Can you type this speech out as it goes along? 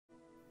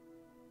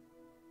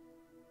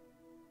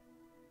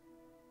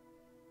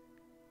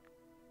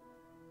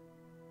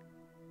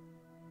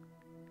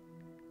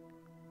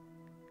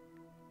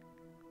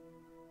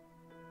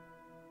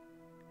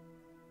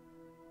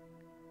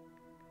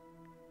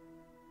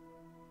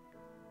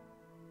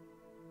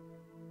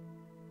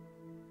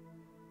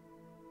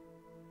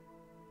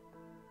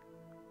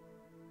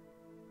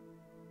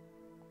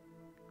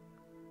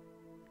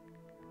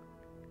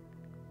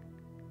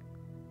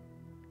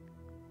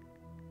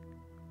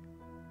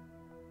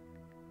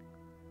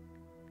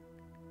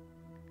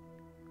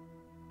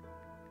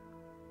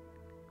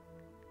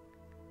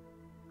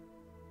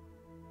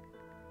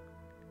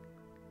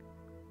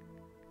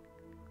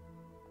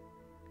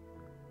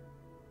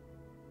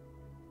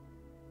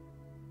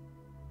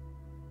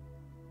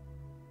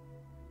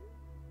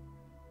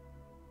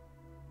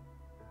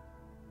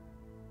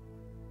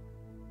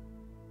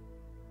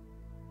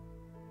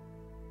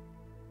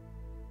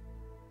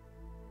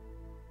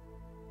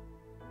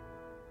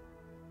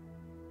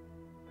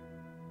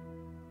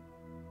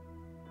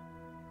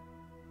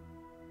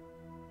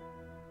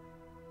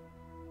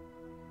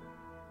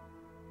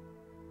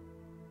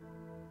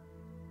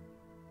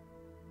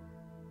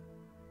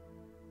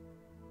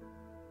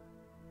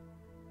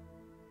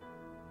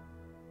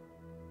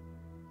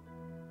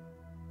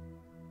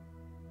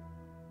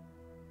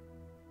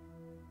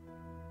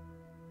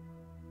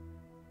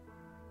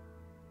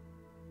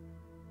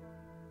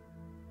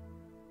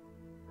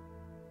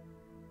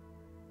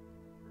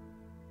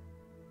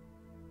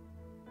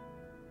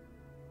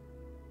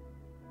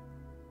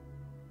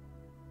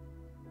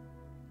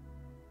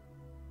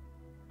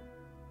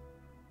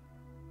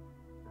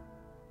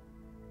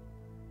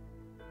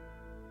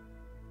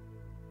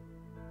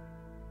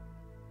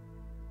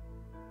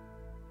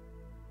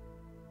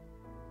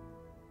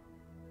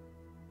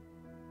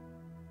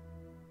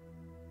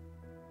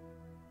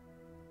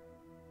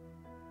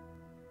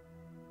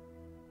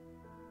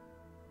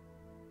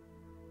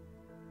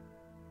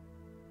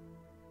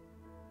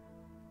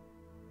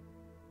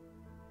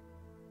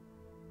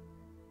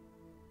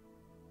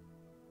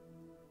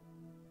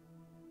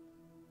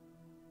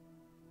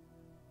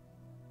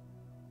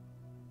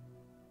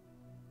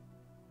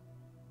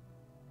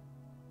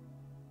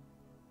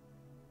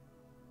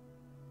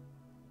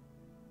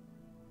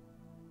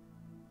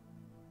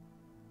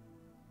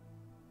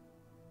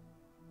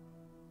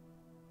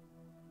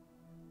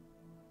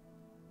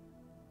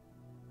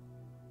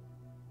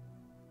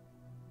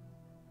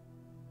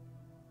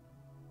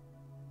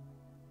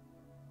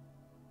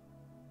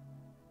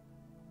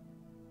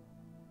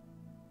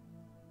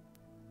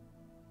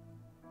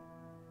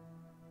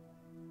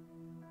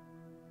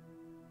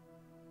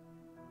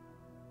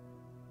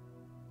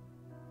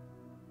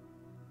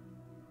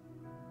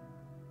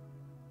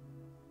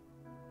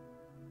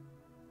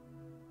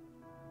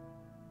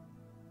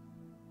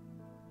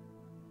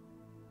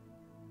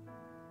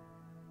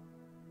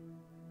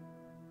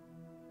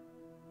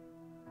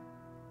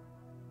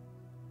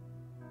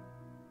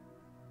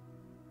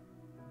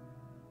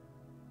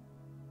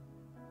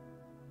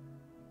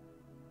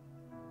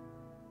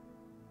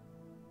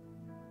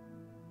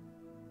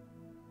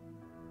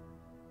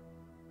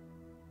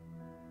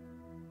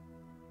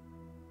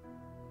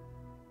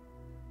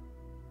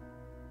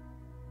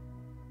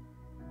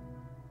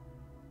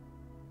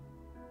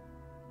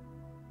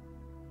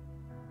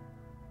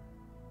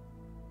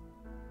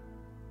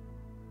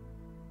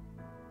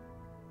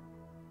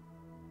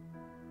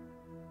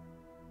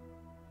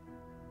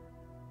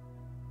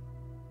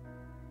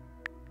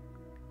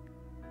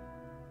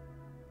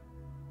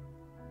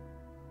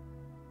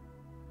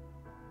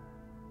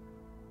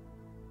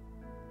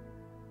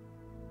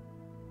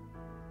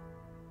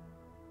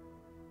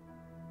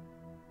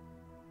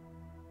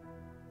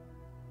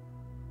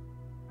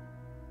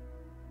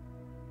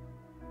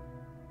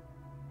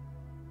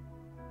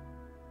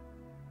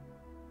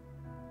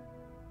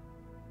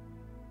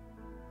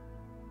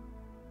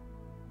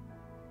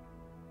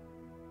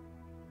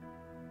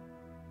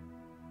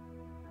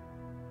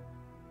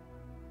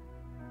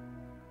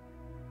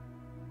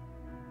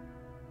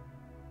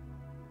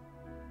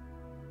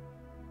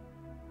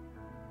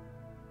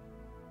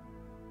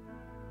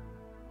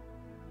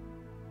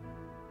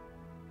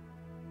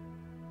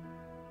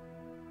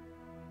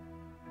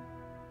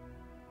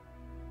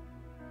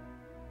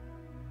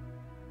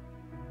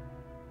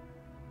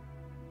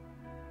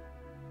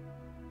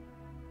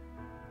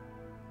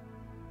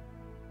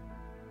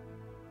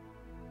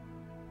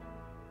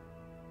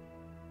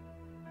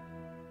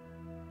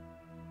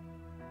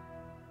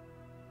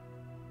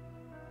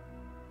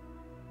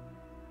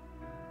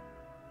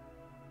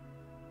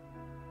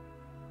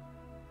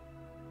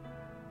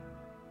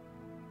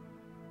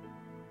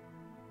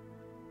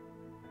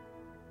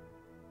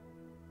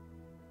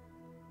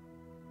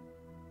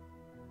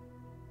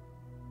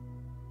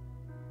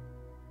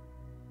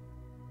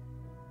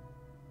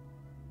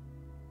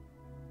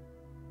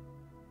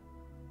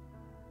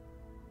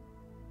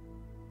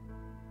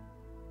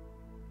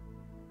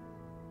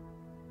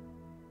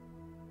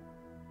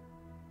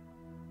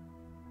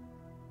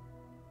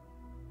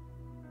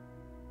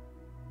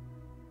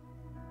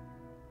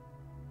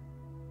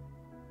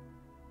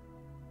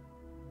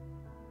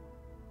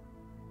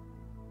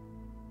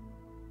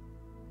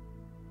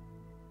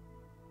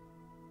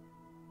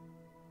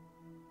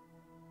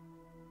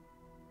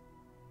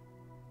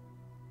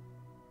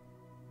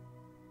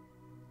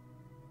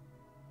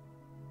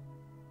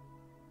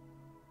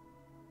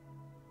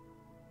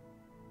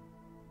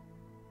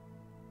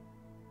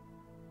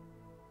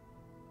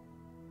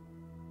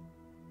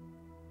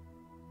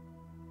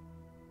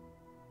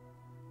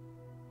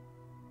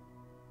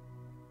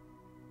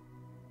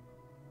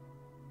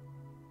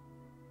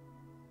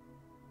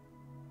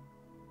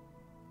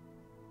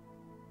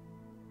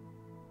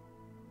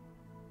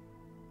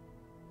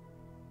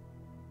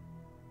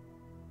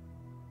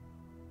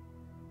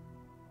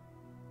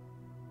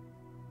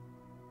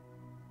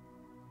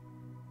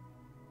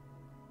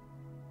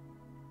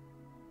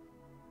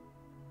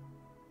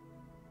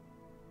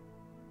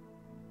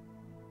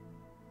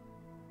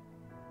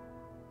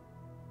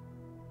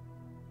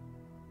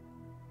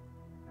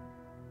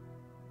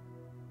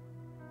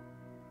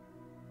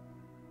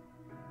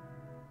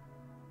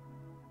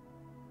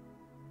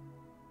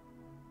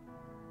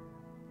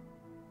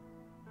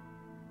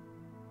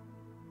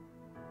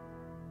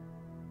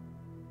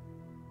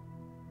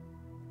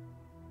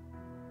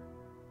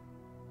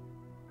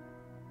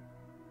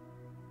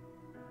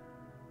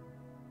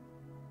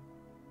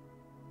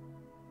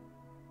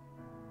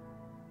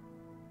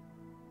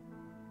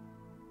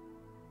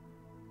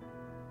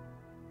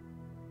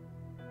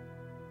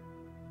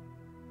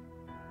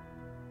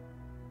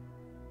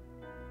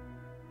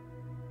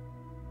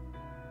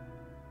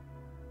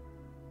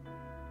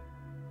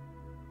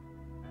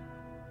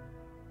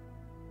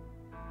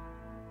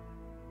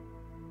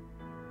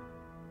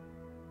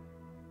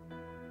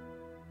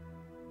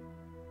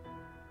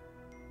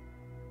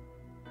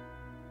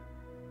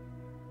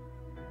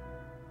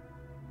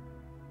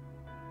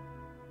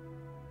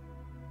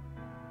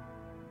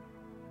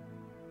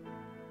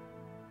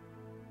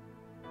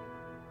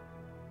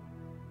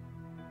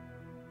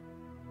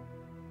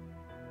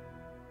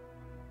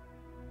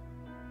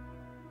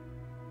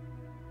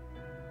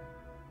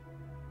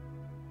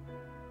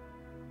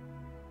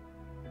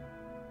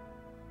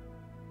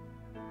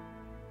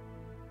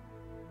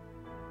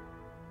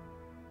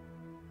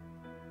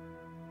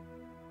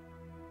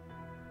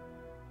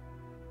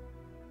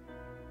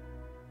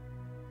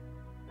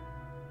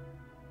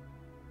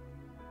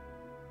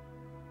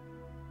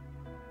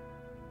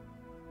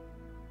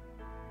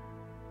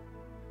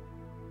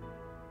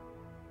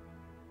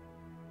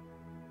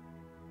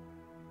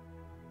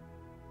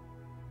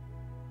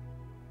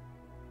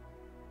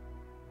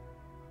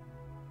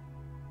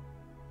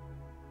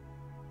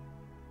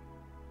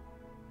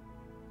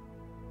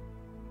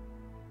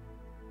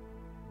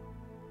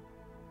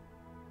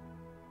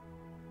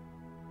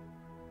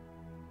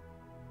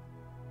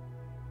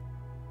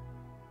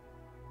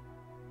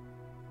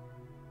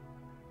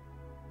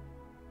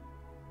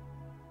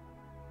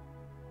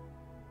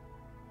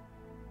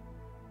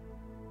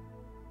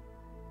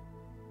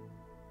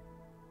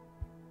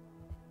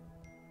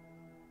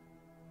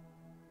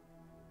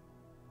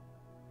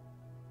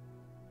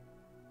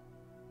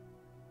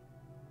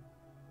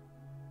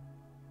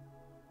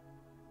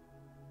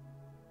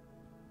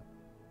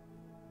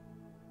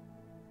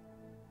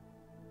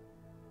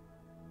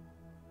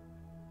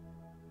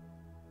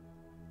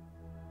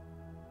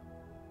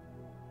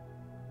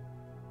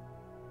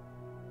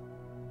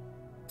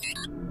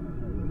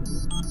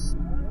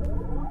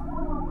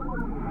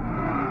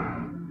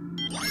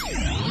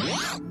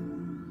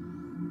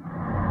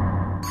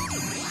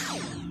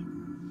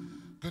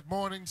Good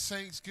morning,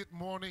 saints. Good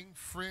morning,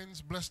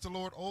 friends. Bless the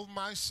Lord, oh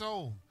my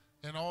soul,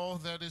 and all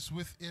that is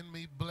within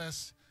me.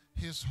 Bless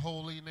his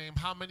holy name.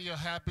 How many are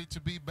happy to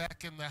be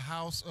back in the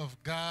house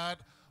of God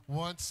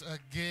once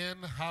again?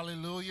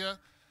 Hallelujah.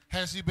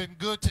 Has he been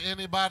good to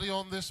anybody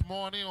on this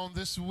morning, on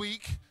this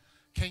week?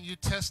 Can you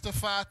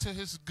testify to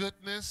his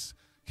goodness?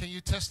 Can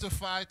you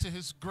testify to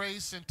his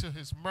grace and to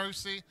his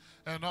mercy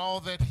and all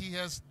that he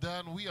has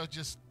done? We are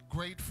just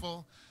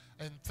grateful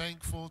and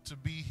thankful to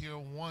be here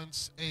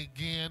once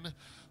again.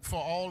 For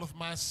all of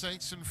my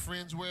saints and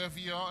friends, wherever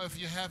you are, if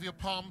you have your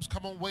palms,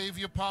 come on, wave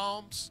your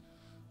palms.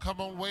 Come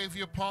on, wave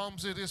your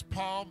palms. It is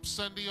Palm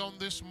Sunday on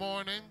this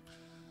morning.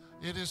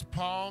 It is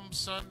Palm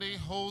Sunday.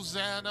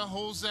 Hosanna,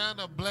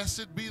 Hosanna.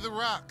 Blessed be the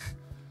rock.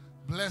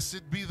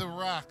 Blessed be the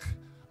rock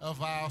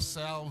of our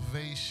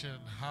salvation.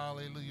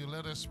 Hallelujah.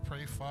 Let us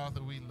pray.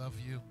 Father, we love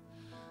you.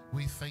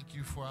 We thank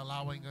you for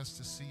allowing us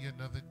to see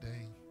another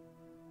day.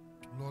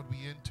 Lord, we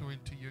enter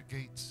into your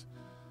gates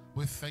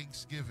with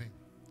thanksgiving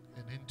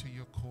and into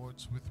your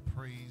courts with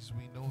praise.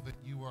 We know that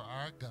you are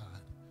our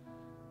God.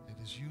 It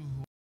is you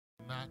who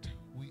are not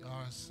we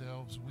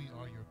ourselves. We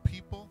are your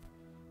people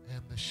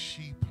and the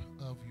sheep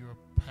of your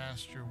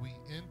pasture. We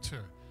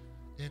enter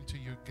into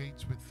your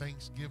gates with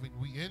thanksgiving.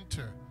 We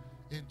enter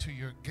into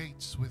your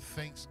gates with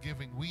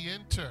thanksgiving. We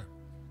enter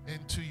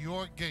into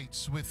your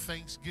gates with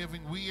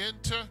thanksgiving. We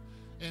enter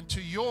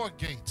into your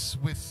gates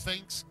with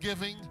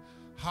thanksgiving.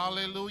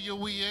 Hallelujah.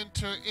 We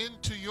enter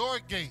into your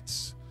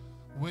gates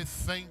with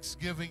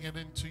thanksgiving and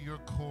into your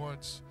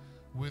courts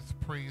with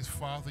praise.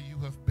 Father, you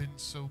have been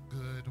so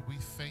good. We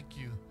thank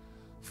you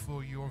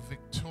for your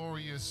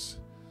victorious,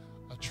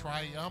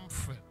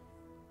 triumphant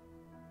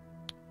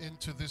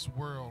into this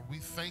world. We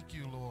thank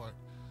you, Lord,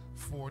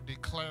 for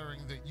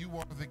declaring that you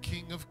are the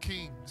King of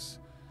Kings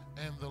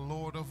and the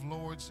Lord of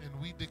Lords,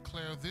 and we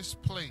declare this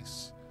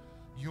place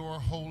your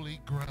holy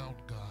ground,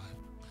 God.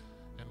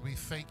 And we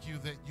thank you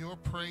that your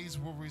praise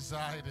will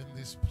reside in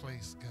this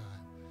place, God.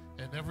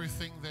 And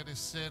everything that is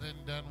said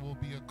and done will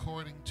be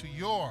according to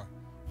your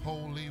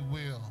holy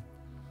will.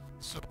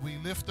 So we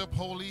lift up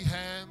holy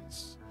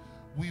hands.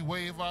 We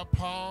wave our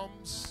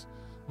palms.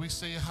 We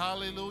say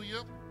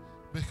hallelujah,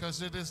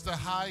 because it is the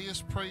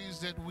highest praise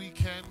that we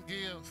can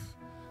give.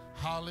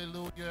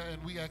 Hallelujah.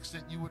 And we ask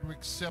that you would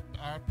accept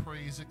our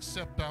praise,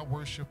 accept our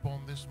worship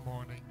on this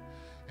morning.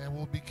 And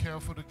we'll be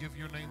careful to give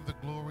your name the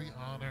glory,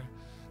 honor,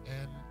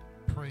 and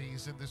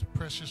praise. In this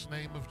precious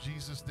name of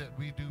Jesus that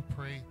we do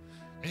pray.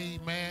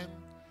 Amen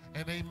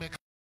and amen.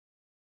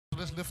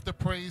 Let's lift the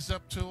praise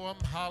up to him.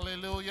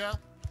 Hallelujah.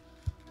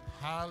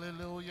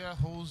 Hallelujah.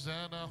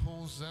 Hosanna,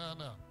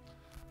 Hosanna.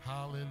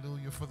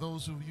 Hallelujah. For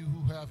those of you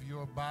who have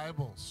your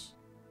Bibles,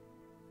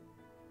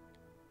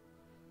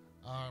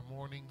 our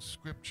morning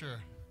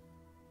scripture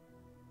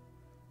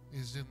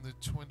is in the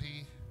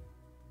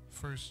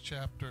 21st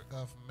chapter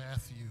of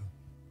Matthew.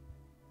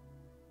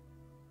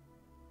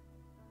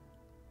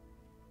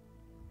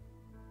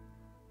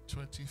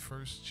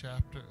 st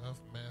chapter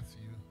of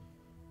Matthew,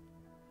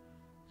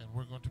 and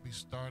we're going to be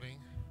starting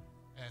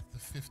at the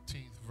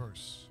 15th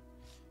verse.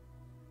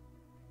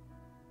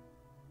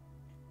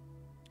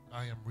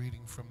 I am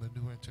reading from the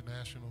New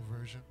International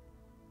Version,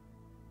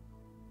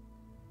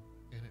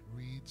 and it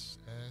reads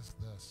as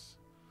thus: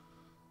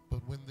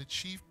 But when the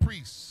chief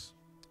priests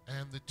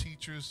and the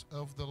teachers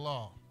of the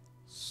law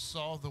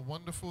saw the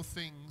wonderful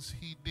things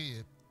he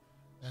did,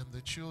 and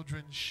the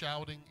children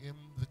shouting in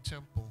the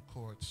temple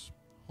courts,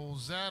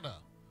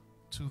 Hosanna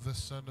to the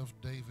Son of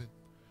David,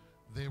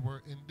 they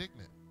were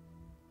indignant.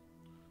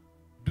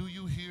 Do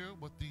you hear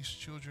what these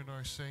children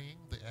are saying?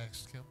 They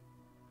asked him.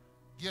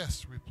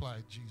 Yes,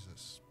 replied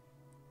Jesus.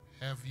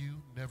 Have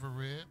you never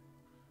read?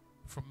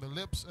 From the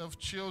lips of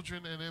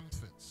children and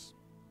infants,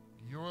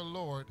 your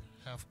Lord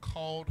have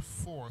called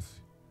forth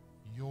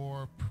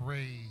your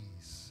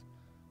praise.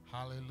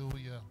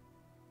 Hallelujah.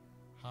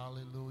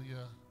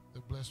 Hallelujah.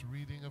 The blessed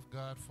reading of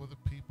God for the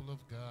people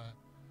of God.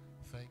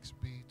 Thanks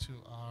be to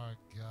our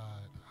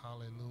God.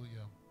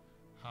 Hallelujah.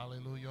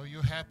 Hallelujah. Are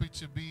you happy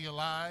to be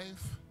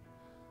alive?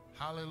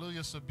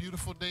 Hallelujah. It's a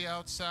beautiful day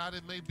outside.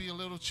 It may be a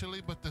little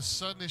chilly, but the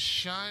sun is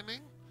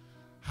shining.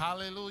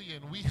 Hallelujah.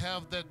 And we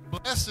have that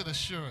blessed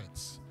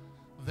assurance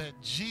that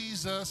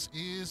Jesus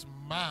is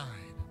mine.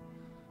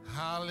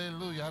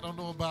 Hallelujah. I don't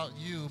know about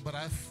you, but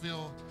I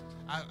feel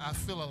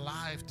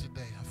alive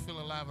today. I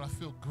feel alive, and I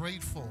feel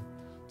grateful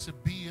to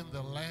be in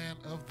the land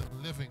of the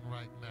living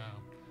right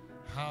now.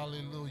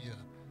 Hallelujah.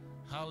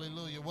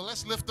 Hallelujah. Well,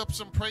 let's lift up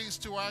some praise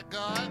to our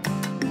God.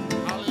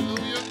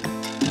 Hallelujah.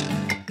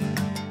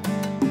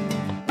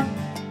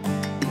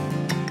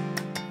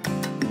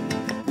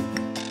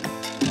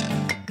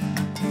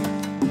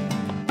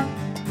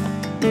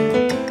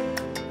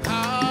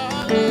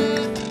 Hallelujah.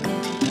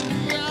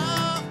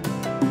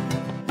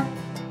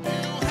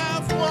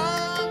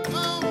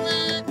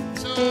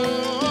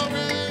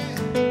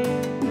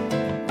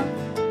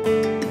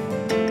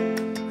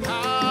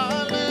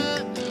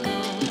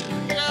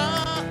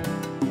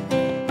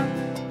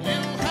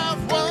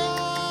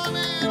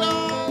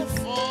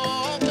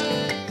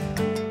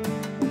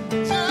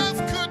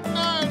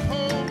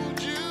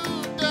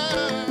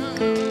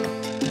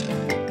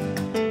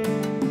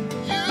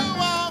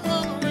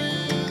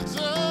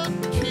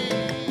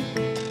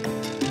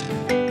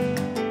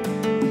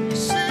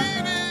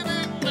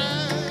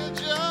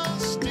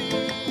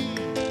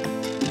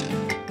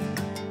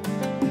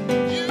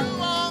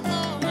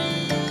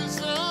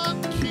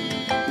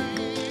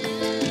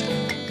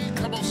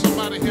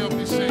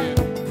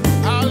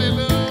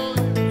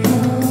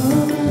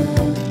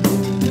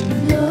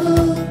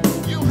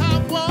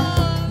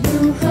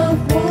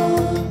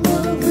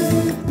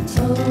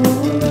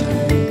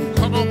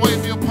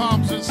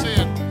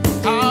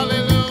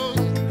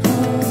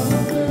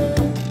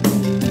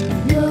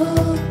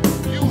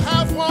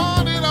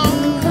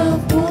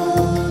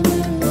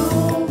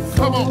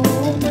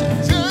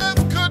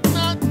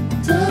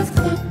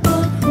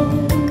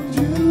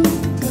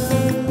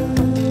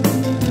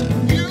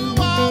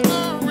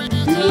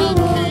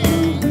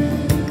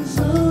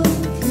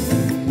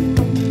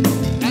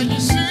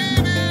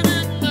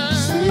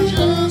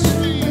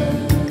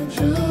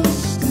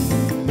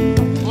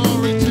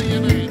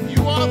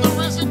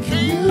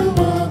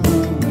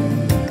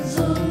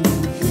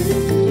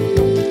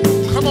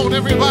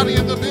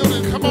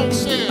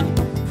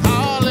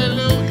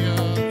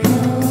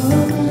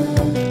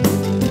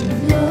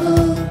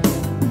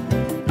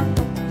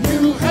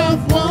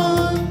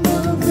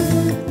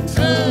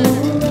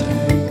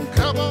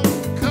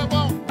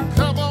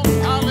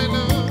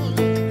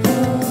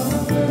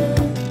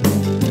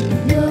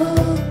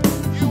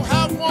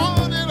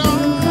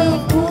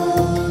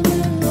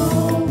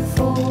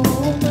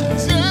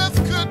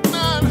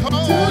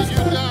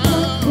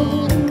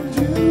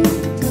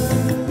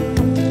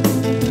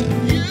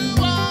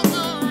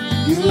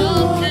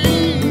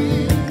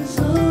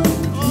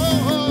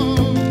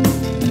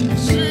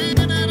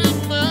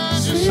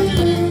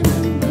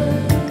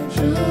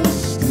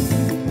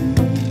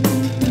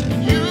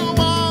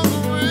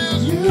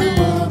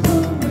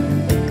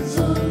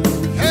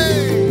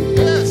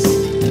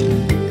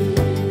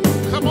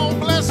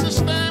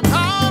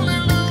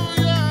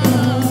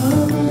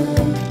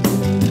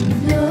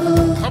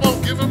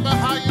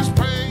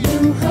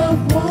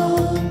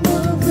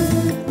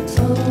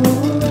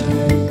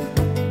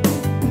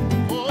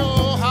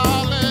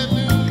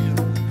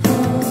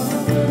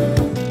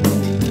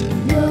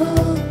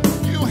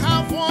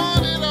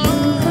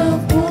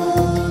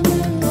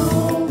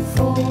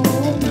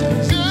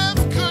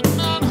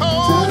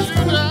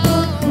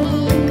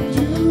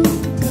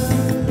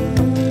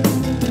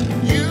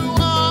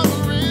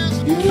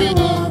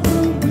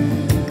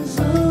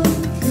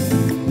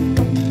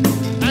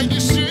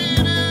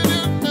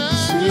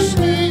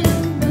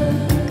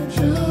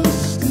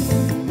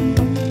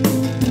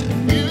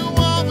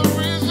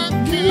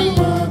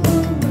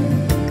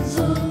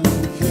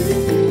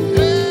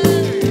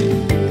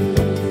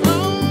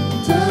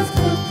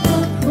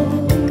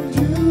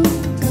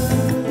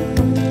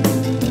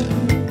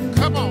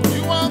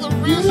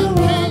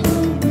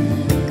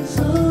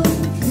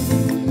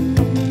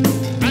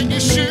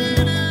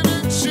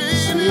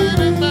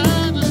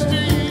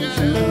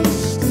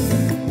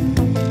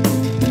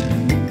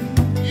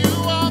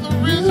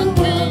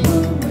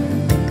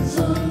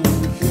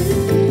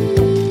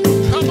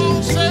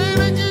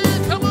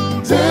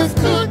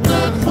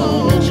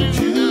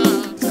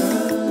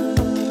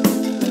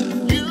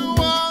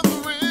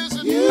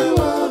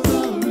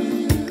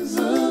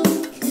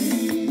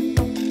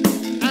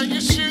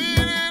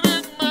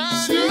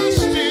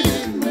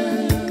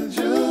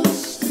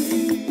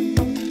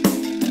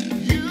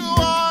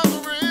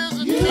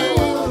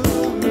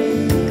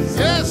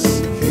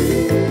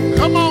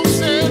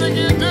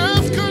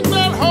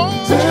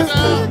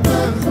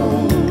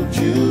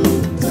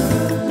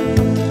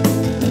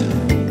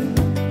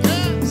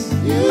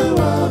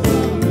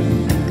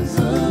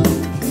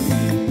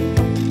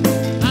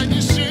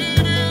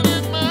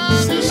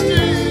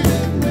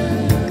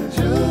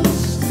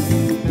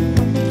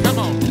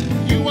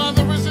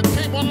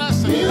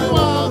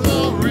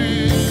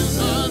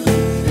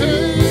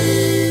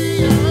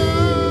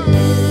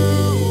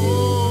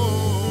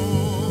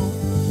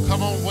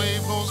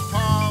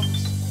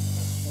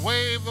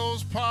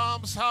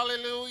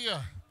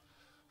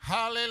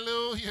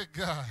 Hallelujah,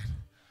 God.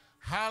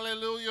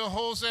 Hallelujah.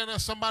 Hosanna.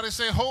 Somebody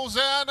say,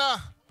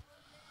 Hosanna.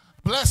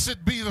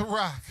 Blessed be the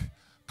rock.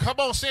 Come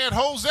on, say it.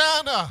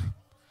 Hosanna.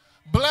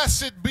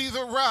 Blessed be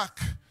the rock.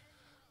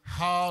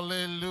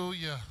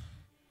 Hallelujah.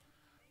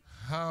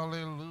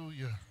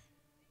 Hallelujah.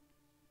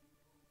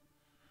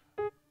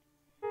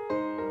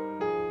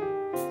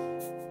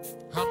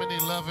 How many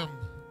love him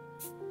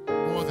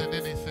more than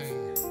anything?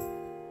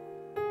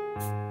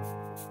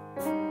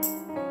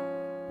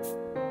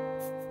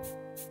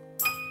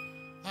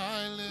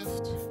 I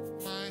lift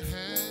my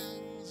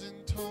hands in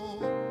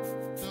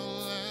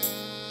total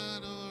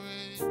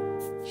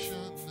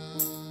adoration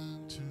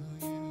unto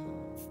you.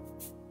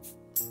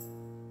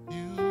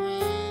 You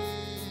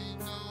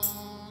reign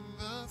on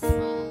the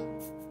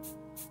throne,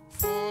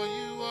 for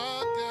you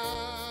are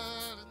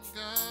God and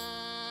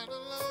God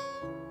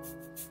alone.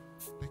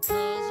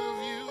 Because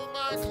of you,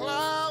 my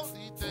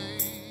cloudy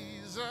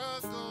days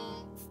are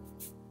gone.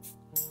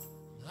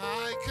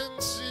 I can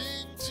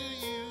sing to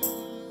you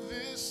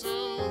this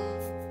song.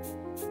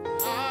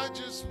 I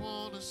just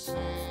want to say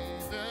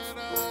that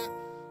I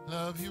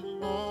love you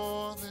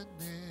more than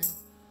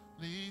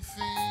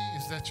anything.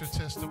 Is that your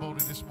testimony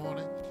this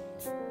morning?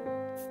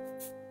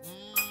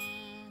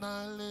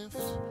 I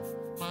lift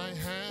my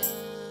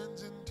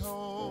hands in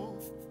total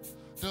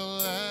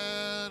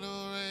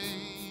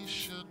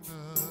adoration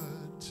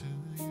unto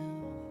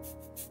you.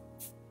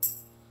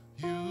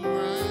 You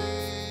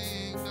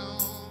reign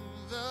on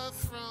the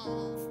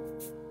throne,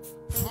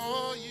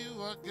 for you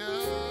are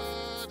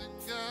God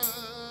and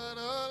God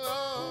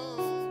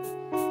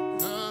alone.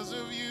 Because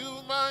of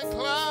you, my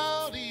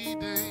cloudy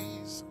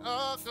days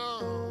are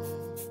gone.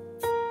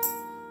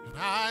 And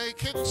I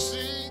can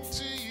sing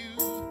to you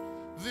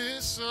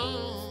this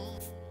song.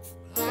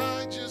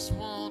 I just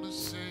want to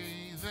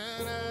say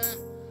that I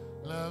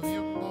love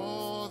you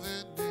more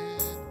than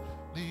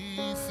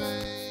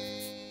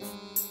anything.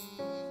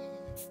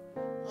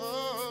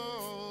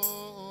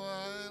 Oh,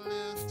 I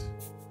lift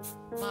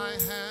my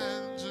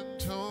hands in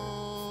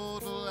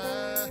total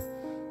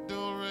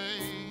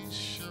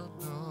adoration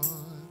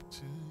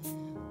unto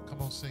you.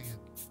 Come on, sing it.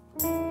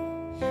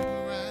 You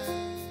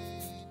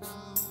reign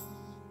on.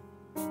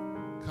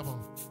 Come on.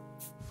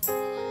 For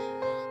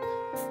you are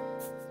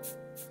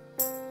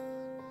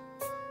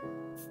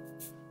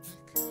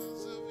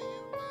because of you,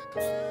 my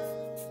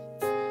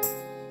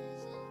cloudy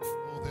days are.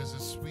 Oh, there's a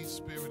sweet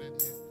spirit in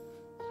here.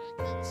 I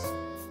can sing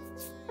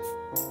to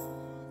you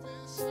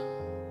this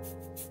song.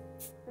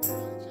 I just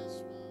want to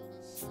say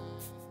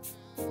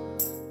that I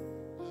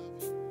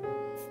love you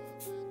more than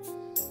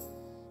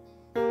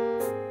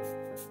anything.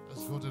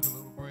 go to the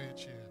little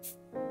bridge here.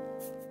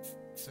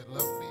 It said,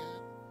 love me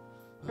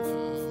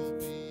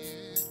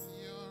in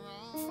your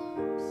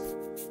arms.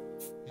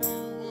 You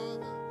are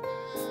the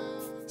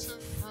answer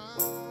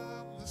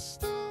from the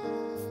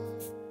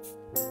start.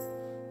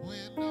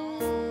 When all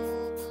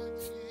my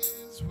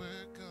tears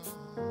were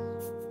gone,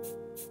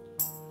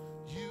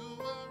 you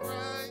were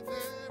right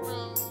there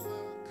all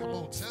along. Come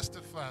on,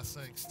 testify,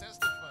 saints,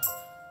 testify.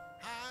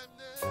 I've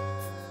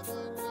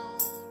never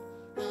known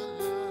a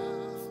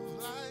love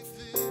like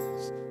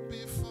this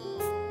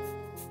before.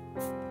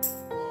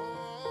 Oh,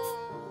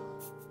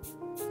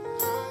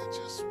 I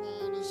just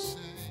want to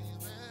say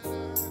that I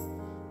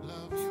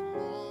love you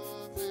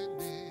more than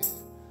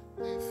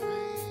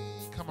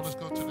anything. Come on, let's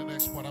go to the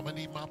next one. I'm going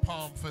to need my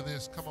palm for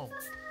this. Come on.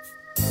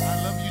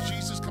 I love you,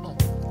 Jesus. Come on.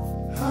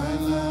 I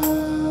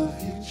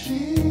love you,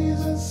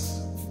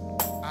 Jesus.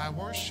 I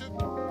worship.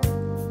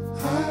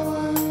 I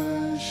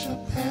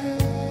worship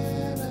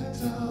and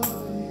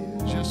adore you.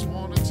 Just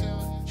want to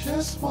tell you.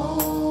 Just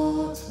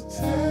want to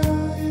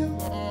tell you.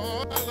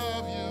 Lord, I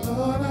love you.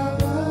 Lord, I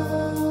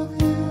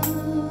love you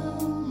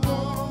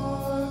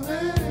more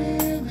than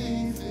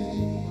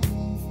anything.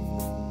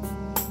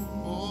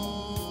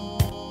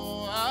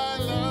 Oh, I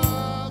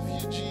love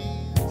you,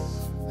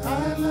 Jesus.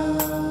 I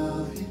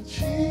love you,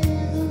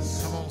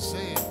 Jesus. Come on,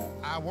 say it.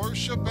 I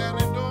worship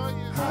and adore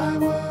you. I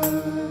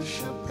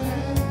worship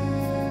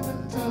and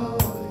adore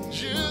you.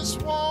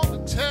 Just want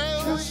to tell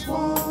you. Just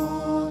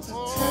want to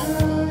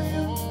tell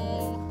you.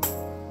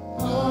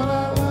 Lord,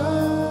 I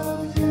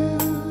love you.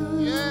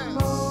 Yes.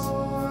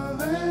 More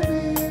than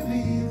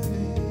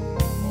anything.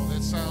 Oh,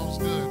 that sounds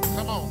good.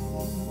 Come on.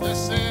 Let's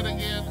say it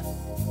again.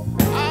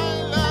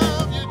 I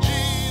love you,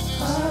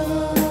 Jesus. I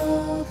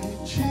love you,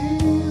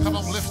 Jesus. Come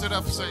on, lift it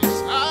up, saints.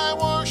 I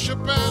worship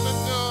and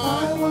adore.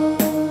 I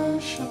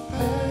worship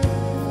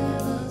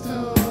and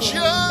adore.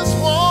 Just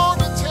want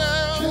to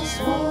tell you. Just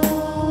want to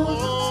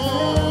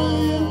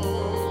tell you.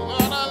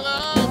 Lord, I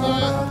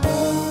love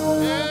you.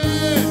 Yeah.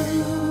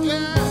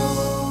 Yes.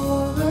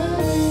 More than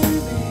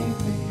anything.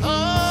 Oh,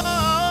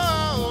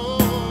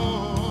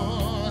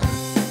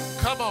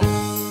 come on.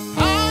 I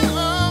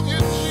love you,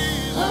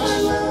 Jesus. I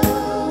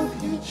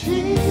love you,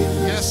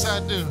 Jesus. Yes, I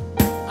do.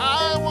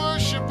 I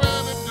worship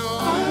and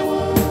adore. I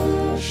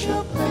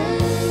worship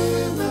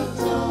and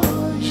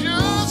adore you.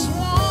 Just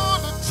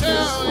want to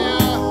tell you.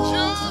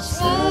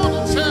 Just want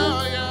to tell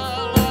you.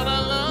 Lord, I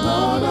love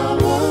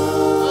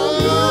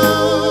you.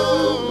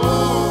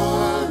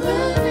 More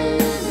than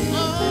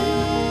anything.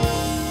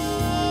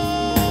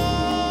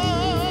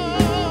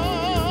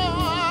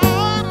 I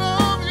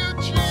love you,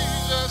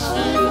 Jesus. I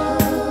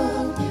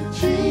love you,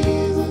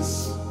 Jesus.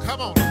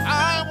 Come on. I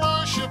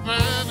worship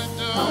and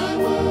adore. I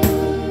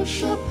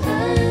worship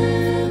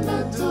and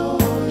adore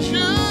you.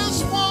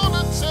 Just want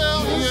to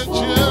tell you.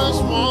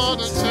 Just want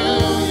to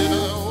tell you.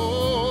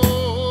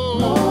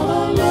 Lord,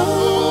 I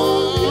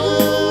love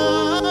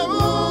you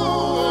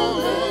more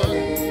than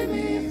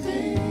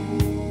anything.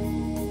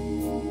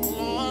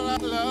 Lord,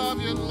 I love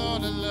you.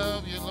 Lord, I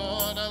love you.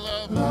 Lord, I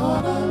love you.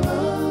 Lord, I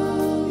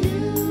love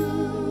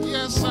you.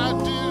 Yes, I do.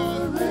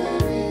 More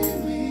than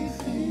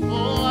anything.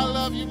 Oh, I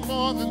love you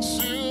more than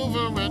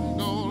silver and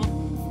gold.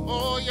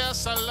 Oh,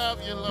 yes, I love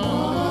you, Lord.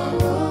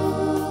 Lord, I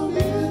love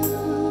you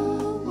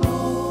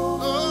more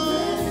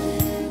than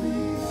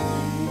anything.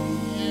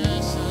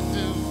 Yes, I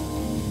do.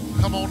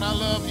 Come on, I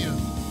love you.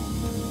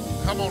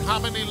 Come on, how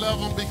many love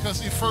him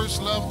because he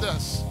first loved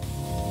us?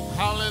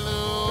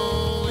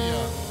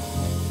 Hallelujah.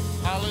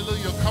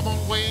 Hallelujah. Come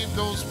on, wave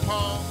those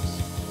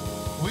palms.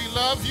 We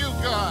love you,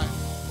 God.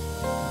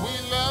 We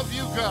love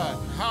you, God.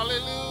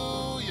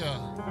 Hallelujah.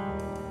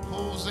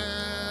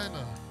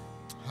 Hosanna.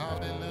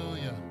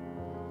 Hallelujah.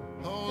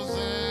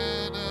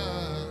 Hosanna.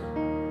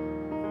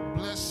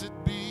 Blessed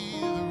be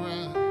the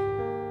rock.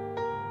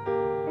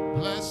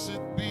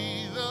 Blessed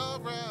be the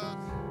rock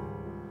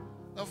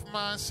of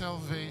my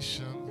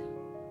salvation.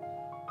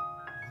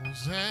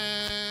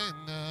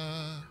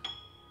 Hosanna.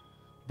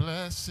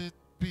 Blessed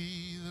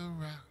be the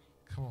rock.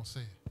 Come on,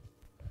 say it.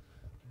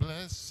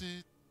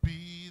 Blessed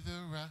be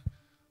the rock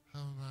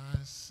of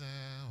my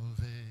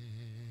salvation.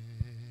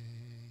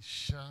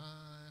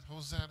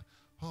 Hosanna.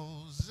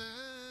 Hosanna.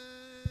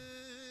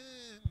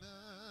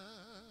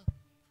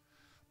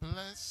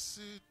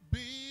 Blessed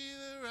be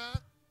the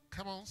rock.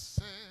 Come on,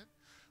 say it.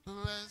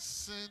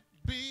 Blessed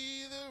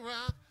be the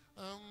rock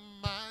of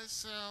my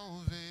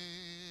salvation.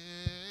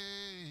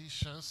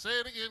 Say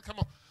it again. Come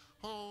on.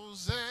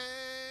 Hosanna.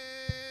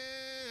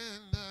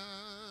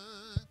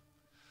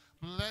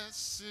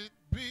 Blessed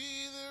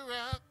be the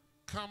rock.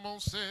 Come on,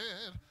 say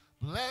it.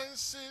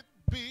 Blessed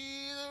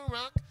be the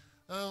rock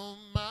of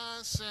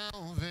my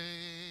salvation.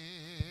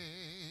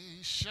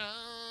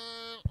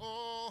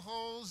 Oh,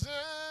 Hosanna.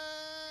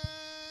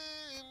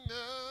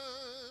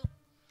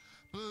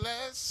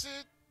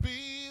 Blessed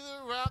be the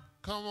rock.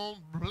 Come on,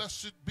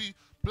 blessed be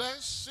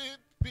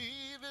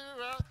the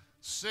rock.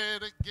 Say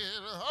it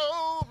again.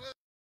 Oh, blessed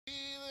be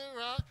the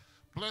rock.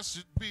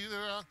 Blessed be the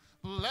rock.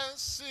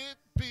 Blessed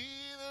be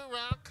the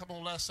rock. Come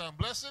on, last time.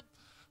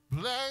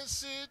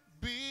 Blessed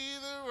be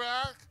the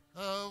rock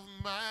of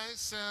my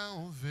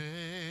salvation.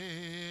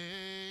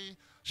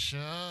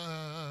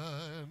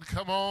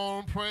 Come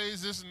on,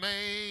 praise his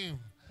name.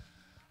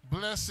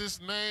 Bless his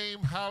name.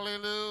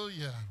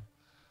 Hallelujah.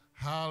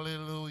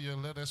 Hallelujah.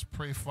 Let us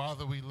pray.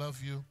 Father, we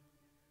love you.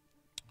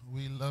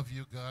 We love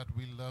you, God.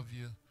 We love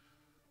you.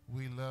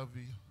 We love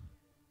you.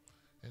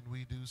 And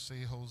we do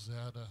say,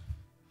 Hosanna.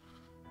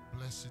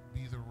 Blessed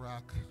be the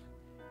rock.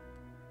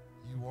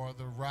 You are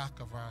the rock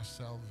of our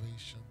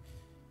salvation.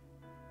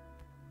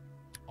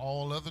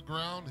 All other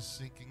ground is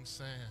sinking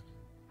sand.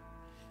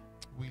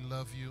 We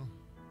love you,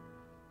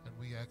 and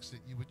we ask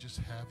that you would just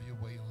have your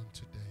way on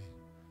today.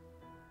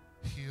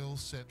 Heal,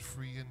 set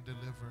free, and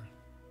deliver.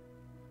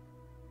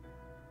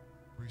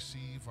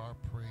 Receive our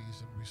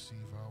praise and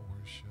receive our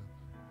worship.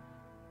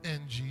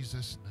 In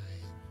Jesus'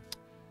 name,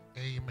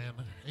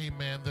 amen.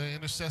 Amen. The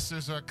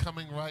intercessors are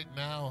coming right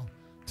now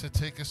to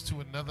take us to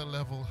another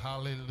level.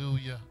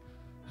 Hallelujah.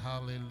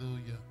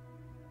 Hallelujah.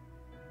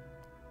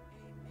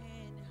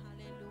 Amen.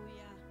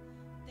 Hallelujah.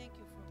 Thank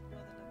you for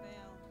Brother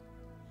Lavelle.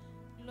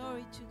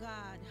 Glory to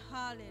God.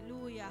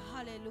 Hallelujah.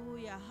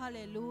 Hallelujah.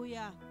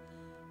 Hallelujah.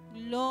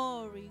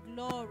 Glory,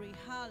 glory.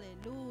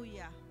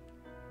 Hallelujah.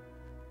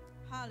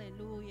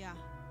 Hallelujah.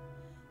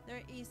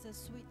 There is a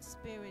sweet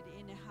spirit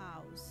in the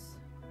house.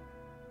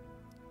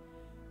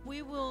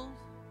 We will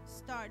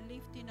start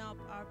lifting up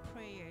our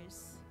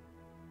prayers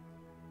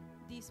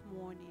this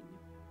morning.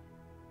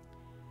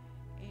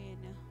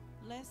 And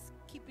let's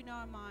keep in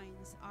our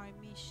minds our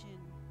mission,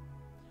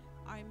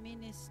 our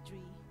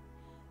ministry,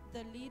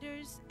 the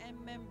leaders and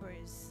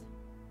members,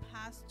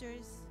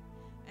 pastors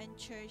and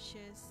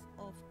churches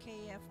of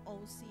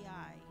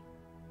KFOCI.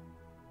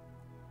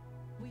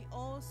 We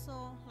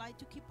also like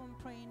to keep on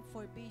praying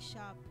for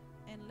Bishop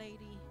and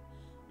Lady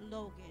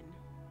Logan,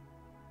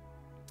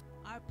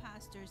 our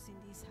pastors in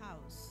this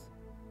house.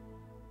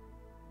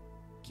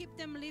 Keep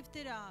them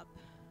lifted up,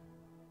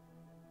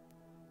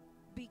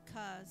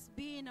 because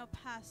being a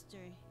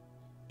pastor,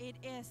 it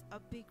is a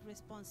big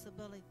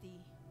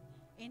responsibility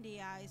in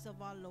the eyes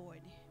of our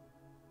Lord.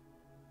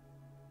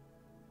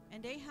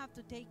 And they have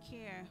to take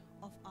care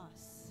of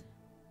us.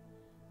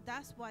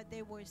 That's why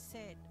they were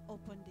set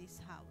upon this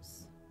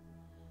house,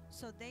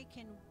 so they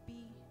can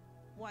be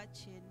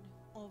watching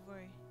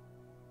over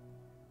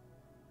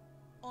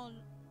all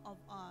of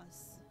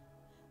us,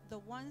 the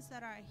ones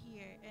that are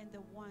here and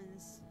the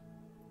ones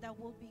that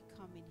will be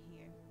coming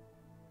here.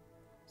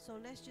 So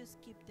let's just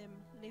keep them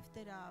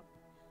lifted up.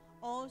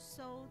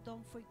 Also,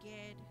 don't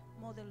forget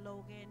Mother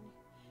Logan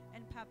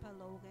and Papa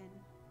Logan.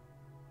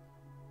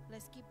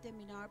 Let's keep them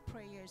in our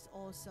prayers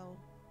also.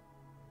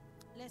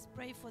 Let's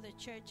pray for the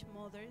church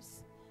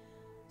mothers.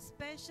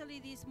 Especially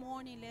this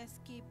morning, let's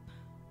keep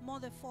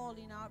Mother Fall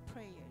in our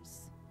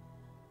prayers.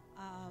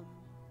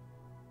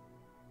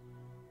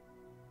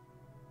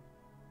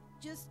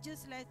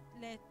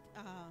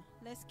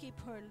 Let's keep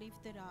her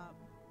lifted up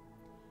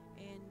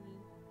and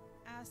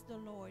ask the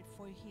Lord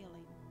for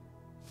healing.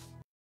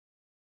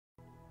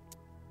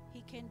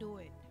 He can do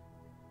it.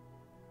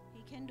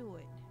 He can do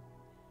it.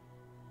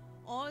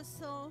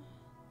 Also,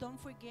 don't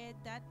forget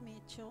that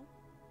Mitchell.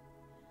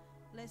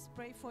 Let's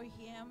pray for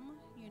him.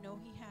 You know,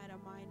 he had a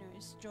minor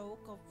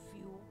stroke a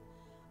few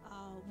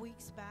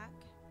weeks back.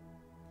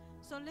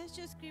 So let's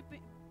just keep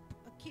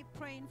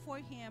praying for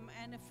him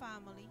and the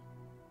family.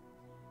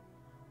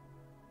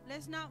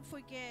 Let's not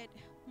forget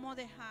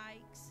Mother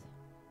Hikes.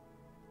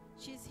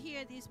 She's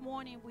here this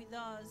morning with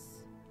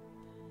us,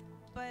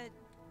 but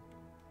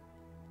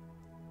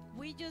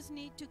we just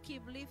need to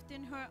keep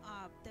lifting her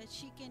up, that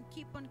she can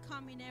keep on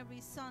coming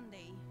every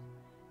Sunday,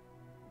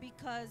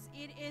 because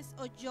it is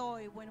a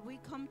joy when we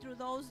come through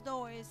those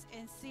doors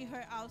and see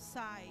her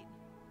outside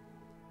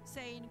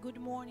saying good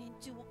morning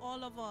to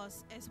all of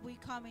us as we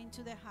come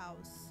into the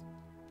house.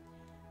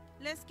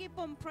 Let's keep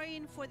on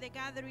praying for the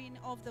gathering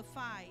of the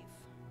 5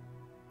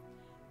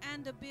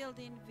 and the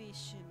building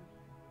vision.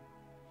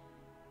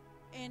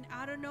 And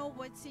I don't know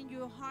what's in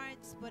your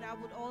hearts, but I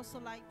would also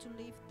like to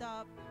lift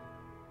up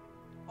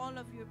all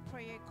of your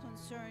prayer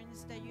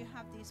concerns that you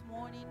have this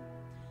morning.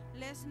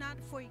 Let's not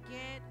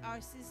forget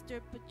our sister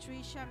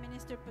Patricia,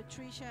 Minister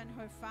Patricia, and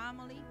her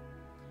family.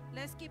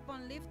 Let's keep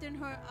on lifting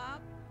her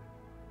up,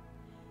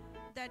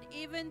 that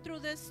even through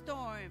the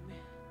storm,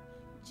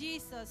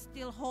 Jesus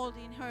still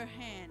holding her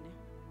hand.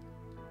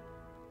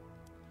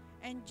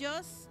 And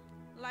just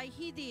like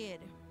he did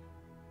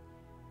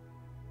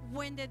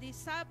when the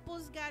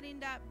disciples got in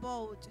that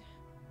boat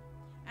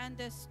and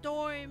the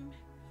storm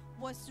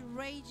was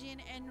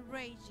raging and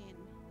raging,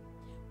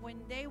 when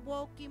they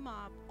woke him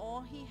up,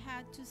 all he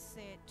had to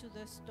say to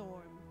the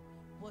storm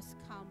was,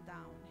 "Calm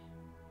down."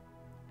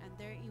 And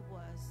there it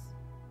was.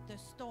 The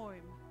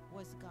storm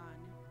was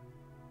gone.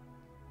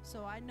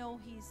 So I know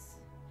he's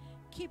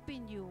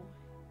keeping you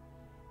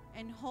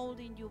and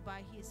holding you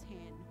by his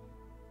hand.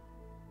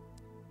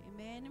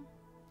 Amen.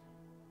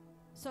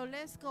 So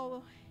let's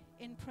go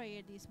in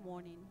prayer this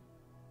morning.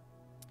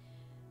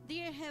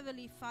 Dear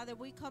Heavenly Father,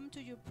 we come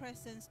to your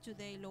presence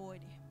today,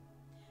 Lord.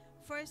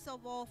 First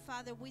of all,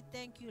 Father, we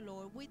thank you,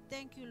 Lord. We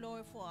thank you,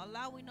 Lord, for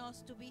allowing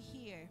us to be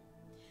here.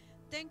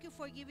 Thank you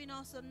for giving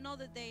us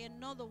another day,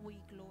 another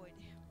week, Lord.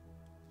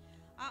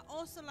 I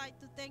also like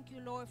to thank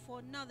you, Lord, for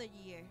another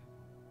year.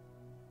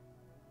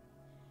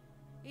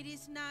 It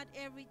is not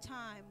every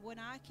time when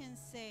I can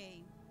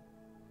say,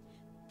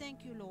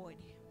 thank you, Lord.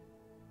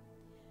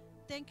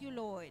 Thank you,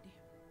 Lord.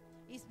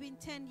 It's been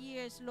 10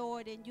 years,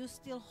 Lord, and you're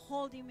still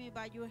holding me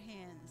by your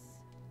hands.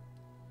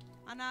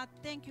 And I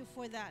thank you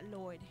for that,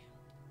 Lord.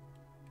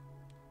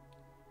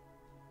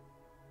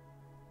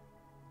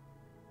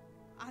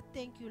 I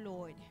thank you,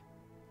 Lord.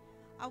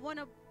 I want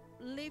to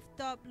lift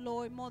up,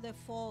 Lord, Mother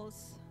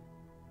Falls.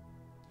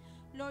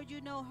 Lord,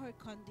 you know her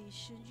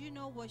condition. You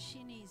know what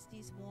she needs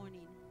this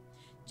morning.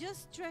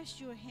 Just stretch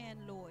your hand,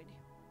 Lord.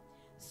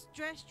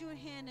 Stretch your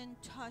hand and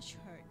touch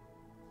her.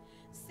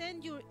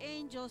 Send your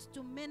angels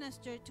to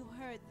minister to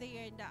her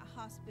there in that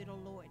hospital,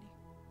 Lord.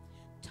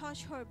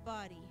 Touch her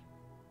body.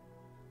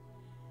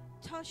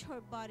 Touch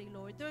her body,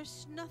 Lord.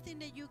 There's nothing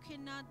that you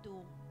cannot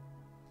do.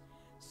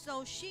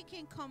 So she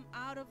can come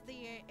out of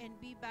there and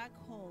be back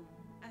home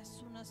as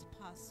soon as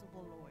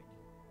possible, Lord.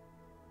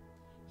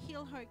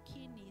 Heal her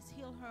kidneys,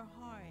 heal her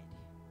heart.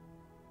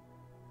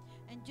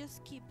 And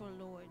just keep her,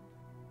 Lord.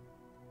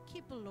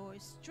 Keep her,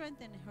 Lord.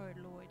 Strengthen her,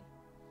 Lord.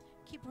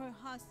 Keep her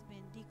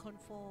husband, Deacon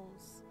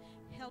Falls,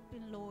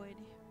 helping, Lord.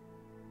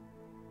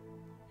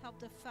 Help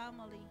the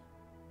family.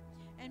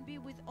 And be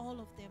with all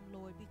of them,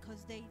 Lord,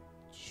 because they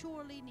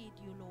surely need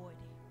you, Lord.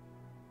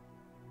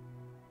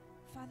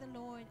 Father,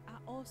 Lord, I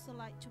also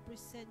like to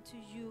present to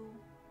you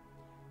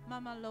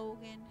Mama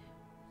Logan,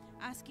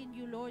 asking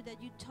you, Lord,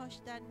 that you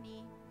touch that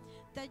knee,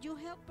 that you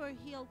help her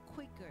heal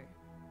quicker.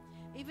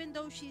 Even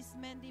though she's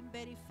mending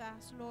very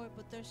fast, Lord,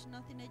 but there's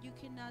nothing that you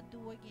cannot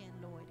do again,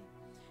 Lord.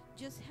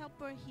 Just help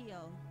her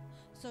heal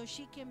so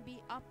she can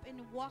be up and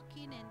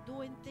walking and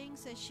doing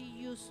things as she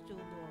used to,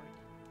 Lord.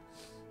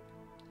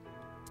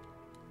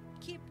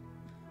 Keep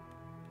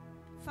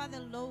Father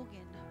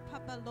Logan,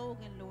 Papa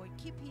Logan, Lord.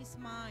 Keep his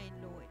mind,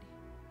 Lord.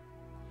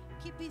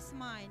 Keep his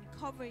mind,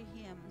 cover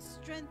him,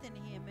 strengthen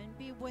him, and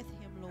be with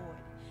him,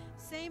 Lord.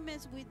 Same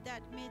as with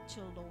that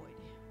Mitchell, Lord.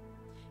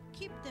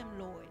 Keep them,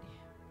 Lord,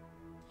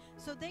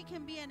 so they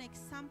can be an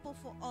example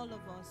for all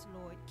of us,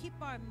 Lord. Keep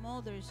our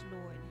mothers,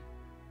 Lord.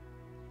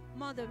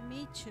 Mother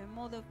Mitchell,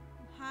 Mother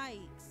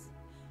Hikes,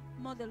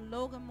 Mother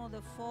Logan,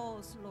 Mother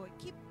Falls, Lord.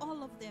 Keep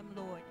all of them,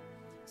 Lord,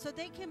 so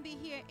they can be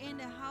here in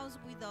the house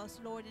with us,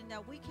 Lord, and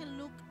that we can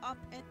look up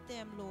at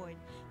them, Lord,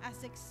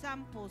 as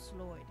examples,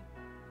 Lord,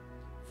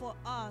 for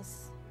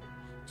us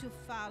to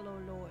follow,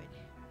 Lord.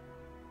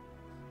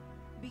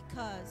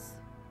 Because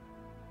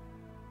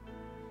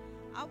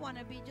I want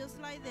to be just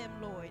like them,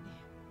 Lord.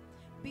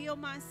 Be on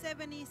my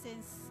 70s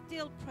and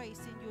still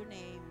praising your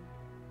name.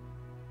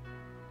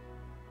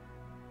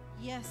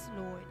 Yes,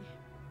 Lord.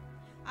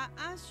 I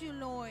ask you,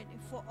 Lord,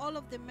 for all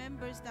of the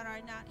members that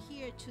are not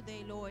here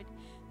today, Lord,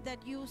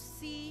 that you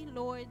see,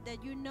 Lord,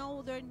 that you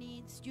know their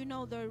needs, you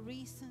know their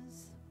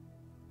reasons.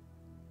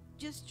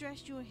 Just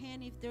stretch your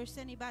hand. If there's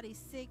anybody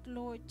sick,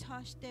 Lord,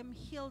 touch them,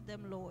 heal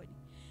them, Lord.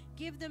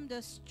 Give them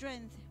the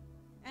strength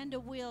and the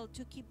will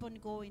to keep on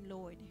going,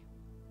 Lord.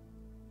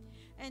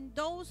 And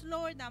those,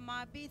 Lord, that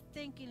might be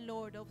thinking,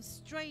 Lord, of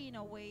straying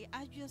away,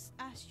 I just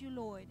ask you,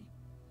 Lord,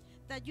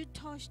 that you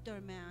touch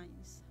their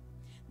minds,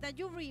 that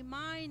you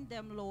remind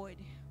them, Lord,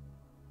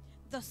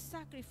 the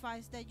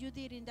sacrifice that you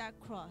did in that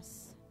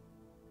cross.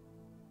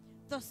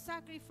 The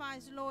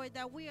sacrifice, Lord,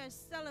 that we are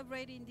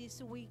celebrating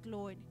this week,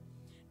 Lord.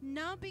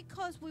 Not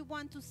because we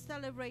want to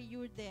celebrate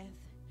your death,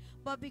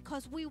 but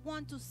because we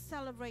want to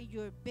celebrate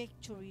your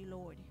victory,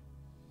 Lord.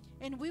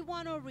 And we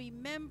want to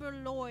remember,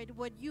 Lord,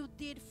 what you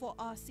did for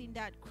us in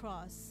that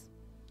cross.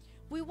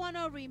 We want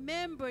to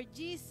remember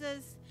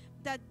Jesus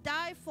that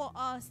died for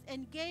us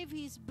and gave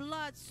his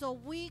blood so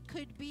we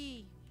could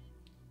be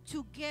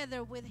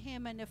together with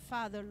him and the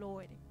Father,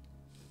 Lord.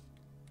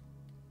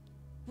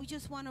 We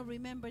just want to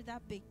remember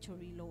that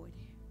victory, Lord.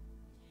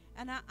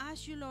 And I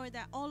ask you, Lord,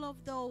 that all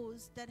of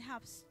those that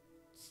have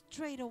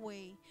strayed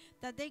away,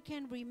 that they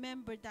can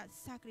remember that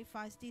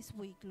sacrifice this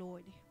week,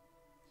 Lord.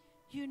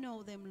 You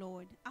know them,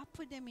 Lord. I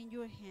put them in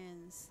your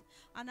hands.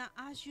 And I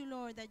ask you,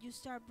 Lord, that you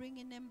start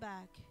bringing them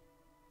back,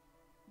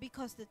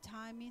 because the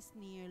time is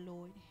near,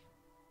 Lord.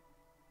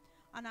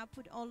 And I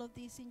put all of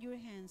this in your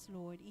hands,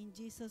 Lord. In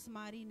Jesus'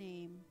 mighty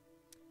name,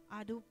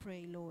 I do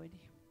pray, Lord.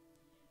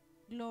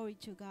 Glory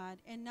to God.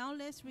 And now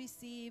let's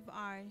receive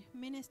our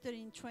minister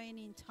in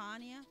training,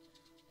 Tanya,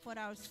 for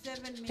our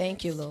 7 minutes.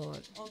 Thank you,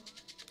 Lord. Of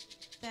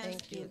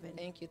Thanksgiving.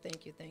 Thank you,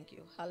 thank you, thank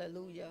you.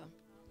 Hallelujah.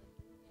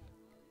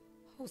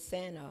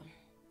 Hosanna.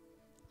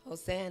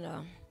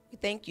 Hosanna. We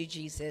thank you,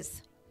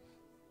 Jesus.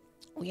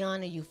 We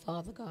honor you,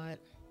 Father God.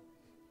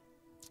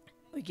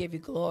 We give you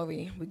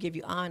glory. We give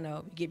you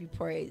honor. We give you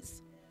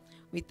praise.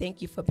 We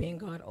thank you for being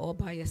God all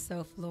by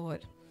yourself,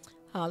 Lord.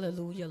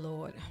 Hallelujah,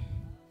 Lord.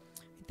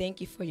 We thank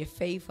you for your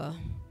favor.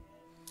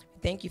 We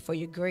thank you for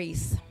your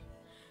grace.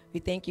 We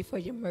thank you for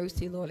your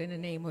mercy, Lord, in the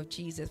name of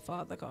Jesus,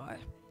 Father God.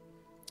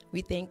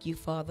 We thank you,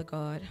 Father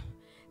God,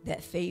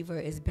 that favor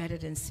is better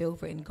than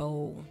silver and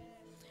gold.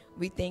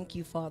 We thank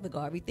you, Father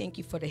God. We thank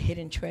you for the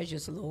hidden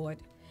treasures, Lord.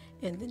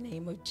 In the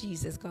name of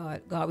Jesus,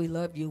 God. God, we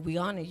love you. We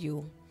honor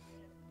you.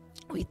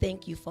 We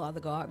thank you, Father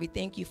God. We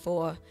thank you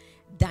for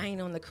dying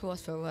on the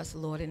cross for us,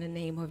 Lord, in the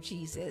name of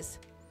Jesus.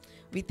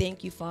 We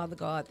thank you, Father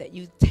God, that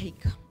you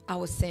take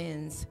our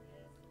sins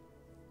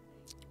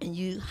and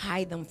you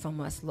hide them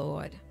from us,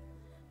 Lord,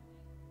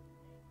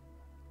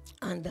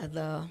 under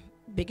the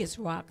biggest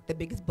rock, the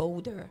biggest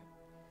boulder.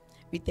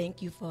 We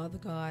thank you, Father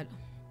God,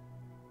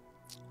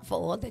 for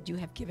all that you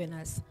have given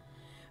us.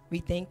 We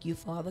thank you,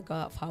 Father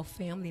God, for our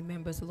family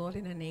members, Lord,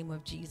 in the name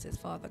of Jesus,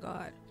 Father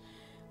God.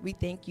 We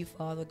thank you,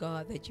 Father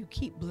God, that you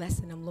keep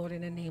blessing them, Lord,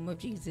 in the name of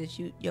Jesus.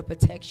 Your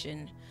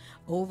protection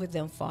over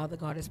them, Father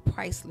God, is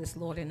priceless,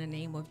 Lord, in the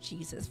name of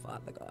Jesus,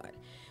 Father God.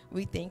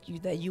 We thank you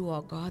that you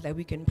are God that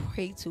we can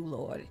pray to,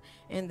 Lord,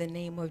 in the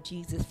name of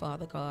Jesus,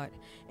 Father God,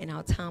 in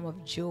our time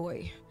of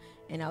joy,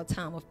 in our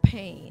time of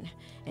pain,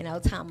 in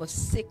our time of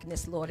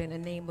sickness, Lord, in the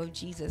name of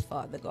Jesus,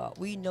 Father God.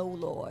 We know,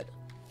 Lord,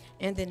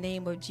 in the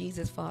name of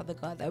Jesus, Father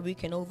God, that we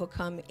can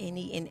overcome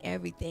any and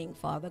everything,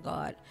 Father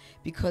God,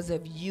 because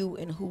of you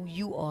and who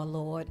you are,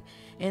 Lord,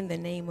 in the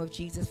name of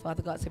Jesus,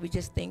 Father God. So we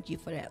just thank you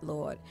for that,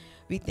 Lord.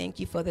 We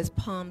thank you for this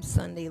Palm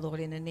Sunday, Lord,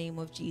 in the name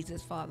of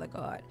Jesus, Father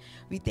God.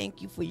 We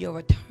thank you for your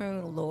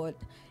return, Lord,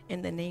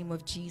 in the name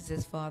of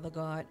Jesus, Father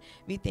God.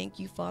 We thank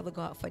you, Father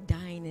God, for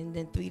dying and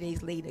then 3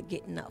 days later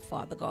getting up,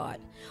 Father God,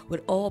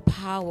 with all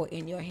power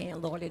in your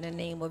hand, Lord, in the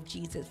name of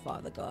Jesus,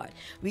 Father God.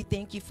 We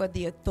thank you for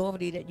the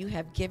authority that you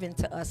have given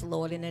to us,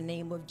 Lord, in the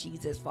name of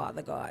Jesus,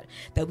 Father God,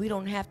 that we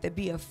don't have to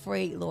be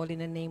afraid, Lord, in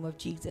the name of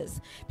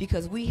Jesus,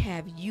 because we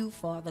have you,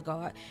 Father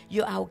God.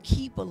 You're our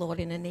keeper, Lord,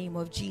 in the name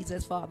of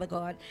Jesus, Father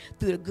God,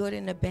 through the good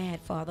and the bad,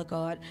 Father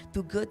God,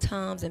 through good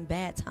times and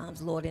bad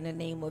times, Lord, in the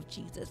name of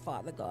Jesus,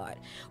 Father God.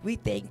 We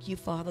thank you,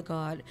 Father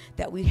God,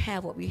 that we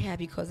have what we have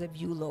because of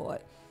you,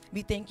 Lord.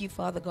 We thank you,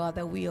 Father God,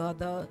 that we are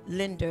the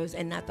lenders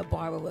and not the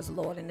borrowers,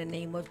 Lord, in the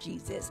name of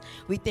Jesus.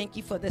 We thank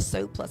you for the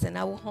surplus in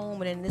our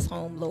home and in this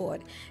home,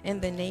 Lord, in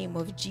the name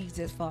of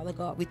Jesus, Father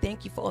God. We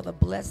thank you for all the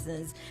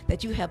blessings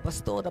that you have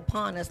bestowed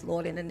upon us,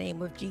 Lord, in the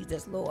name of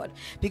Jesus, Lord,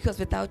 because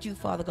without you,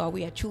 Father God,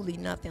 we are truly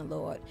nothing,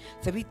 Lord.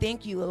 So we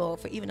thank you,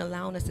 Lord, for even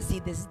allowing us to see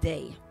this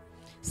day.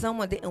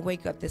 Someone didn't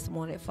wake up this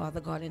morning, Father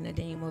God, in the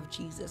name of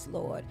Jesus,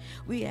 Lord.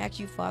 We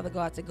ask you, Father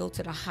God, to go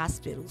to the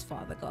hospitals,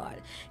 Father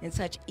God, and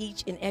touch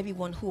each and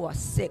everyone who are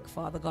sick,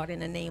 Father God, in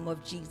the name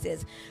of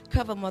Jesus.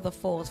 Cover Mother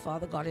Falls,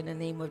 Father God, in the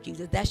name of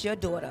Jesus. That's your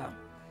daughter.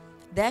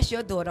 That's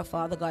your daughter,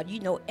 Father God. You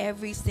know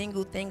every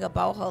single thing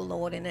about her,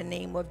 Lord, in the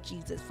name of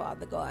Jesus,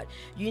 Father God.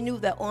 You knew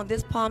that on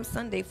this Palm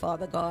Sunday,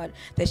 Father God,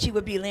 that she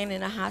would be laying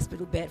in a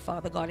hospital bed,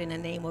 Father God, in the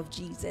name of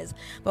Jesus.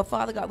 But,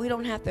 Father God, we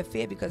don't have to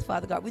fear because,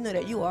 Father God, we know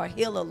that you are a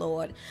healer,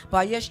 Lord.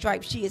 By your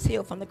stripes, she is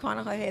healed from the crown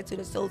of her head to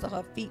the soles of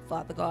her feet,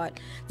 Father God.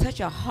 Touch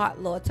her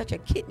heart, Lord. Touch her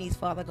kidneys,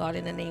 Father God,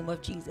 in the name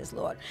of Jesus,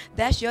 Lord.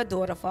 That's your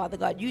daughter, Father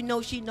God. You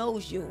know she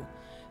knows you.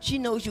 She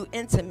knows you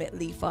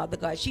intimately, Father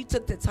God. She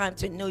took the time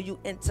to know you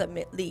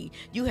intimately.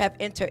 You have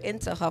entered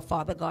into her,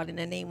 Father God, in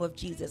the name of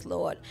Jesus,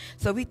 Lord.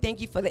 So we thank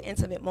you for the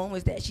intimate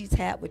moments that she's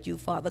had with you,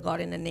 Father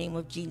God, in the name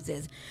of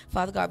Jesus.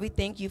 Father God, we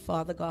thank you,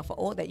 Father God, for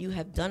all that you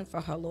have done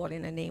for her, Lord,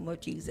 in the name of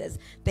Jesus.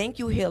 Thank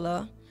you,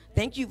 healer.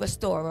 Thank you,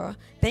 restorer.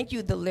 Thank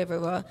you,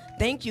 deliverer.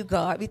 Thank you,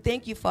 God. We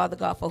thank you, Father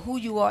God, for who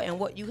you are and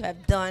what you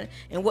have done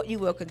and what you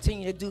will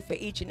continue to do for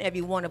each and every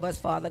one of us,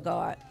 Father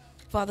God.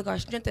 Father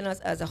God, strengthen us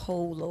as a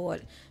whole,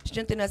 Lord.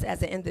 Strengthen us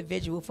as an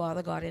individual,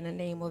 Father God, in the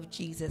name of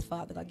Jesus,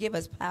 Father God. Give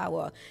us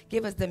power.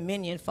 Give us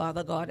dominion,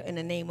 Father God, in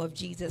the name of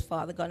Jesus,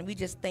 Father God. And we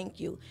just thank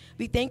you.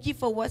 We thank you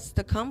for what's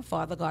to come,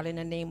 Father God, in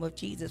the name of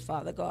Jesus,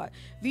 Father God.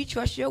 We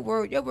trust your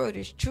word. Your word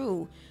is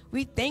true.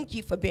 We thank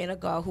you for being a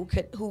God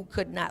who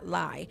could not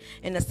lie,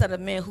 and the Son of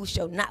Man who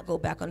shall not go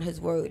back on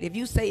his word. If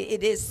you say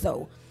it is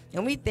so.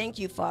 And we thank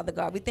you, Father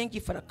God. We thank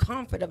you for the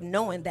comfort of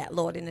knowing that,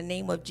 Lord, in the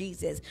name of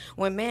Jesus.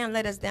 When man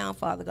let us down,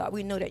 Father God,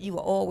 we know that you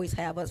will always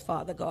have us,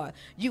 Father God.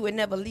 You would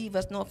never leave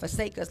us nor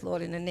forsake us,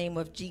 Lord, in the name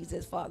of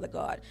Jesus, Father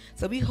God.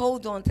 So we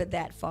hold on to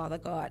that, Father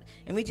God.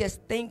 And we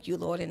just thank you,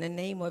 Lord, in the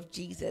name of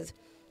Jesus.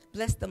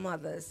 Bless the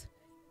mothers.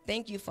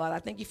 Thank you, Father. I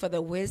thank you for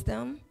the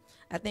wisdom.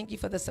 I thank you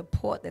for the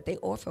support that they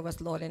offer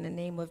us, Lord, in the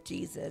name of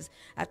Jesus.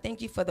 I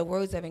thank you for the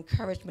words of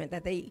encouragement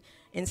that they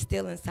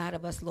instill inside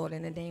of us, Lord,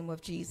 in the name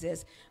of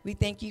Jesus. We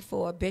thank you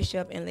for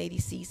Bishop and Lady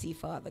Kfcc,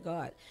 Father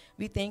God.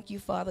 We thank you,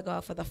 Father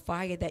God, for the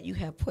fire that you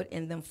have put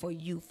in them for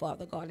you,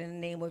 Father God, in the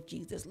name of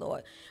Jesus,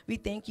 Lord. We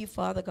thank you,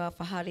 Father God,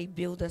 for how they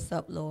build us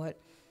up, Lord,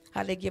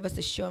 how they give us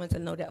assurance to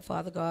know that,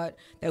 Father God,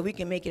 that we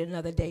can make it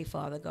another day,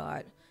 Father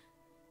God.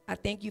 I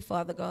thank you,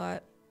 Father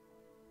God,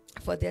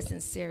 for their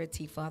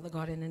sincerity, Father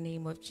God, in the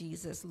name of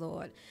Jesus,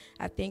 Lord.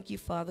 I thank you,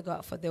 Father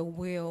God, for their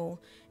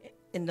will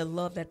and the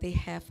love that they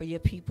have for your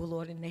people,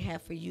 Lord, and they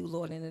have for you,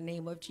 Lord, in the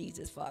name of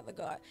Jesus, Father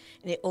God.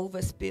 And it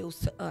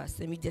overspills to us.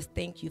 And we just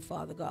thank you,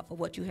 Father God, for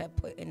what you have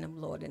put in them,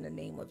 Lord, in the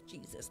name of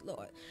Jesus,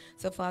 Lord.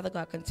 So, Father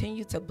God,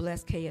 continue to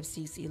bless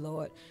KFCC,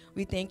 Lord.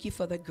 We thank you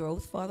for the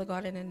growth, Father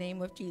God, in the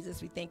name of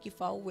Jesus. We thank you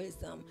for our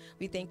wisdom.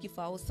 We thank you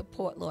for our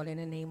support, Lord, in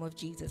the name of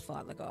Jesus,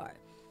 Father God.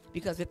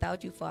 Because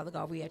without you, Father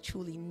God, we are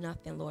truly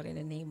nothing, Lord, in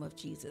the name of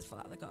Jesus,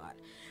 Father God.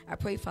 I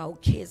pray for our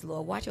kids,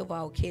 Lord. Watch over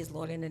our kids,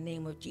 Lord, in the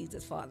name of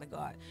Jesus, Father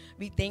God.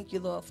 We thank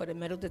you, Lord, for the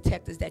metal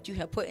detectors that you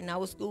have put in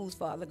our schools,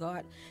 Father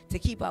God, to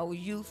keep our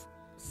youth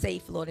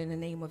safe, Lord, in the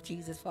name of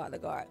Jesus, Father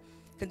God.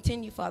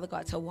 Continue, Father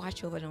God, to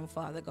watch over them,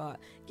 Father God.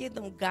 Give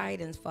them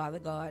guidance, Father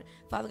God.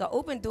 Father God,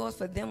 open doors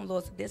for them,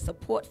 Lord, so there's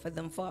support for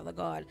them, Father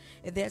God.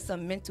 If there's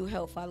some mental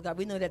health, Father God,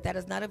 we know that that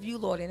is not of you,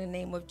 Lord, in the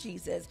name of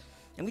Jesus.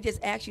 And we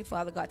just ask you,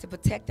 Father God, to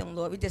protect them,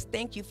 Lord. We just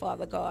thank you,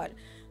 Father God,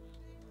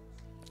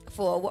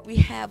 for what we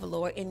have,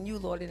 Lord, in you,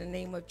 Lord, in the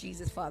name of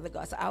Jesus, Father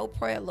God. So our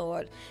prayer,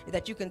 Lord, is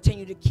that you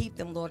continue to keep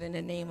them, Lord, in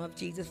the name of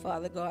Jesus,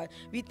 Father God.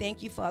 We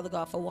thank you, Father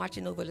God, for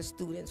watching over the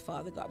students,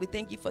 Father God. We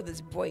thank you for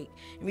this break.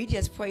 And we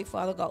just pray,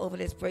 Father God, over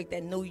this break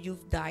that no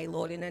youth die,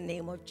 Lord, in the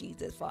name of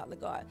Jesus, Father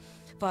God.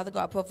 Father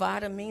God,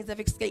 provide a means of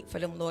escape for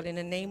them, Lord, in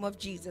the name of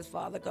Jesus,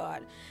 Father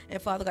God.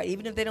 And Father God,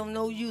 even if they don't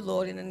know you,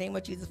 Lord, in the name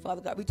of Jesus,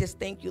 Father God, we just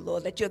thank you,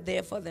 Lord, that you're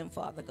there for them,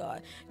 Father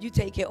God. You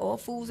take care of all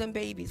fools and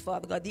babies,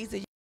 Father God. These are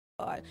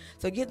God.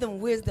 So give them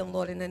wisdom,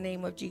 Lord, in the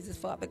name of Jesus,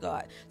 Father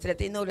God, so that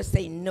they know to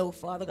say no,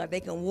 Father God. They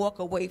can walk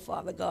away,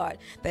 Father God.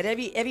 That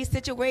every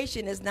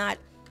situation is not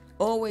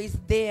always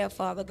there,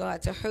 Father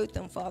God, to hurt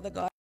them, Father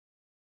God.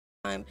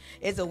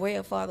 Is a way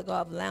of, Father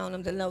God, allowing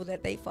them to know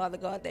that they, Father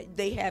God, that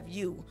they have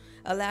you.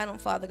 Allow them,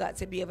 Father God,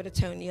 to be able to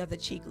turn the other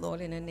cheek,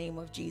 Lord, in the name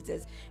of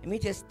Jesus. And we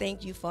just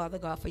thank you, Father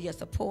God, for your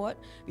support.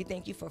 We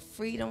thank you for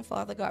freedom,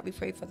 Father God. We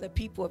pray for the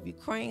people of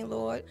Ukraine,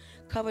 Lord.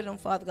 Cover them,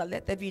 Father God.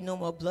 Let there be no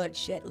more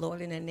bloodshed,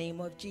 Lord, in the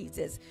name of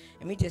Jesus.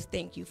 And we just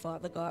thank you,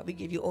 Father God. We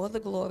give you all the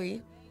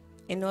glory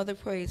and all the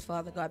praise,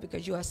 Father God,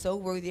 because you are so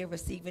worthy of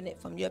receiving it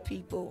from your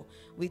people.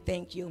 We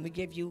thank you, and we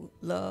give you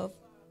love,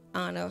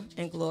 honor,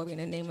 and glory in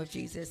the name of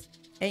Jesus.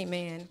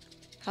 Amen.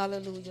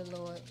 Hallelujah,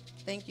 Lord.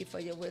 Thank you for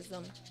your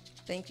wisdom.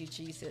 Thank you,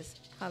 Jesus.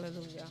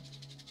 Hallelujah.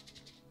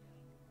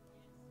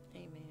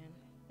 Amen.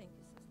 Thank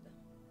you, sister.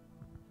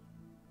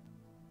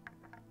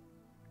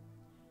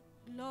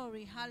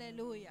 Glory,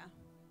 hallelujah.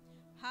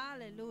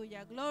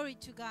 Hallelujah. Glory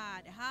to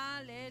God.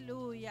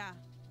 Hallelujah.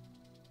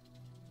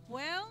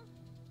 Well,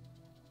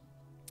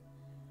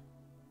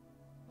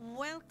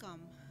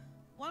 welcome.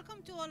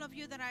 Welcome to all of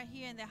you that are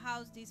here in the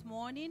house this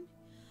morning.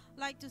 I'd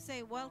like to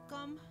say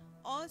welcome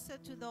also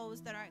to those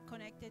that are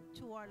connected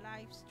to our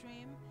live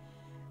stream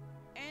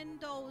and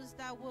those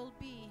that will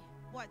be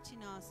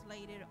watching us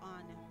later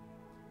on.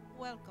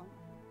 Welcome.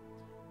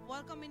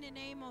 Welcome in the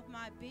name of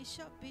my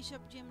bishop,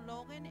 Bishop Jim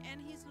Logan, and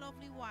his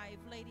lovely wife,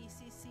 Lady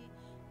Kfcc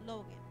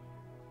Logan.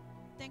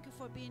 Thank you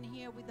for being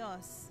here with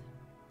us,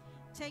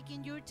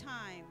 taking your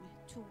time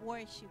to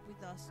worship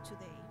with us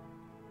today.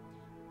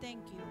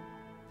 Thank you.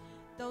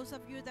 Those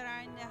of you that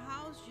are in the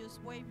house,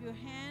 just wave your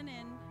hand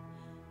and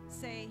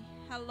say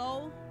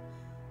hello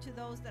to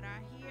those that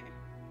are here.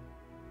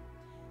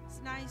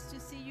 It's nice to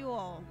see you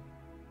all.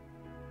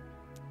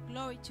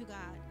 Glory to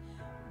God.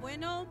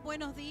 Bueno,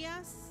 buenos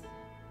días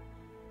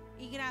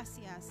y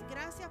gracias.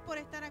 Gracias por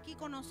estar aquí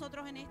con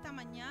nosotros en esta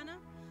mañana.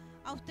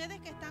 A ustedes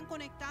que están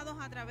conectados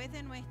a través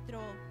de nuestro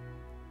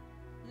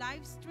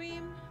live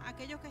stream,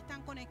 aquellos que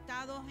están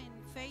conectados en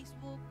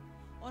Facebook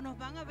o nos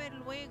van a ver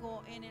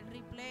luego en el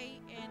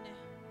replay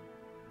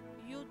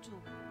en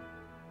YouTube.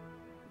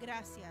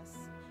 Gracias.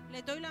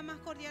 Les doy la más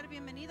cordial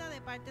bienvenida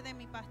de parte de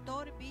mi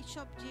pastor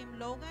Bishop Jim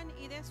Logan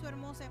y de su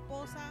hermosa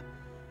esposa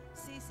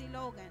Kfcc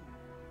Logan.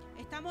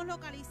 Estamos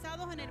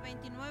localizados en el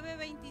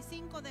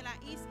 2925 de la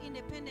East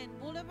Independent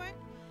Boulevard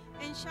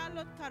en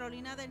Charlotte,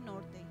 Carolina del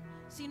Norte.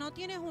 Si no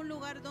tienes un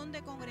lugar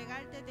donde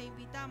congregarte, te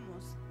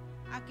invitamos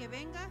a que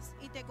vengas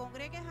y te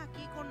congregues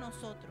aquí con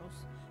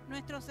nosotros.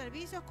 Nuestros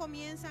servicios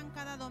comienzan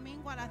cada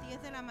domingo a las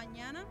 10 de la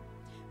mañana.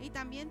 Y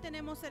también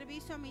tenemos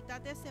servicio a mitad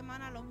de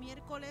semana los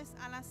miércoles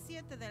a las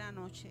 7 de la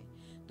noche,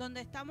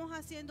 donde estamos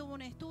haciendo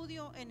un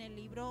estudio en el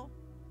libro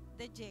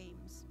de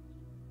James.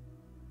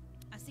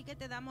 Así que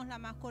te damos la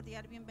más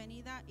cordial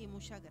bienvenida y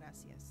muchas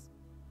gracias.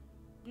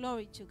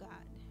 Glory to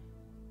God.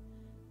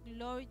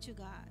 Glory to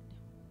God.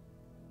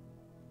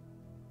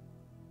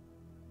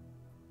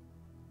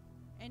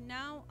 And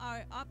now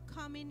our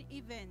upcoming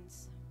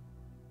events.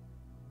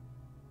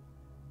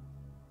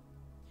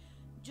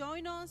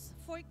 Join us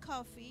for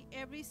coffee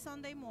every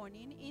Sunday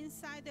morning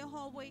inside the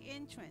hallway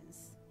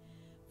entrance.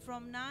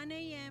 From 9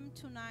 a.m.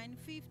 to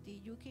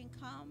 9:50, you can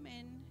come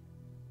and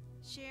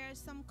share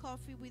some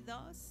coffee with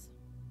us.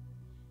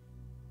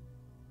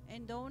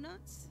 And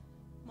donuts.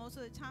 Most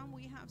of the time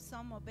we have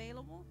some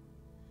available.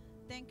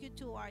 Thank you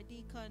to our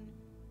deacon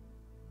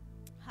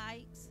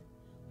Hikes,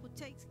 who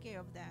takes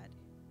care of that.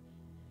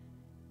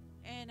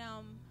 And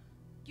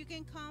you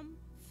can come,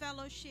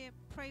 fellowship,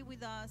 pray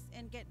with us,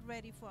 and get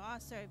ready for our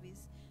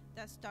service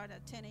that starts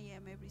at 10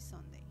 a.m. every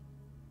Sunday.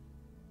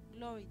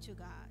 Glory to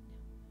God.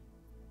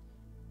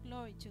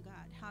 Glory to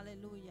God.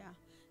 Hallelujah.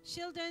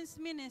 Children's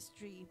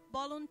ministry,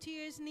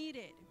 volunteers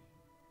needed.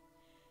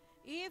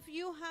 If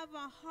you have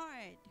a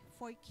heart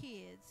for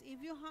kids,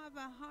 if you have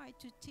a heart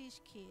to teach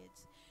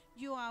kids,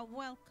 you are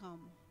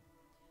welcome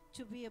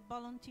to be a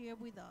volunteer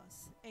with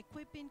us,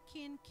 equipping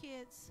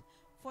kids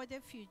for the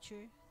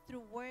future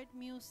through word,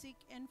 music,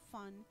 and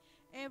fun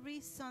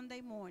every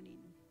Sunday morning.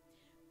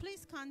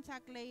 Please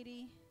contact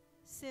Lady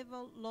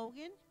Civil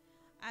Logan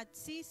at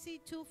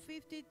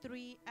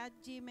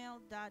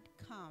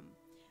cc253@gmail.com,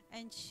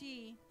 and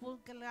she will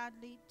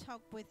gladly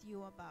talk with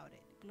you about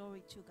it.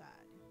 Glory to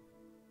God.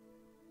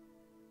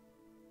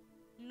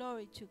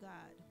 Glory to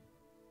God.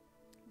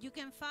 You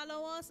can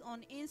follow us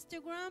on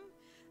Instagram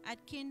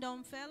at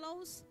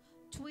KingdomFellows,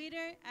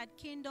 Twitter at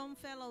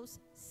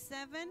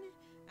KingdomFellows7,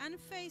 and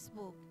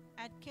Facebook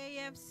at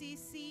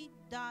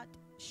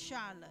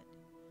kfcc.charlotte.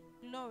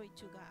 Glory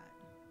to God.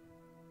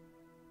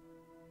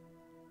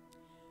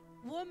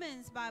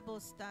 Women's Bible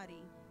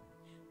Study.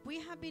 We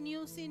have been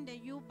using the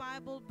U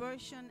Bible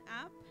Version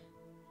app.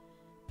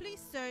 Please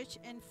search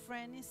and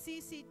friend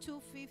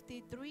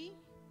CC253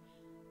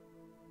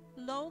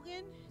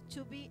 Logan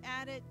to be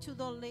added to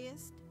the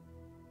list,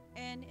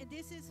 and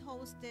this is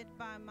hosted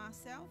by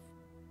myself.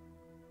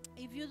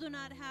 If you do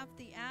not have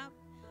the app,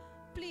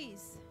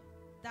 please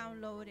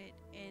download it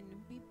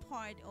and be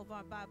part of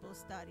our Bible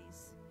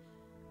studies.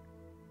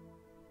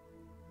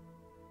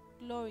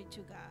 Glory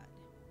to God.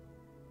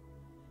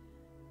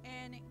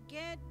 And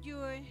get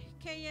your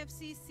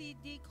KFCC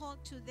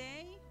decal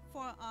today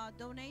for a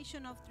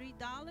donation of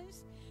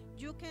 $3.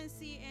 You can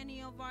see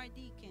any of our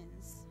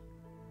deacons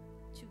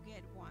to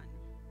get one.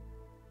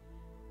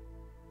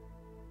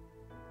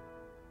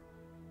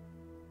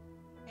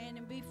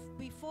 And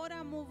before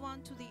I move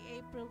on to the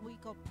April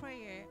week of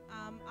prayer,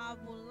 I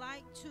would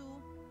like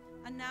to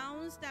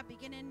announce that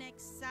beginning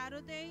next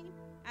Saturday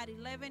at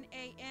 11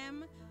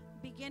 a.m.,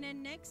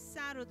 beginning next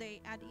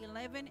Saturday at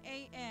 11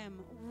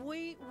 a.m.,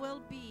 we will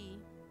be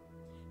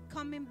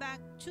coming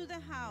back to the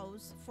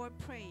house for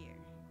prayer.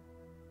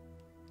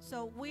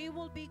 So we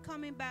will be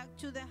coming back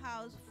to the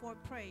house for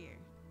prayer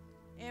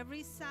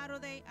every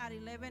Saturday at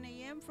 11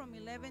 a.m. from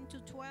 11 to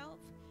 12.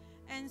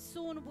 And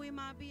soon we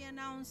might be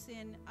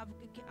announcing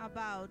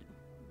about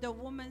the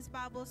Women's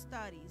Bible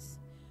Studies,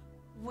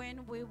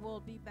 when we will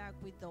be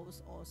back with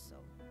those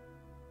also.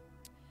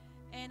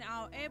 And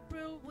our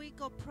April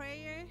week of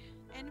prayer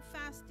and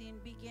fasting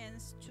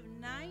begins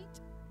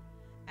tonight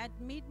at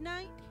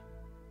midnight,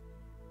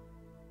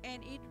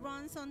 and it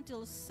runs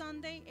until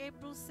Sunday,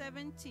 April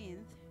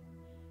 17th,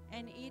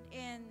 and it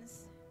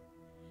ends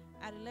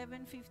at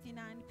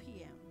 11:59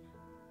 p.m.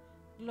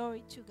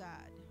 Glory to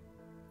God.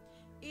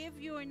 If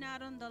you are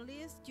not on the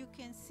list, you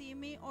can see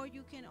me, or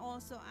you can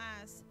also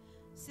ask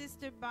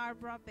Sister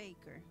Barbara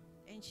Baker,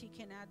 and she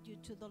can add you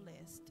to the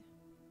list.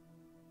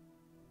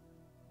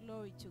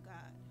 Glory to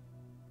God.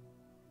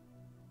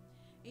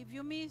 If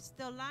you missed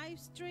the live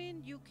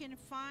stream, you can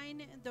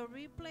find the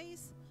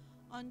replays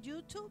on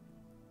YouTube.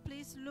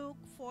 Please look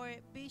for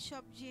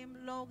Bishop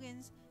Jim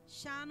Logan's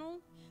channel.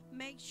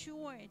 Make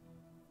sure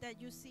that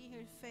you see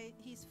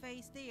his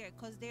face there,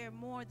 because there are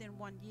more than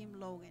one Jim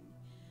Logan.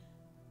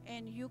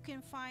 And you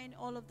can find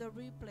all of the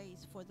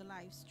replays for the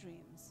live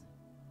streams.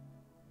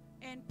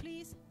 And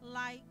please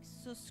like,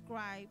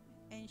 subscribe,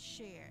 and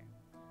share.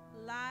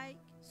 Like,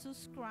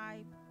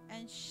 subscribe,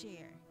 and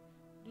share.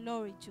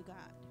 Glory to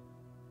God.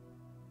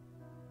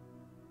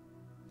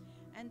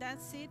 And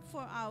that's it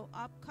for our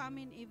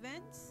upcoming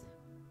events.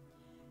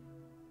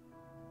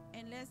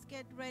 And let's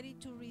get ready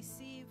to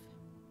receive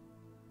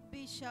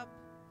Bishop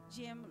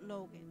Jim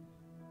Logan.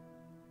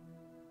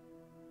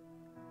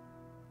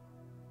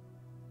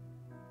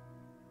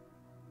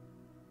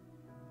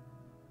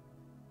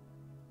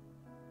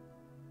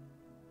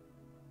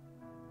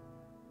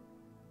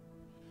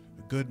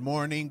 Good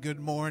morning, good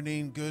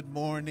morning, good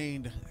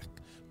morning.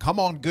 Come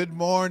on, good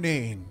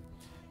morning.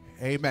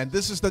 Amen.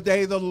 This is the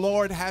day the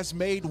Lord has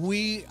made.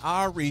 We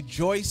are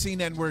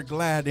rejoicing and we're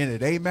glad in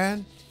it.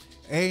 Amen.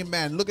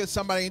 Amen. Look at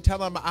somebody and tell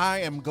them,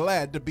 I am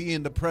glad to be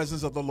in the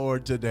presence of the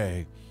Lord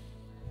today.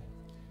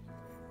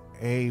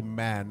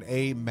 Amen.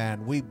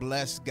 Amen. We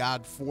bless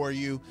God for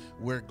you.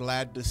 We're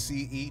glad to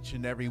see each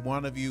and every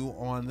one of you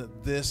on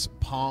this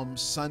Palm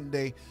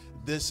Sunday.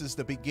 This is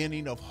the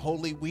beginning of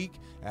Holy Week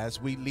as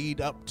we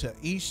lead up to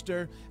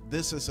Easter.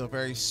 This is a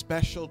very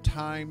special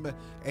time.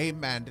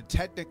 Amen.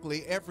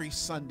 Technically, every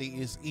Sunday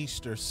is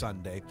Easter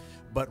Sunday,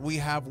 but we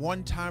have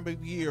one time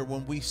of year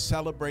when we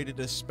celebrate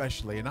it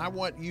especially. And I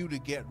want you to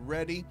get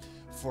ready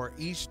for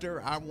Easter.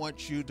 I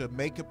want you to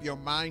make up your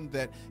mind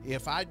that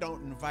if I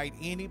don't invite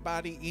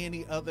anybody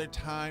any other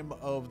time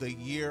of the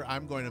year,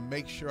 I'm going to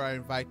make sure I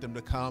invite them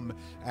to come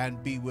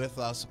and be with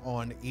us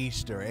on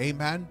Easter.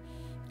 Amen.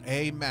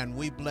 Amen.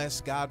 We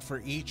bless God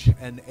for each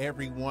and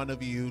every one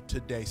of you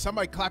today.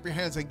 Somebody clap your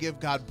hands and give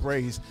God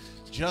praise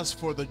just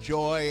for the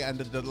joy and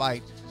the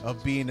delight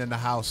of being in the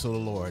house of the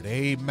Lord.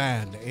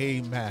 Amen.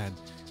 Amen.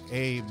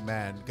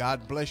 Amen.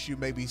 God bless you.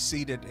 May be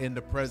seated in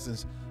the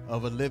presence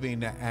of a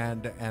living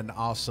and an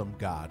awesome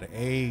God.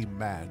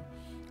 Amen.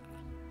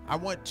 I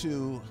want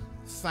to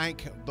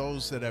thank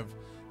those that have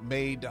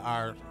made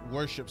our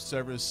worship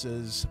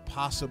services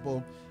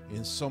possible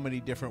in so many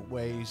different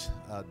ways.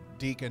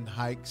 Deacon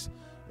Hikes,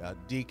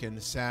 Deacon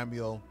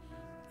Samuel,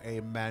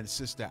 amen,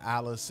 Sister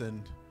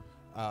Allison,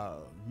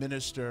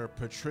 Minister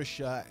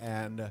Patricia,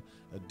 and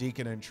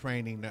Deacon in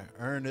Training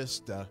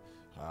Ernest,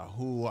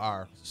 who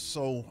are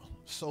so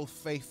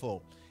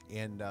faithful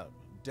in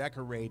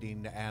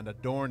decorating and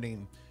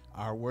adorning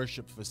our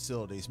worship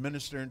facilities.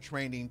 Minister in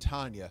Training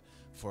Tanya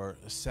for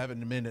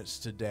 7 minutes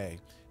today.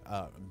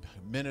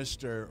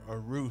 Minister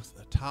Ruth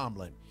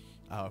Tomlin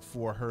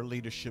for her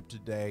leadership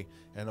today.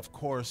 And of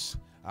course,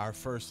 our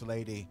First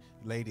Lady,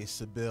 Lady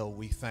Sibyl.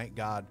 We thank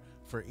God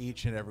for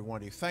each and every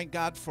one of you. Thank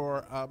God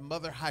for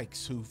Mother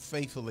Hikes, who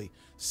faithfully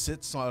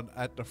sits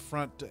at the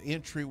front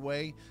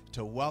entryway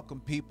to welcome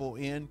people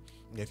in.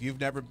 If you've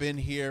never been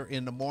here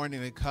in the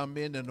morning and come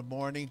in the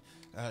morning,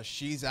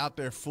 she's out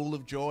there full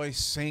of joy,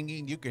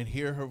 singing. You can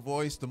hear her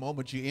voice the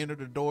moment you enter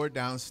the door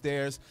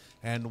downstairs,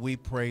 and we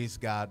praise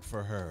God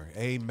for her.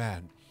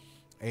 Amen.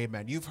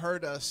 Amen. You've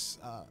heard us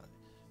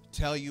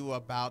tell you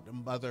about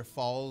Mother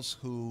Falls,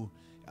 who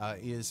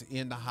is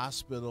in the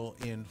hospital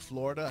in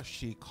Florida.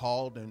 She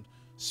called and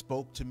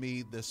spoke to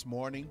me this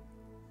morning,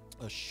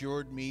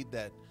 assured me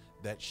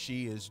that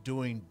she is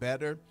doing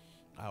better,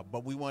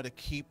 but we want to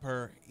keep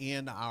her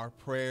in our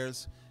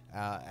prayers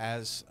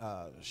as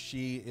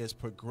she is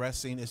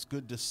progressing. It's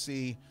good to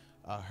see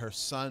her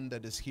son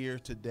that is here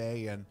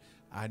today, and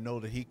I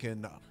know that he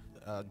can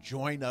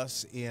join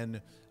us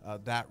in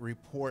that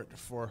report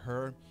for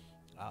her,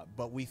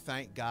 but we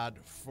thank God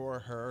for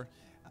her.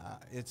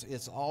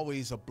 It's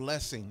always a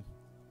blessing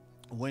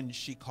when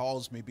she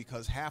calls me,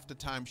 because half the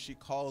time she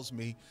calls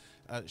me,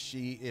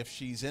 if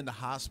she's in the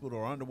hospital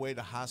or on the way to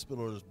the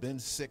hospital or has been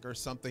sick or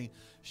something,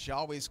 she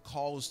always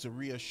calls to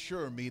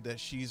reassure me that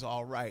she's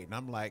all right. And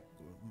I'm like,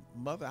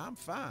 Mother, I'm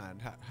fine.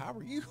 How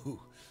are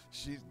you?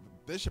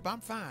 Bishop,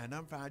 I'm fine.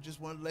 I just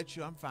want to let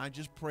you, I'm fine.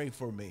 Just pray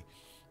for me.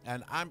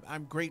 And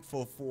I'm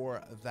grateful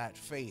for that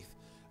faith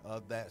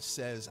that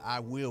says I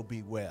will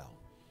be well.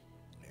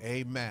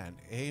 Amen.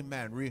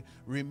 Amen.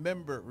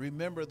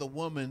 Remember the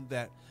woman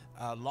that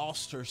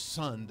lost her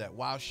son, that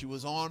while she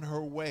was on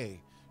her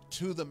way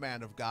to the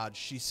man of God,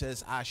 she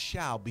says, I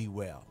shall be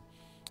well.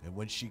 And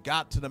when she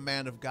got to the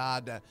man of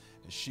God,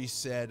 she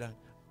said,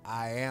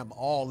 I am,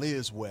 all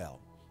is well.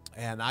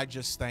 And I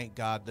just thank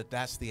God that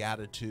that's the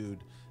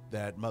attitude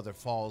that Mother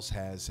Falls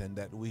has and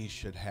that we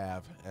should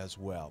have as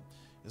well.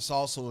 It's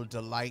also a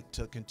delight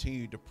to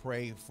continue to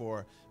pray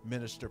for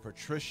Minister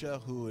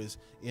Patricia, who is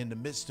in the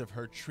midst of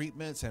her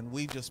treatments, and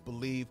we just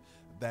believe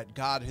that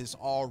God has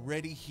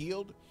already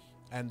healed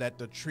and that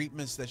the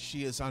treatments that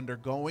she is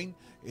undergoing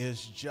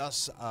is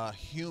just a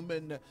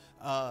human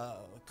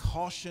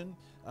caution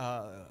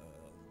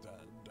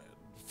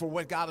for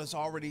what God has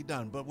already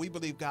done. But we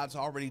believe God's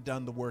already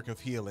done the work of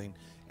healing,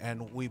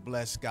 and we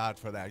bless God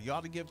for that. You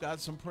ought to give God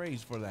some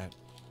praise for that.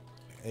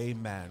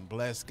 Amen.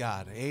 Bless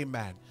God.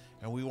 Amen.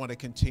 And we want to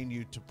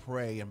continue to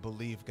pray and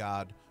believe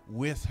God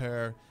with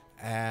her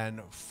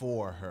and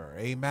for her.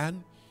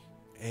 Amen.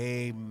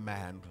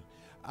 Amen.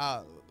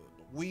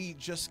 We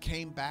just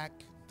came back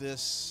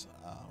this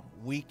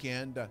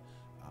weekend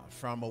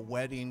from a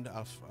wedding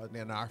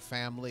in our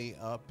family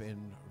up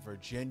in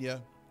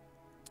Virginia.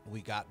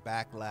 We got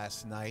back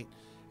last night,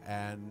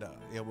 and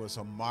it was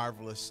a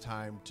marvelous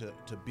time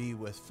to be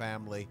with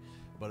family,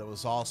 but it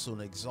was also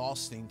an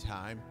exhausting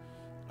time,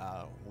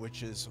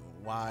 which is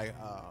why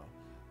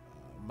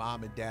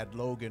Mom and Dad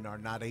Logan are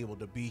not able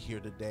to be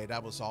here today.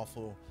 That was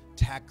awful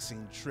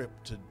taxing trip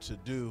to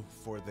do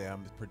for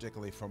them,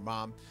 particularly for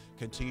Mom.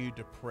 Continue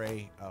to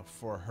pray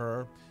for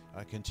her.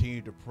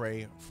 Continue to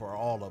pray for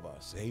all of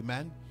us.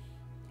 Amen.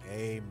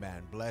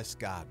 Amen. Bless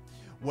God.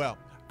 Well,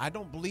 I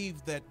don't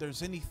believe that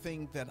there's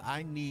anything that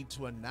I need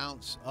to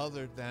announce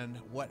other than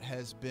what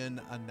has been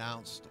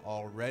announced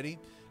already.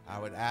 I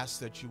would ask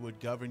that you would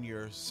govern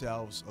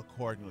yourselves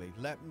accordingly.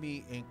 Let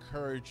me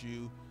encourage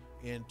you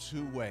in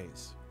two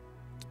ways.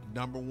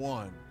 Number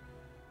one,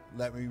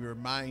 let me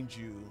remind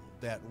you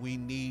that we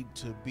need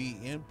to be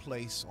in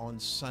place on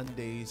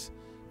Sundays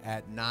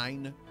at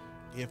 9.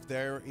 If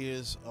there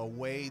is a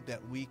way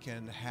that we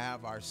can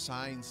have our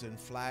signs and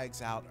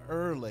flags out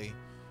early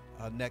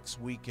next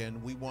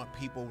weekend, we want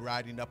people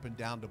riding up and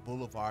down the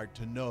boulevard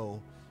to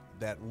know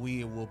that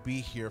we will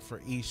be here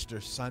for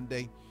Easter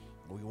Sunday.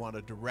 We want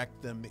to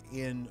direct them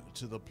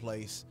into the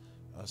place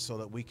so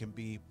that we can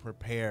be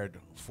prepared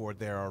for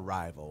their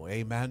arrival.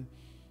 Amen.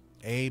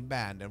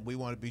 Amen. And we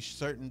want to be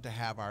certain to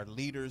have our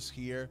leaders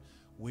here.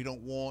 We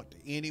don't want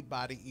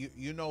anybody,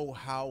 you know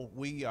how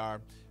we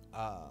are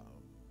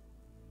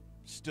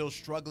still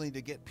struggling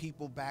to get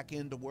people back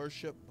into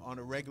worship on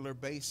a regular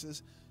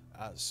basis.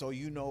 So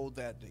you know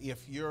that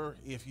if you're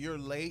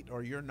late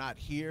or you're not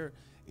here,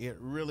 it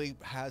really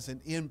has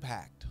an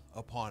impact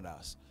upon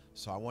us.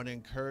 So I want to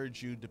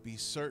encourage you to be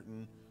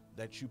certain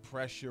that you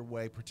press your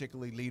way,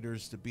 particularly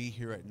leaders, to be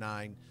here at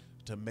 9,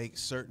 to make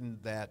certain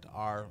that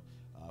our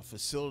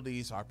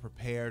facilities are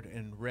prepared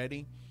and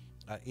ready.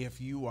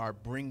 If you are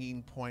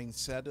bringing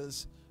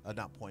poinsettias,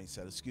 not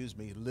poinsettias, excuse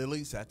me,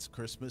 lilies, that's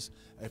Christmas.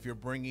 If you're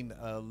bringing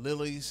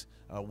lilies,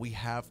 we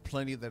have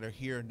plenty that are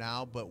here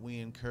now, but we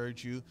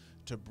encourage you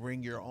to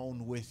bring your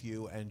own with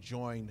you and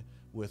join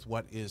with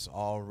what is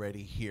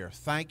already here.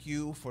 Thank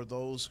you for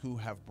those who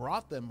have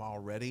brought them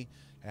already.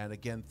 And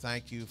again,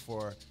 thank you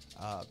for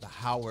the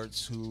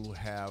Howards who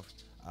have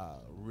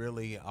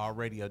really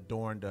already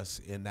adorned us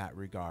in that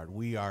regard.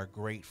 We are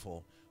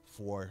grateful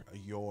for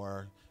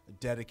your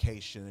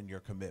dedication and your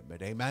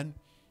commitment. Amen.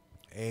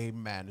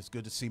 Amen. It's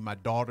good to see my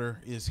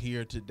daughter is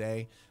here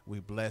today. We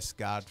bless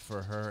God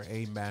for her.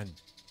 Amen.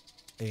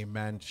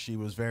 Amen. She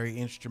was very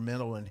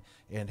instrumental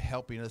in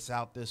helping us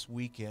out this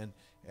weekend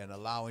and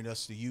allowing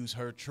us to use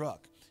her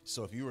truck.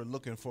 So if you were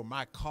looking for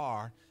my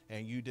car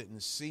and you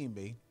didn't see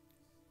me,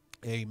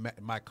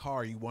 my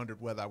car, you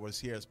wondered whether I was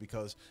here, it's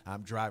because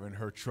I'm driving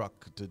her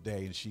truck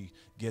today and she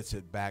gets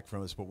it back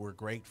from us. But we're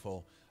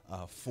grateful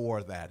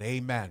for that.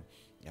 Amen.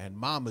 And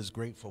Mom is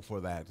grateful for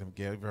that, and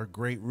gave her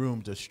great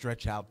room to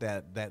stretch out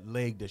that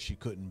leg that she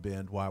couldn't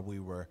bend while we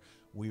were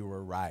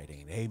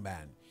riding.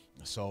 Amen.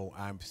 So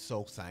I'm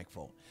so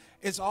thankful.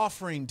 It's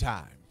offering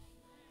time.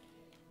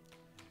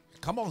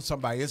 Come on,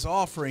 somebody. It's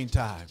offering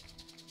time.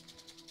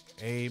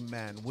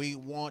 Amen. We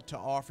want to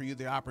offer you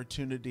the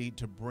opportunity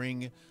to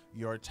bring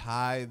your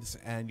tithes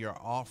and your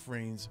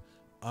offerings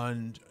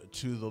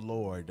unto the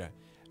Lord.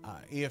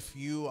 If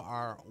you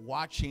are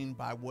watching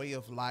by way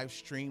of live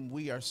stream,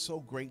 we are so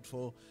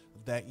grateful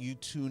that you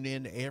tune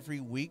in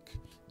every week.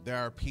 There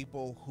are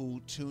people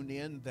who tune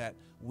in that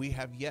we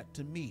have yet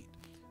to meet.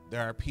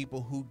 There are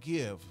people who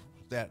give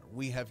that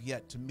we have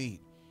yet to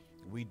meet.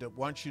 We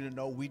want you to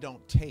know we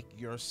don't take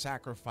your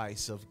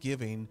sacrifice of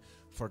giving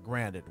for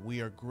granted.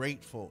 We are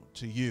grateful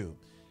to you.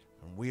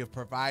 And we have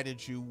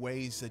provided you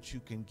ways that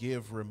you can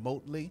give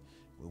remotely.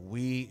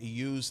 We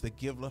use the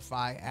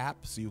Givilify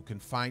app, so you can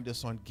find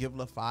us on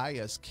Givilify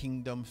as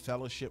Kingdom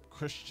Fellowship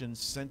Christian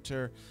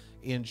Center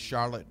in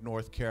Charlotte,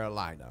 North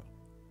Carolina.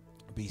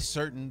 Be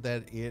certain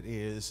that it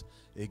is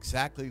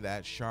exactly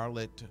that,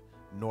 Charlotte,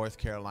 North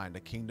Carolina.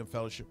 Kingdom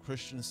Fellowship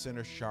Christian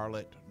Center,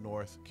 Charlotte,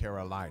 North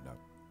Carolina.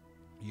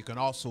 You can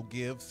also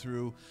give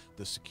through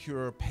the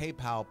secure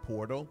PayPal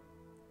portal,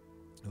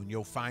 and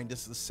you'll find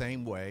us the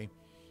same way.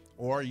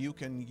 Or you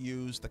can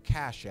use the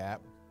Cash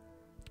App,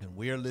 and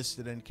we are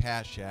listed in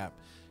Cash App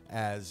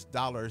as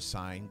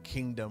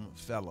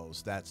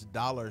 $KingdomFellows. That's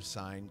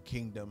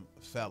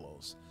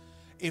 $KingdomFellows.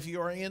 If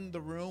you're in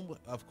the room,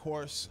 of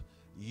course,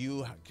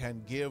 you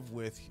can give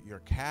with your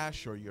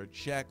cash or your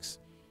checks.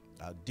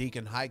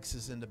 Deacon Hikes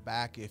is in the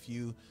back. If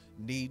you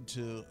need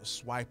to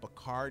swipe a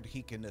card,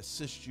 he can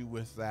assist you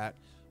with that.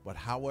 But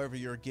however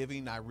you're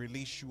giving, I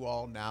release you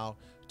all now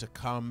to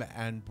come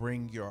and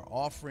bring your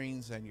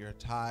offerings and your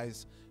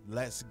tithes.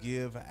 Let's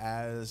give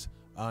as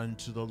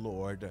unto the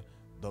Lord.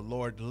 The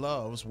Lord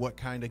loves what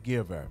kind of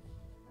giver?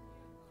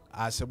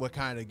 I said, what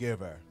kind of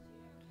giver?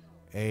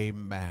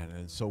 Amen.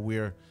 And so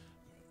we're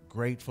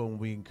grateful, and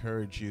we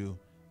encourage you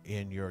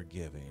in your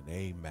giving.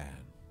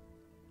 Amen.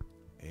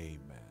 Amen.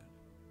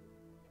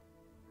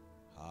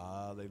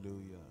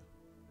 Hallelujah.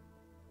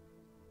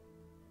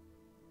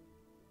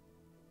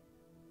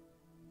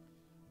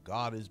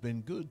 God has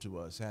been good to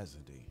us,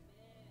 hasn't he?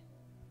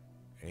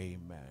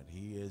 Amen.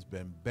 He has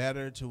been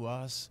better to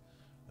us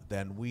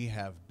than we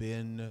have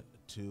been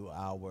to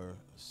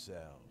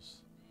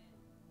ourselves.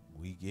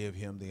 We give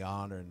him the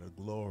honor and the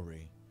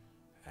glory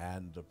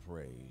and the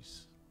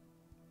praise.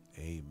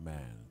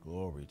 Amen.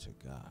 Glory to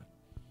God.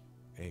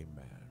 Amen.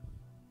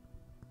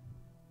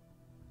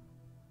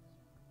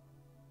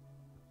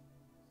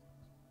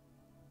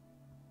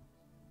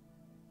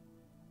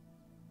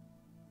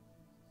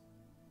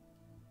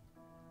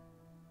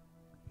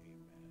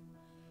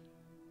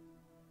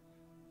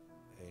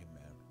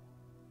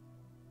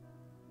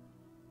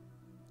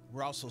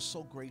 We're also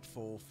so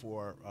grateful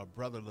for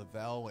Brother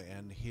Lavelle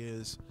and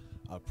his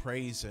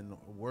praise and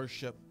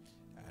worship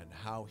and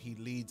how he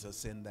leads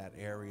us in that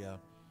area.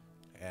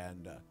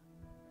 And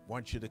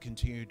want you to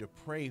continue to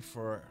pray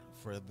for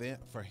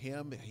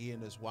him, he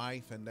and his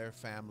wife and their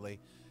family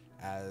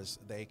as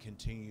they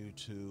continue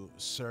to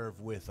serve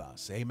with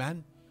us.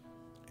 Amen.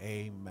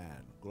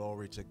 Amen.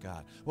 Glory to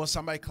God. Well,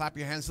 somebody clap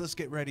your hands. Let's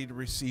get ready to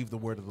receive the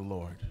word of the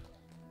Lord.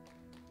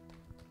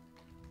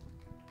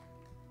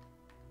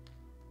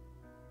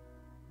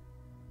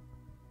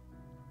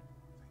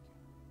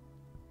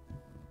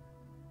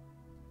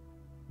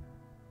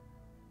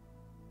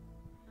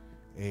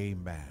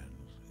 Amen.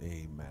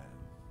 Amen.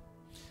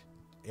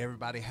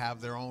 Everybody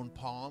have their own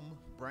palm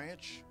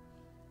branch?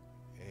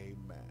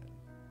 Amen.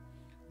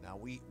 Now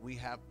we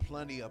have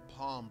plenty of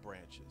palm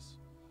branches.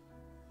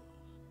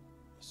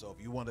 So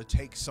if you want to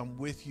take some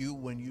with you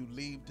when you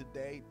leave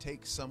today,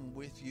 take some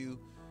with you.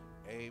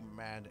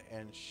 Amen.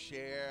 And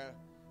share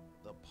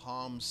the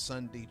Palm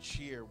Sunday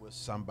cheer with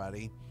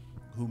somebody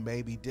who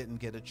maybe didn't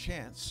get a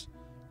chance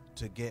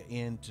to get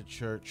into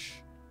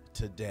church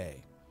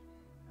today.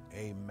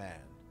 Amen.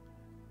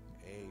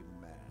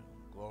 Amen.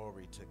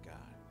 Glory to God.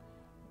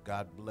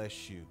 God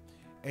bless you.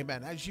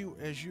 Amen. As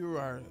you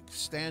are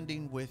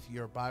standing with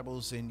your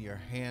Bibles in your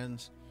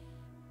hands,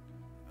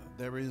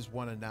 there is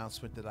one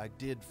announcement that I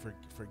did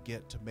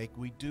forget to make.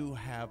 We do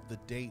have the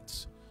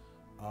dates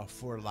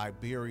for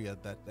Liberia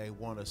that they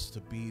want us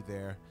to be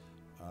there.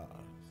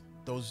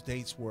 Those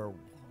dates were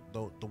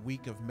the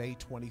week of May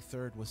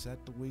 23rd. Was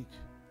that the week?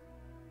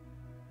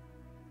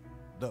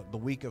 The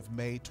week of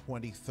May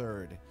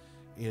 23rd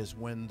is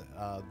when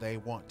they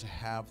want to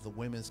have the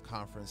women's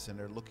conference, and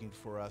they're looking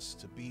for us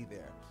to be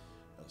there.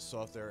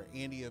 So if there are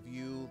any of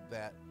you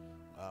that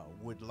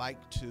would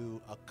like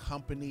to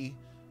accompany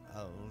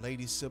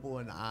Lady Sybil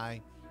and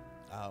I,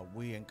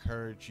 we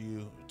encourage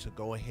you to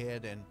go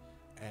ahead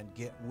and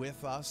get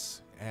with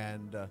us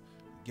and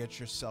get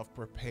yourself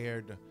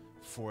prepared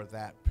for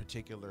that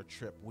particular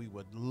trip. We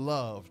would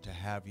love to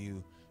have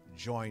you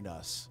join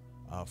us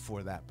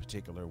for that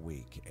particular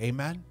week.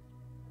 Amen?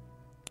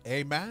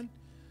 Amen?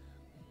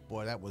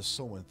 Boy, that was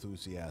so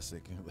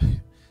enthusiastic.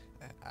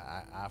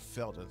 I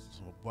felt it.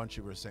 A bunch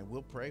of you were saying,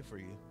 we'll pray for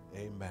you.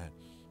 Amen.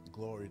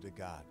 Glory to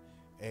God.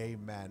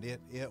 Amen.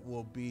 It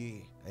will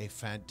be a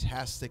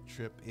fantastic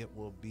trip. It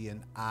will be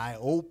an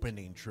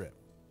eye-opening trip.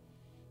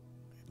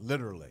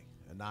 Literally,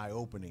 an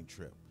eye-opening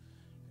trip.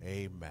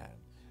 Amen.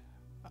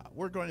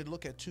 We're going to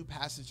look at two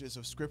passages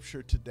of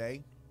Scripture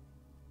today.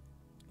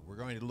 We're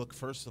going to look,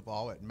 first of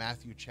all, at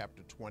Matthew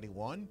chapter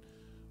 21,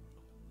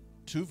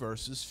 2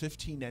 verses,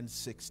 15 and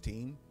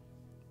 16.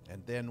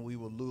 And then we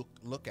will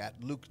look at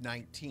Luke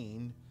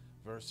 19,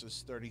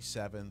 verses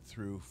 37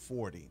 through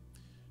 40.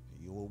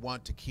 You will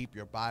want to keep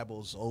your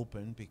Bibles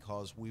open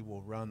because we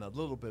will run a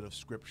little bit of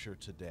Scripture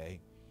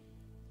today.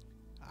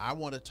 I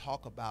want to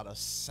talk about a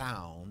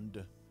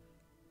sound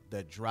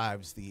that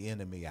drives the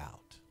enemy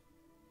out.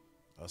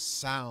 A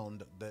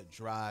sound that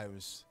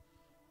drives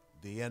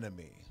the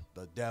enemy,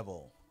 the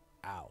devil,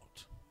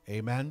 out.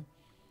 Amen?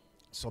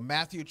 So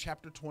Matthew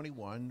chapter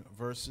 21,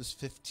 verses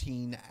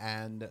 15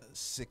 and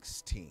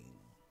 16.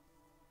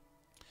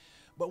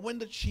 But when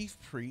the chief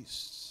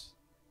priests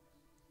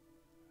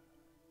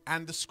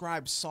and the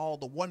scribes saw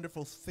the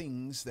wonderful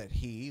things that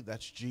he,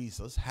 that's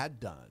Jesus, had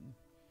done,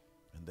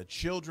 and the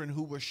children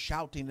who were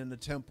shouting in the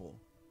temple,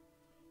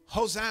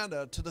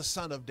 Hosanna to the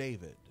Son of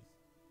David,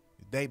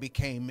 they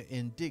became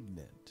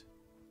indignant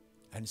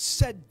and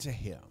said to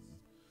him,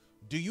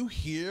 do you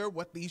hear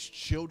what these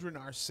children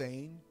are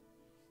saying?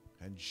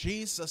 And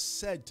Jesus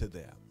said to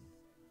them,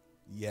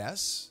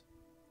 yes.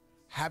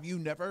 Have you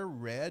never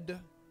read,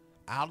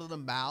 out of the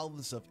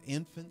mouths of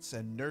infants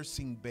and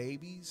nursing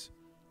babies,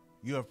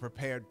 you have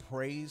prepared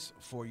praise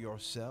for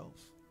yourself?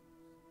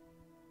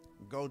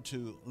 Go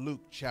to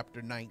Luke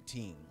chapter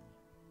 19.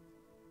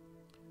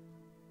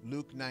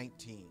 Luke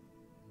 19,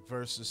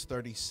 verses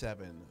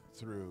 37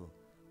 through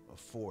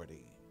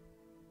 40.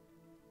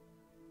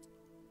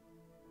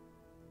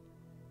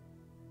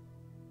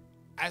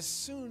 As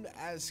soon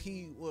as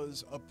he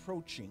was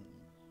approaching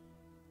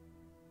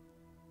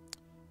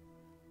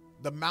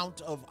the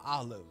Mount of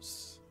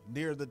Olives,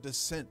 near the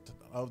descent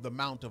of the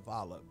Mount of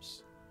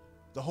Olives,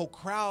 the whole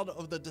crowd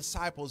of the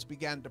disciples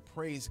began to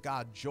praise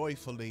God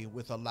joyfully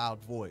with a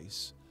loud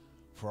voice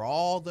for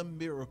all the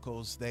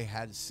miracles they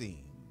had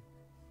seen,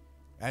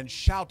 and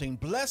shouting,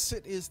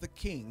 blessed is the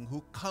King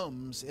who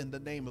comes in the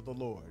name of the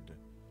Lord.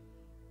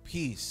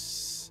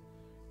 Peace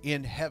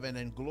in heaven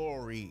and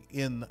glory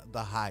in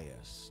the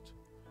highest.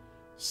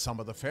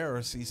 Some of the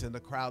Pharisees in the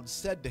crowd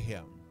said to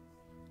him,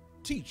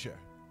 Teacher,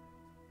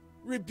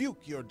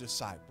 rebuke your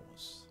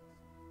disciples.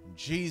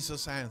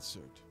 Jesus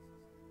answered,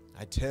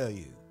 I tell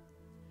you,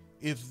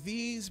 if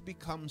these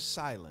become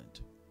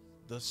silent,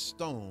 the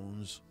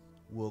stones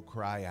will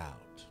cry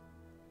out.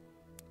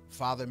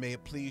 Father, may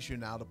it please you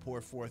now to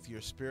pour forth your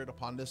Spirit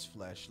upon this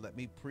flesh. Let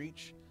me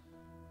preach,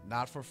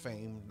 not for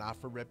fame, not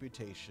for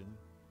reputation,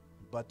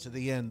 but to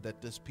the end that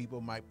this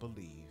people might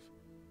believe.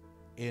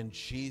 In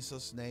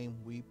Jesus' name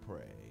we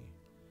pray.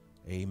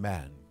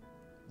 Amen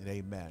and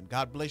amen.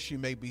 God bless you.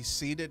 You may be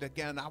seated.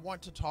 Again, I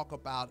want to talk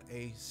about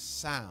a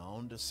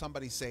sound.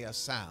 Somebody say a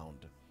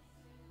sound.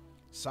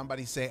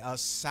 Somebody say a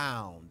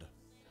sound.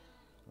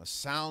 A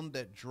sound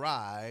that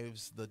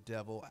drives the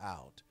devil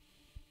out.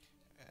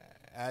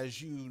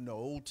 As you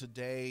know,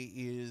 today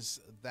is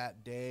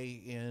that day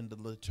in the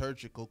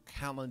liturgical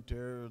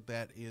calendar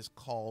that is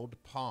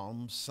called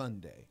Palm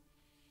Sunday.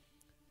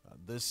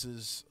 This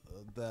is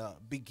the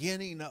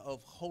beginning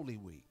of Holy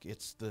Week.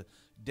 It's the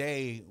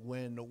day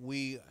when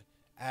we,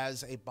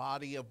 as a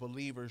body of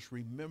believers,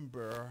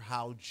 remember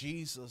how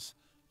Jesus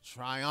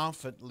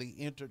triumphantly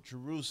entered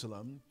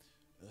Jerusalem,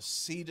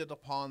 seated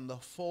upon the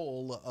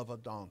foal of a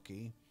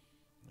donkey,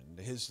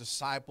 and his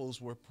disciples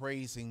were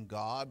praising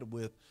God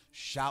with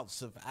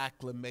shouts of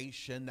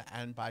acclamation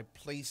and by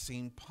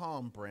placing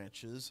palm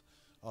branches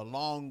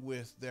along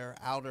with their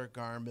outer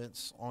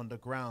garments on the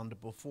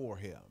ground before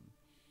him.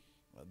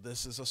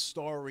 This is a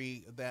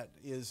story that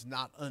is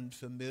not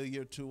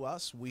unfamiliar to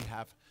us. We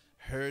have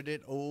heard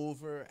it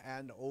over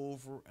and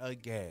over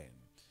again.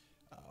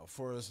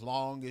 For as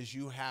long as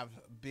you have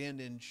been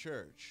in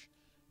church,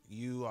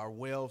 You are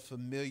well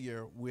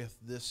familiar with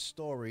this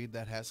story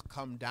that has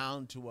come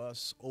down to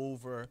us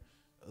over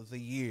the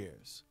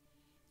years.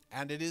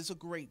 And it is a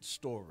great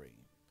story.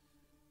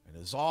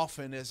 And as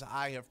often as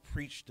I have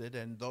preached it,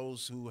 and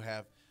those who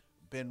have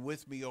been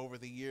with me over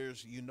the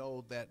years, you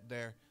know that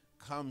there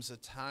comes a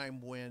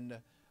time when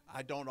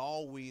I don't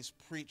always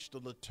preach the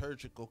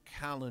liturgical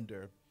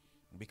calendar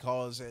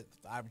because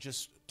I've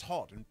just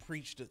taught and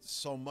preached it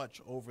so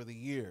much over the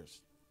years.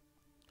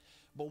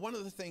 But one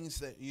of the things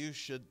that you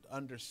should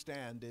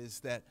understand is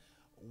that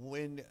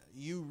when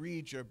you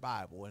read your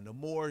Bible, and the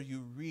more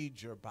you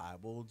read your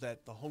Bible,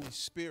 that the Holy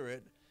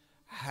Spirit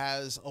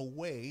has a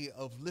way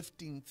of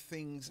lifting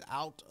things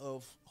out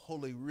of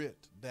Holy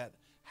Writ that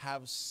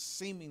have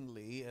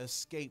seemingly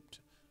escaped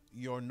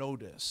your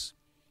notice,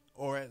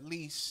 or at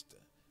least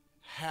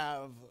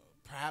have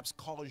perhaps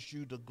caused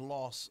you to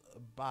gloss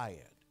by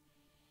it.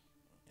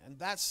 And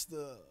that's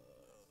the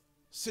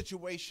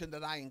situation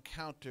that I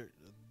encountered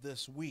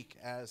this week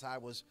as I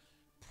was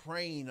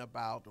praying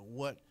about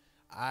what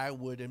I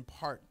would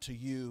impart to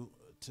you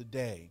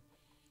today.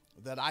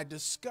 That I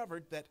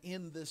discovered that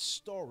in this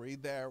story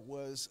there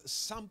was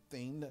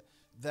something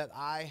that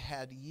I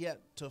had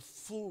yet to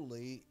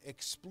fully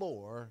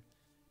explore,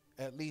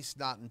 at least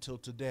not until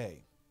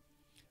today.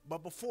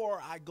 But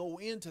before I go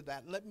into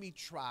that, let me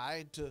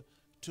try to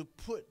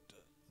put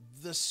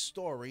this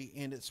story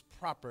in its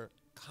proper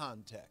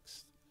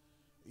context.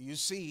 You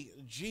see,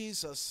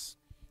 Jesus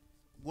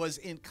was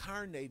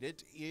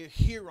incarnated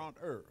here on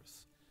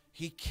earth.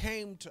 He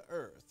came to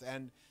earth,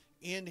 and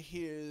in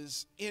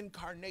his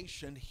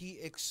incarnation, he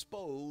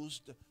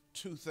exposed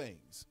two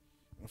things.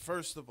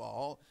 First of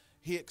all,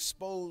 he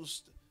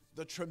exposed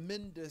the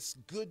tremendous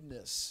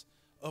goodness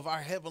of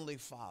our Heavenly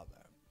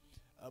Father.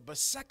 But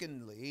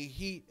secondly,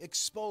 he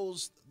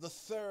exposed the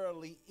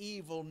thoroughly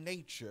evil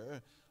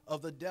nature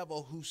of the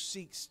devil who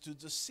seeks to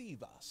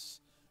deceive us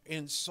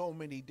in so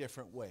many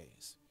different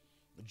ways.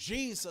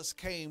 Jesus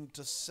came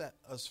to set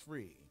us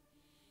free,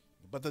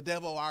 but the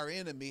devil, our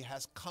enemy,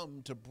 has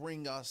come to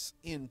bring us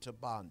into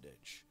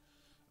bondage.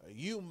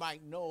 You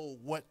might know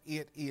what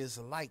it is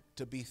like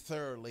to be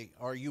thoroughly,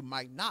 or you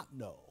might not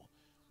know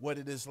what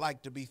it is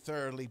like to be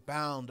thoroughly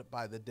bound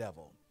by the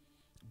devil.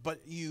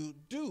 But you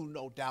do,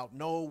 no doubt,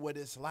 know what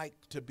it's like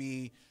to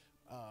be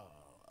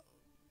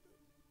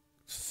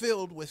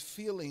filled with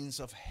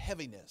feelings of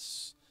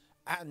heaviness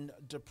and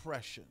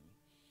depression.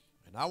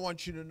 And I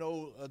want you to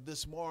know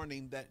this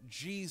morning that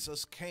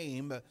Jesus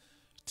came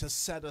to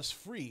set us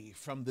free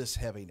from this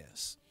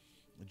heaviness.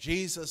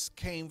 Jesus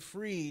came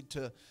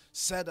to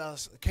set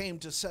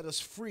us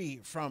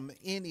free from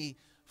any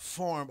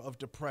form of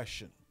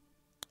depression.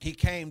 He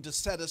came to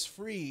set us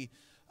free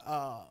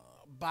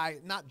by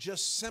not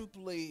just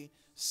simply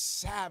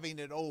salving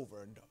it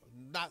over,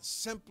 not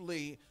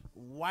simply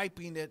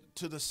wiping it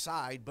to the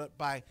side, but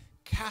by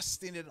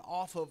casting it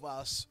off of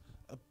us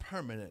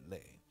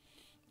permanently.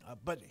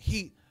 But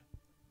he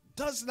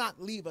does not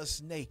leave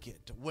us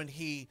naked when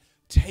he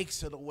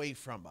takes it away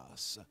from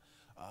us,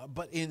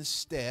 but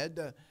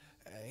instead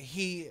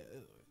he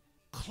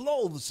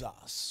clothes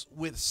us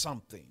with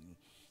something.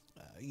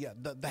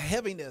 The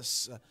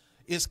heaviness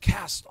is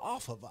cast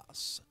off of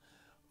us,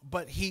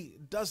 but he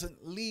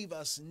doesn't leave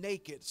us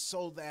naked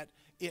so that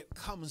it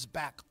comes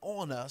back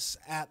on us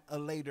at a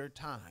later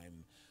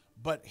time.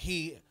 But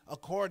he,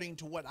 according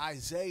to what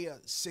Isaiah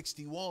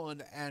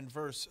 61 and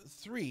verse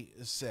 3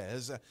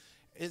 says,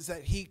 is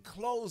that he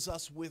clothes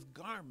us with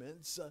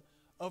garments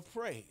of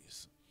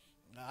praise.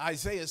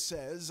 Isaiah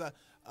says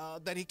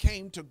that he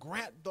came to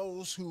grant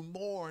those who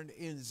mourn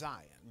in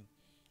Zion,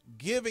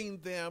 giving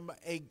them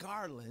a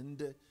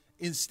garland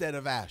instead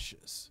of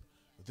ashes,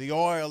 the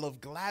oil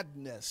of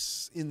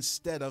gladness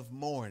instead of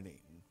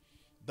mourning,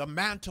 the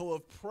mantle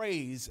of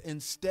praise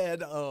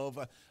instead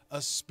of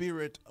a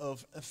spirit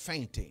of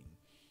fainting,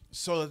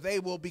 so that they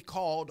will be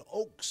called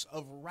oaks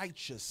of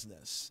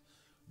righteousness,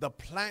 the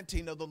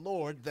planting of the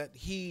Lord, that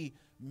he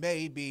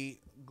may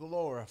be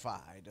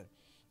glorified.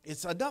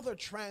 It's another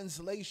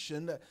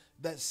translation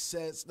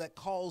that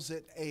calls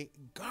it a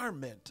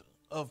garment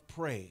of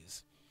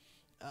praise.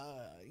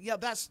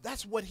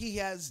 That's what he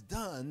has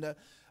done.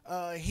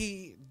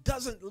 He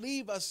doesn't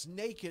leave us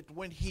naked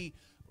when he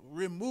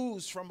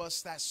removes from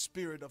us that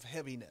spirit of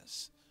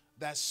heaviness,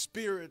 that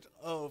spirit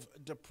of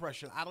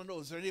depression. I don't know,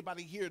 is there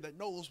anybody here that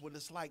knows what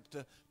it's like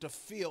to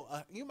feel,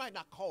 you might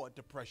not call it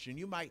depression,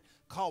 you might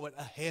call it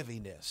a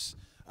heaviness,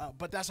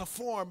 but that's a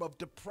form of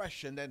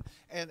depression,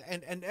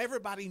 and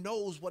everybody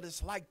knows what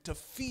it's like to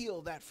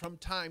feel that from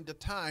time to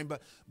time,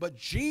 but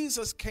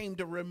Jesus came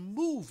to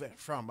remove it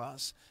from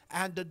us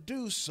and to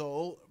do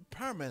so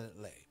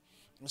permanently.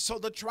 So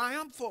the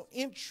triumphal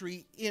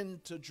entry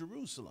into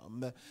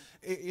Jerusalem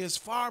is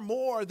far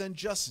more than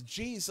just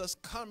Jesus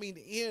coming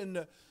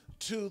in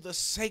to the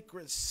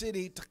sacred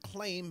city to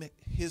claim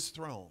his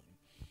throne.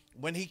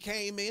 When he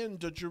came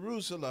into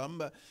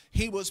Jerusalem,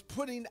 he was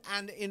putting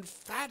an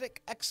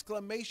emphatic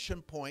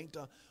exclamation point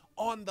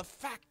on the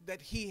fact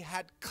that he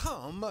had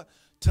come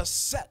to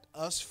set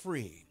us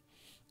free.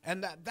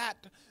 And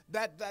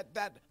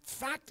that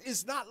fact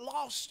is not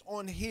lost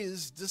on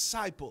his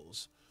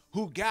disciples,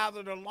 who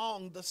gathered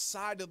along the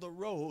side of the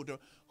road,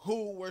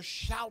 who were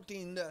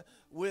shouting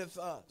with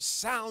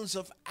sounds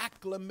of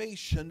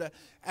acclamation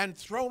and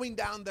throwing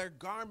down their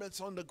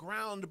garments on the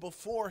ground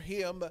before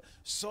him,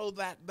 so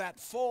that that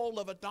foal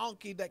of a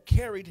donkey that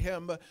carried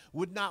him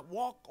would not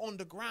walk on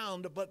the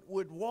ground, but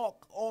would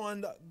walk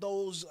on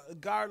those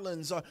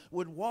garlands, or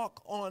would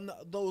walk on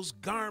those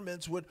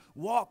garments, would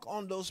walk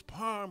on those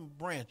palm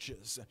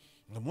branches.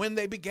 And when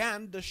they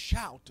began to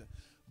shout,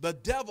 the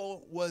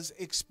devil was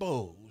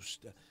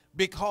exposed,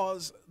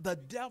 because the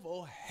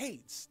devil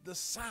hates the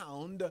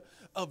sound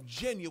of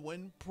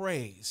genuine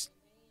praise.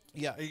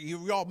 Yeah,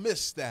 you all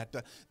missed that.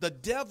 The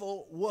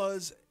devil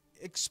was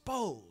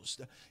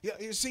exposed.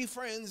 You see,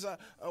 friends,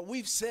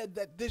 we've said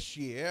that this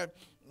year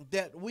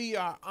that we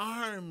are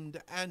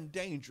armed and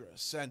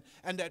dangerous,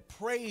 and that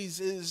praise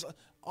is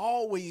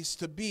always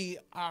to be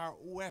our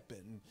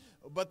weapon.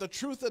 But the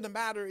truth of the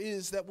matter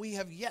is that we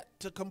have yet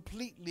to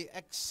completely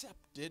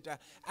accept it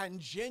and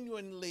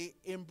genuinely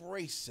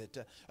embrace it.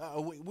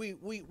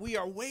 We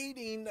are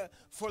waiting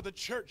for the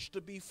church to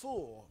be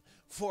full,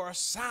 for a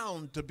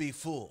sound to be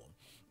full.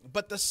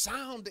 But the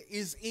sound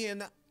is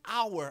in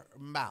our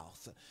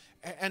mouth.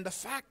 And the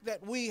fact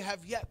that we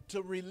have yet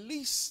to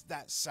release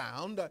that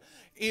sound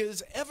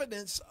is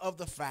evidence of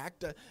the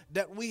fact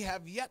that we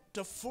have yet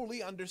to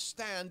fully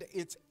understand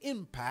its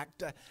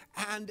impact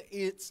and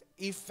its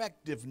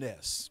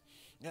effectiveness.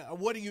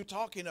 What are you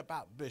talking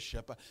about,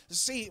 Bishop?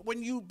 See,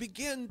 when you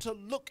begin to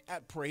look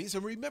at praise,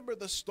 and remember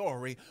the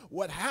story,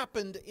 what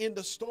happened in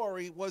the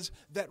story was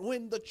that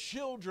when the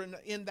children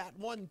in that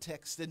one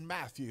text in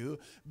Matthew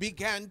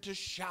began to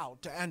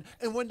shout, and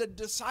when the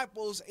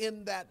disciples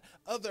in that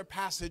other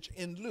passage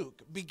in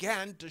Luke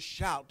began to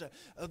shout,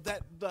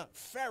 that the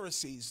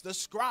Pharisees, the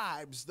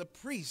scribes, the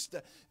priests,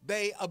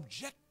 they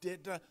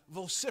objected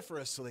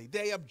vociferously.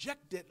 They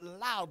objected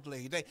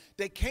loudly.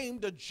 They came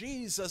to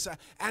Jesus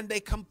and they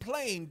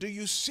complained. Do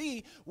you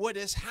see what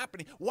is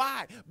happening?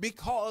 Why?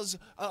 Because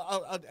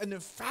an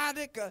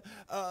emphatic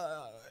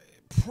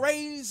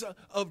praise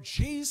of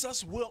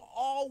Jesus will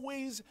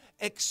always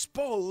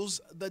expose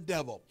the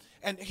devil.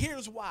 And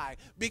here's why.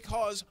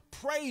 Because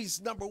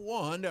praise, number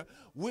one,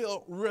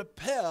 will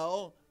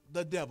repel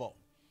the devil.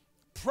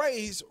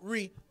 Praise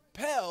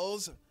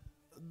repels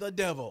the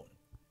devil.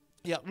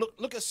 Yeah,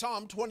 look at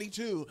Psalm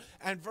 22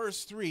 and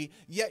verse 3.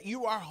 Yet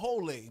you are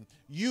holy,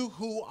 you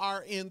who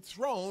are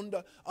enthroned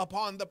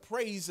upon the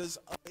praises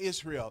of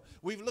Israel.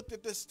 We've looked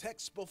at this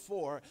text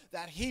before.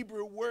 That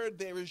Hebrew word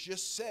there is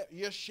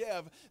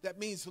yeshev, that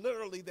means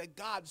literally that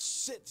God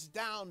sits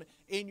down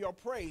in your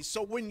praise.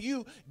 So when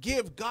you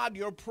give God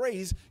your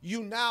praise,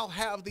 you now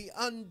have the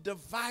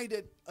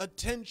undivided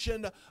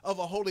attention of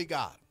a holy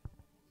God.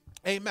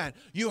 Amen.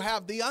 You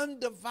have the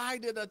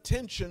undivided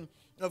attention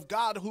of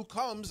God, who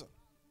comes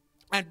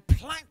and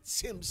plants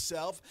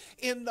himself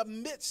in the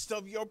midst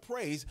of your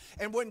praise.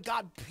 And when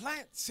God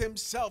plants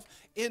himself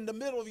in the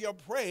middle of your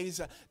praise,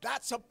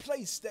 that's a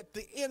place that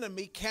the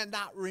enemy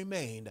cannot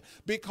remain,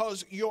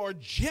 because your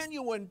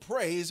genuine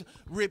praise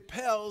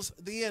repels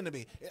the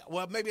enemy.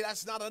 Well, maybe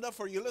that's not enough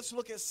for you. Let's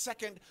look at 2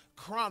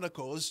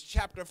 Chronicles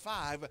chapter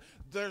 5,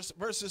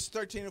 verses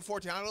 13 and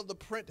 14. I know the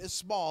print is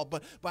small,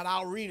 but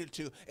I'll read it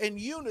to you. In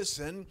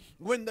unison,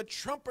 when the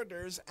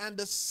trumpeters and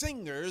the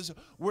singers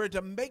were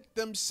to make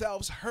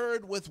themselves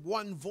heard with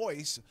one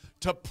voice,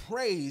 to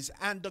praise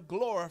and to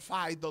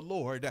glorify the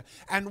Lord,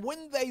 and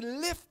when they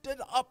lifted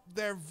up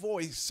their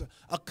voice,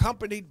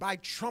 accompanied by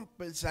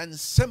trumpets and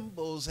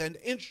cymbals and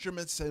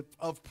instruments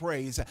of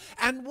praise,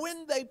 and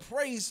when they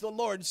praised the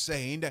Lord,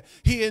 saying,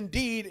 He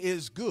indeed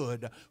is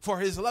good, for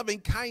his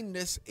loving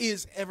kindness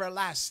is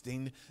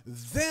everlasting,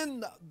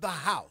 then the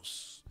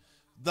house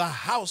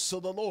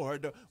of the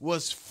Lord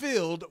was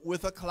filled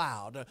with a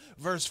cloud.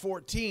 Verse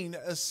 14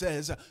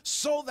 says,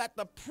 so that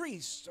the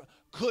priests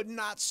could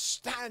not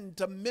stand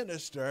to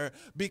minister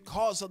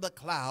because of the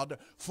cloud,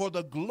 for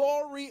the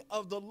glory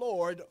of the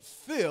Lord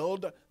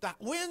filled that.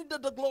 When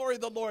did the glory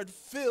of the Lord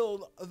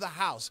fill the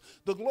house?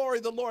 The glory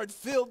of the Lord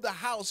filled the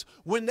house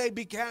when they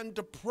began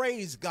to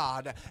praise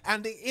God,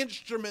 and the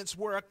instruments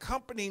were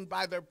accompanied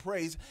by their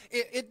praise.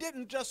 It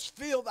didn't just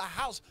fill the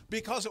house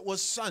because it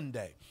was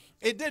Sunday.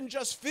 It didn't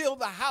just fill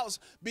the house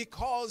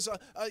because,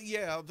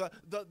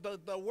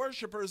 the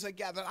worshipers are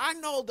gathered. I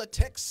know the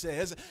text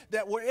says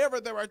that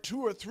wherever there are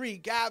 2 or 3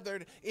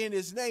 gathered in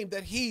his name,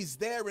 that he's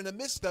there in the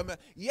midst of them.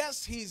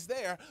 Yes, he's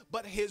there,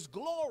 but his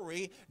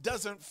glory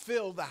doesn't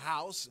fill the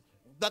house.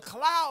 The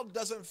cloud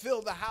doesn't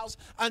fill the house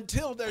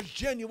until there's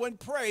genuine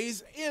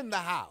praise in the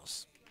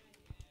house.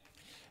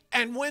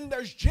 And when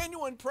there's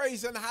genuine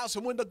praise in the house,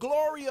 and when the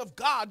glory of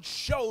God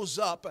shows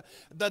up,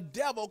 the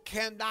devil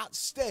cannot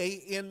stay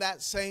in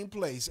that same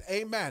place.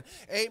 Amen.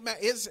 Amen.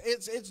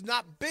 It's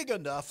not big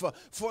enough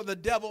for the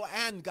devil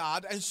and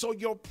God. And so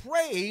your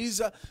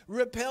praise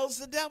repels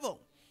the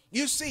devil.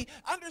 You see,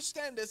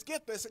 understand this,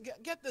 get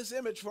this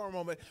image for a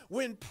moment.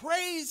 When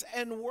praise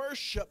and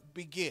worship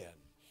begin,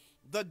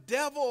 the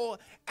devil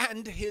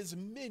and his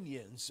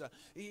minions.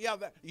 Yeah,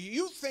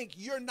 you think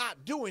you're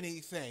not doing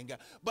anything,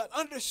 but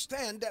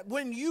understand that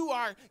when you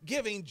are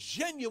giving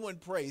genuine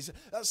praise,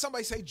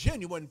 somebody say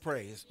genuine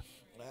praise.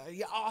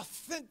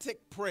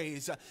 Authentic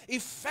praise,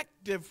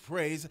 effective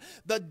praise.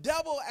 The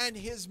devil and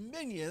his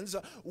minions,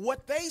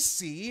 what they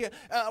see,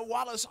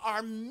 Wallace,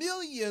 are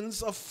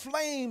millions of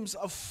flames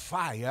of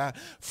fire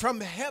from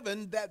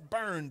heaven that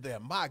burn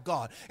them. My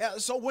God.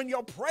 So when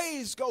your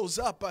praise goes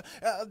up,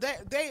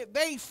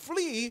 they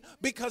flee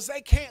because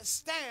they can't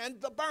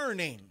stand the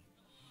burning.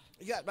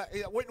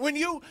 When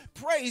you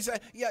praise,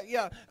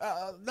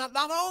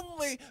 not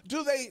only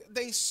do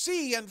they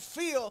see and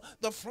feel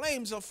the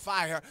flames of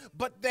fire,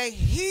 but they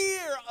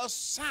hear a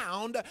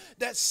sound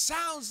that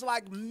sounds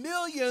like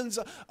millions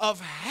of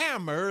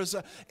hammers,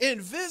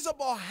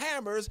 invisible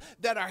hammers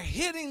that are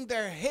hitting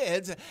their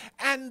heads,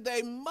 and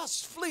they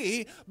must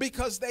flee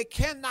because they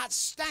cannot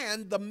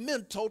stand the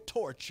mental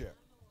torture.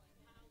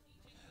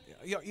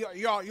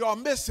 You're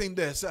missing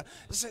this.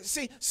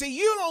 See,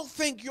 you don't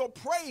think your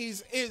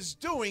praise is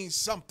doing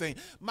something.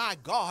 My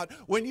God,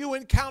 when you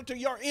encounter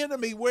your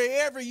enemy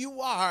wherever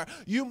you are,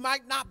 you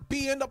might not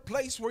be in a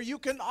place where you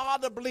can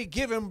audibly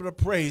give him the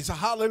praise.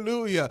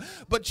 Hallelujah.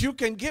 But you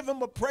can give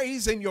him a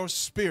praise in your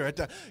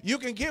spirit. You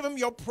can give him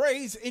your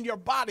praise in your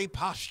body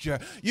posture.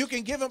 You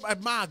can give him,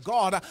 my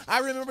God, I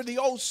remember the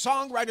old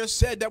songwriter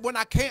said that when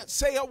I can't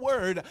say a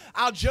word,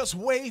 I'll just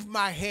wave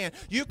my hand.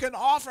 You can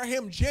offer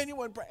him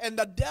genuine praise, and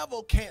the devil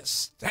can't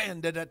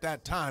stand it at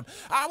that time.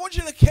 I want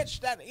you to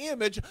catch that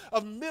image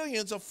of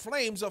millions of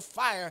flames of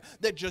fire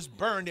that just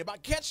burned him. I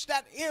catch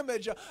that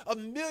image of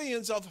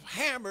millions of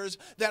hammers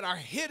that are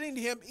hitting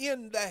him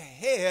in the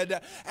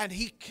head, and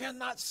he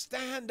cannot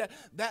stand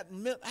that.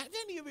 Have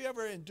any of you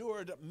ever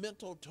endured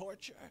mental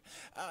torture?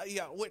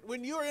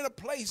 When you're in a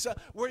place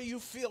where you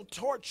feel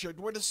tortured,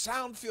 where the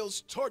sound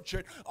feels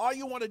tortured, all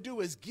you want to do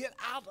is get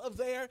out of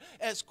there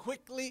as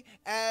quickly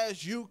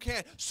as you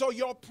can. So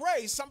your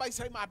praise, somebody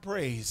say my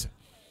praise.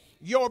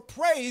 Your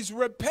praise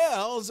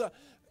repels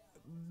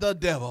the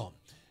devil.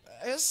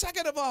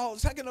 Second of all,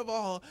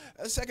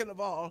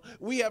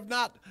 we have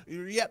not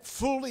yet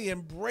fully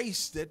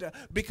embraced it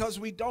because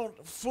we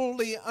don't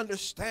fully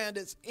understand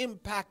its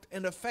impact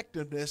and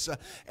effectiveness.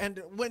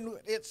 And when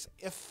it's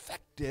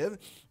effective,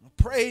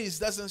 praise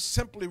doesn't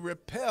simply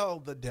repel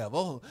the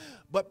devil,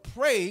 but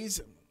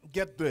praise,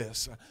 get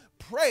this,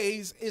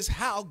 praise is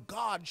how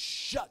God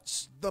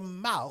shuts the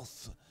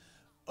mouth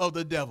of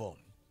the devil.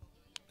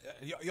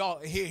 Y'all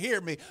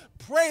hear me.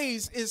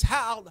 Praise is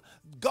how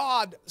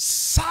God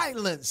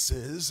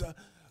silences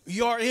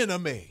your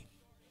enemy.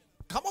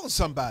 Come on,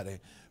 somebody.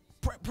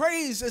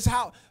 Praise is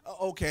how,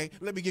 okay,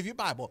 let me give you a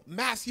Bible.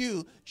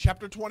 Matthew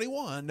chapter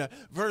 21,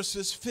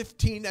 verses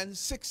 15 and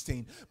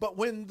 16. But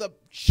when the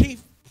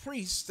chief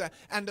priests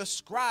and the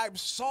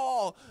scribes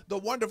saw the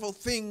wonderful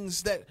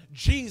things that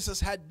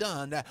Jesus had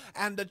done,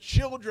 and the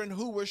children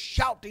who were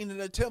shouting in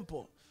the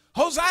temple,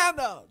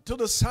 Hosanna to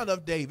the Son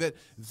of David,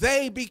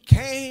 they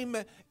became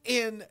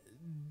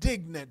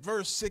indignant.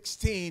 Verse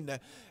 16,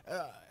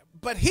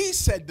 but he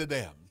said to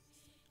them,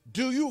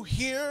 do you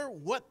hear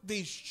what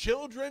these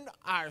children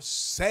are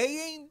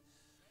saying?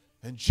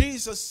 And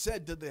Jesus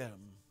said to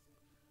them,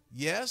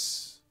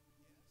 yes.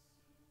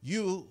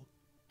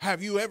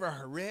 Have you ever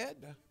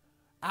read,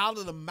 out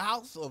of the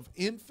mouth of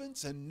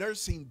infants and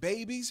nursing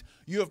babies,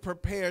 you have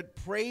prepared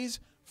praise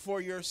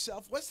for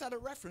yourself? What's that a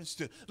reference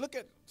to? Look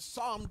at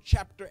Psalm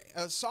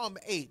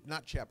 8,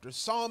 not chapter,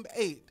 Psalm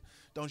 8.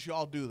 Don't you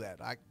all do that?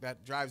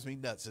 That drives me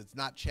nuts. It's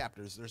not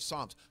chapters, they're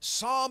Psalms.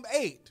 Psalm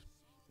 8,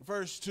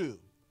 verse 2.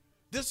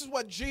 This is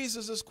what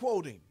Jesus is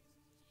quoting.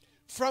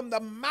 From the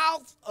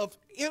mouth of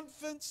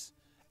infants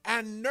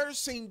and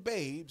nursing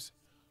babes,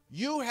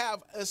 you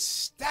have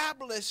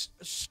established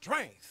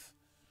strength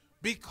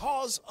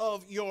because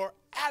of your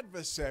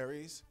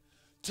adversaries,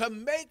 to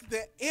make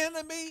the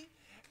enemy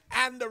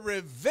and the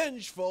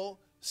revengeful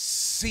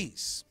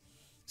cease.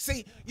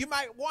 See, you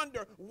might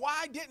wonder,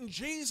 why didn't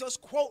Jesus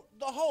quote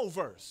the whole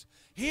verse?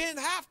 He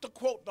didn't have to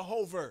quote the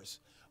whole verse.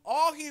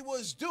 All he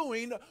was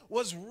doing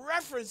was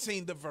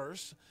referencing the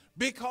verse,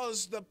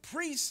 because the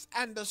priests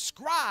and the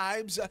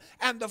scribes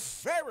and the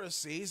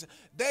Pharisees,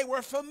 they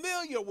were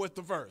familiar with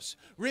the verse.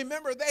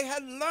 Remember, they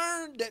had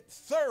learned it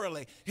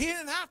thoroughly. He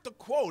didn't have to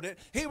quote it.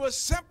 He was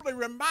simply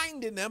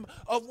reminding them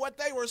of what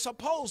they were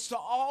supposed to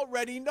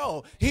already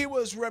know. He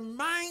was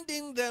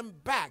reminding them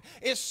back.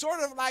 It's sort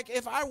of like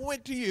if I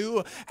went to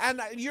you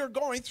and you're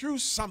going through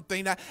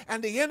something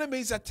and the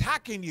enemy's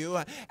attacking you,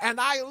 and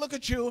I look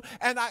at you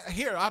and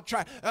I'll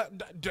try.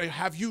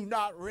 Have you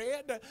not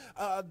read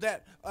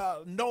that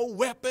no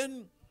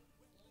weapon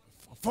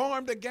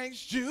formed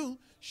against you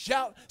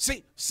shall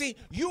see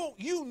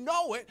you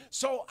know it,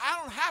 so I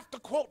don't have to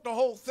quote the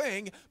whole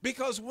thing,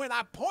 because when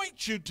I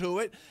point you to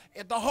it,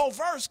 the whole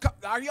verse,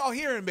 are y'all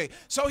hearing me?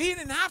 So he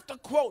didn't have to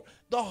quote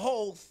the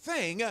whole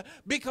thing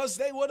because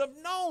they would have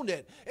known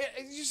it.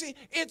 You see,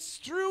 it's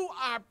through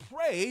our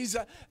praise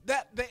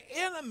that the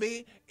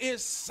enemy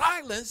is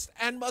silenced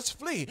and must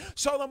flee.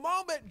 So the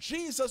moment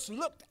Jesus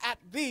looked at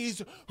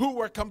these who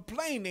were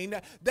complaining,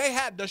 they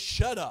had to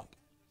shut up.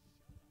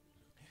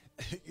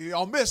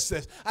 Y'all missed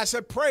this. I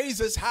said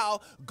praise is how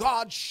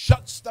God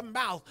shuts the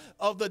mouth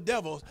of the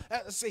devils.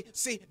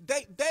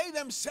 They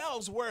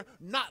themselves were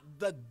not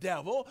the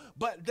devil,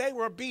 but they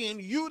were being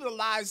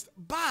utilized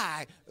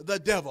by the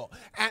devil.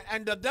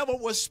 And the devil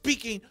was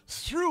speaking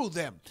through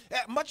them.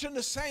 Much in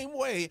the same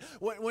way,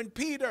 when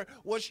Peter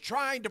was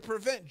trying to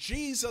prevent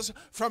Jesus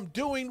from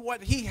doing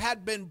what he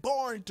had been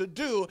born to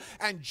do,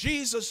 and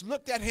Jesus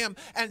looked at him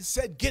and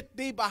said, "Get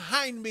thee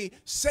behind me,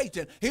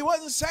 Satan." He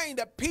wasn't saying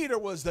that Peter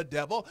was the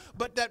devil,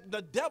 but that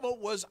the devil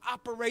was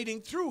operating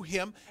through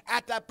him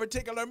at that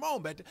particular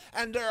moment.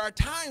 And there are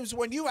times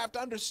when you have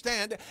to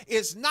understand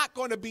it's not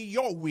going to be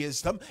your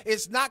wisdom,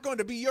 it's not going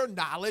to be your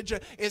knowledge,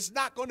 it's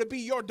not going to be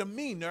your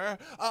demeanor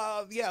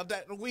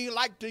that we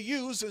like to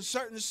use in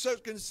certain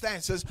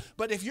circumstances.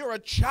 But if you're a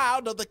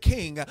child of the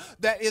King,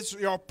 that is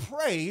your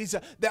praise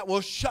that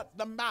will shut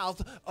the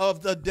mouth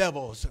of the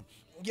devils.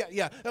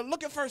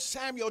 Look at 1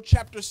 Samuel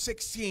chapter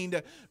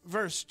 16,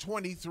 verse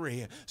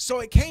 23. So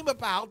it came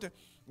about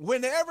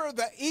whenever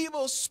the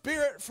evil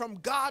spirit from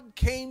God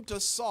came to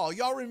Saul.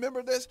 Y'all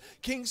remember this?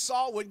 King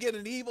Saul would get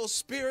an evil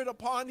spirit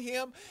upon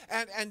him,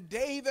 and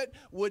David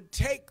would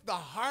take the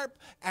harp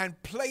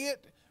and play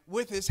it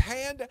with his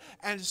hand,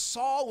 and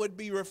Saul would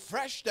be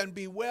refreshed and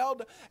be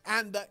welled,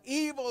 and the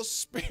evil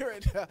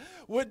spirit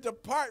would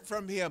depart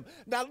from him.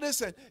 Now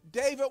listen,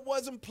 David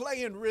wasn't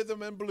playing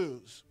rhythm and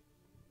blues.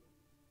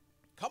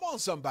 Come on,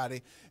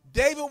 somebody.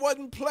 David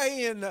wasn't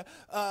playing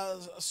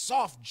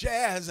soft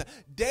jazz.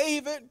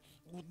 David,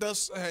 the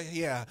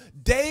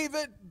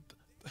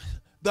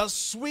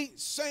sweet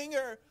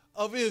singer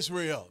of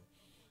Israel.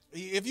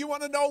 If you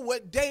want to know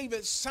what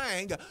David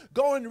sang,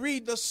 go and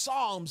read the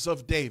Psalms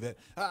of David.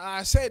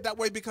 I say it that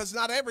way because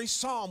not every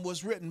psalm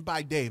was written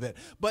by David,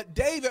 but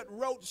David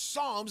wrote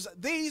psalms.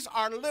 These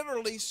are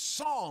literally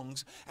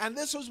songs, and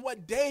this is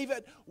what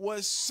David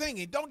was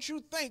singing. Don't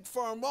you think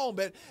for a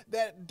moment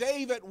that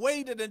David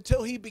waited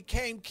until he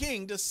became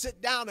king to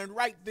sit down and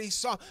write these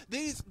songs.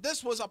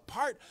 This was a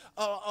part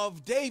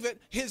of David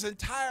his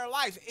entire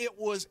life. It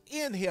was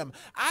in him.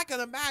 I can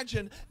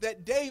imagine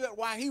that David,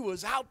 while he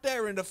was out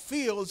there in the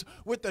fields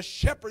with the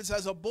shepherds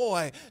as a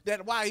boy,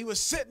 that while he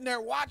was sitting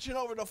there watching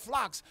over the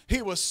flocks,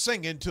 he was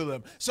singing to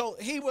them. So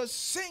he was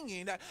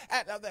singing.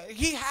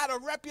 He had a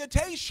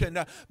reputation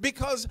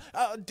because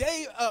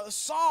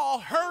Saul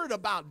heard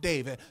about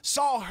David.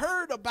 Saul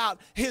heard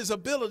about his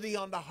ability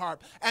on the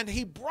harp, and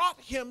he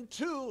brought him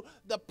to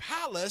the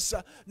palace,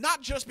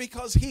 not just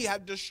because he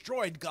had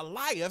destroyed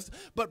Goliath,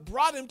 but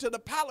brought him to the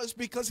palace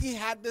because he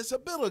had this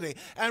ability.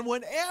 And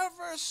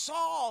whenever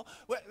Saul,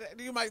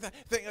 you might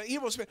think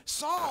evil spirit,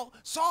 Saul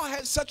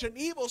had such an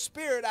evil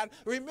spirit.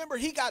 Remember,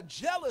 he got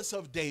jealous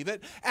of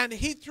David, and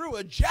he threw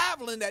a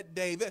javelin at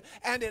David,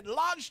 and it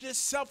lodged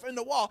itself in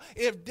the wall.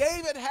 If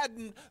David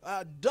hadn't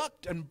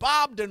ducked and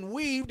bobbed and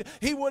weaved,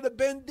 he would have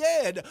been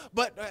dead.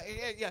 But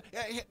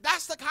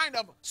that's the kind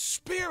of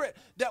spirit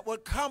that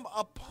would come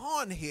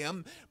upon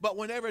him. But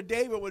whenever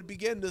David would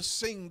begin to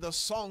sing the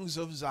songs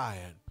of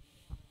Zion,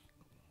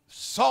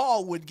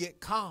 Saul would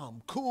get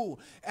calm, cool,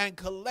 and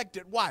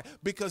collected. Why?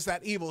 Because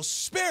that evil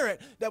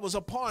spirit that was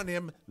upon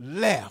him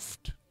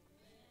left.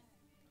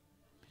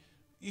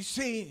 You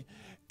see,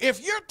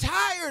 if you're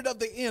tired of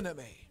the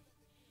enemy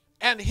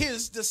and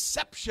his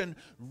deception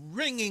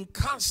ringing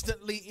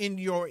constantly in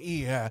your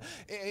ear,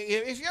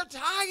 if you're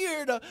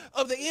tired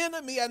of the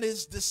enemy and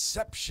his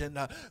deception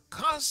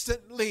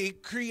constantly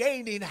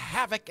creating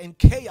havoc and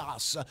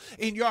chaos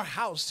in your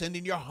house and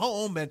in your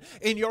home and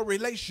in your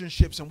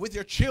relationships and with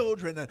your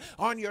children and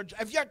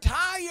if you're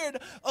tired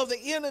of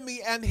the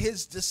enemy and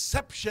his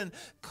deception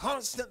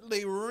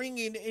constantly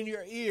ringing in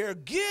your ear,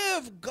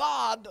 give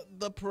God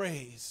the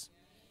praise.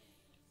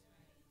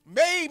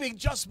 Maybe,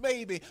 just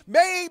maybe,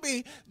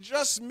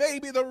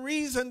 the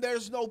reason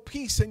there's no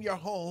peace in your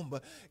home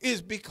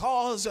is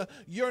because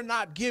you're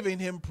not giving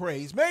him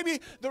praise.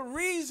 Maybe the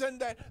reason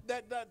that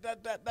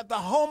the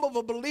home of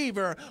a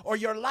believer or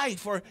your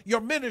life or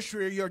your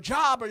ministry or your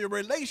job or your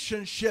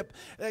relationship,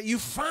 you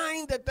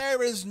find that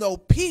there is no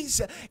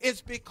peace,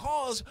 it's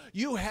because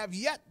you have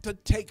yet to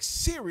take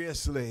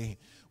seriously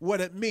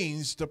what it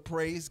means to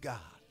praise God.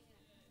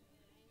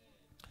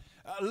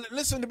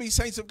 Listen to me,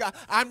 saints of God.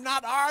 I'm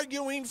not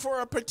arguing for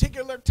a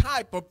particular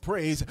type of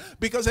praise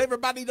because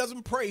everybody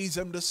doesn't praise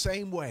him the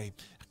same way.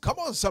 Come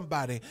on,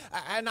 somebody.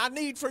 And I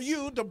need for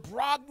you to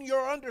broaden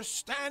your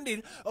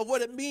understanding of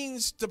what it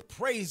means to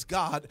praise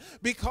God,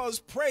 because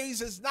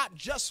praise is not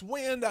just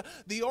when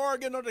the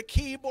organ or the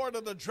keyboard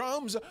or the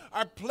drums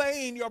are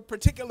playing your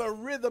particular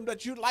rhythm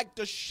that you like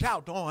to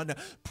shout on.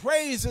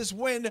 Praise is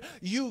when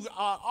you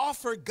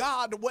offer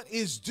God what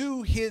is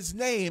due his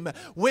name,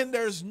 when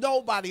there's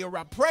nobody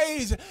around.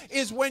 Praise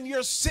is when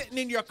you're sitting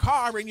in your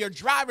car and you're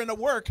driving to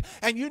work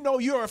and you know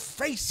you're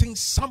facing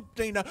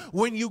something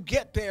when you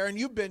get there, and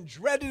you've been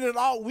dreading it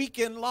all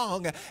weekend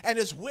long, and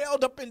it's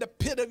welled up in the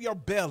pit of your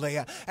belly,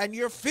 and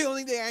you're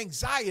feeling the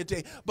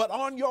anxiety, but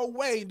on your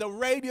way the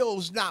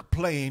radio's not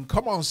playing.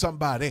 Come on,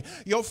 somebody.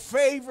 Your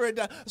favorite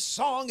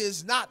song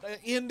is not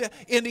in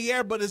the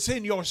air, but it's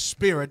in your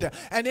spirit,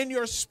 and in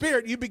your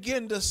spirit you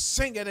begin to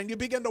sing it and you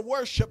begin to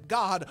worship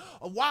God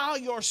while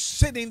you're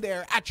sitting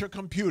there at your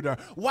computer,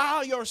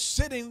 while you're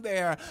sitting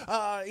there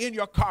in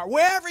your car,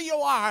 wherever you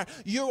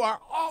are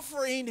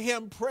offering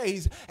him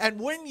praise. And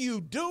when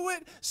you do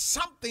it,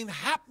 something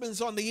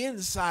happens on the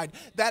inside.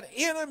 That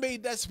enemy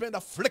that's been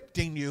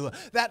afflicting you,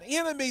 that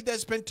enemy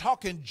that's been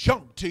talking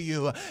junk to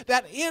you,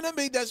 that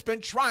enemy that's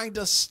been trying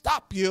to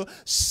stop you,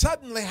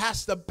 suddenly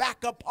has to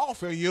back up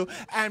off of you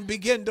and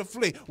begin to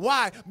flee.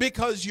 Why?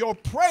 Because your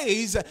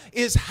praise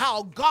is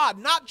how God,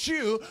 not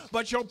you,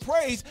 but your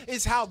praise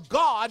is how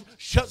God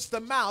shuts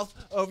the mouth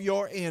of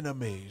your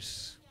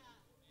enemies.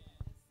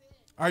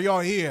 Are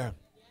y'all here?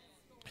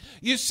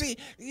 You see,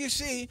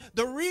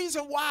 the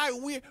reason why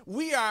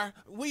we are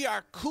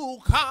cool,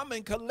 calm,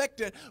 and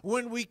collected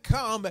when we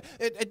come,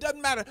 it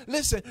doesn't matter.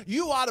 Listen,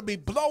 you ought to be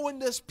blowing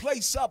this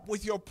place up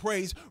with your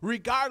praise,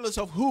 regardless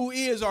of who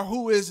is or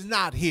who is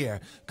not here.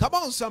 Come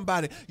on,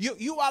 somebody.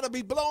 You ought to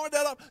be blowing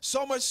that up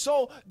so much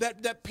so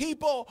that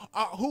people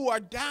who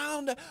are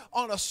down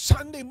on a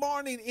Sunday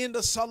morning in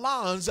the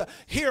salons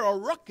hear a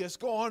ruckus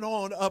going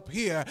on up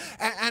here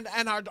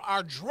and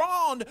are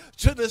drawn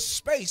to this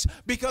space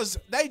because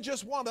they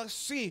just want to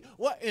see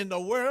what in the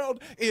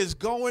world is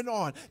going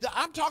on.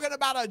 I'm talking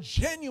about a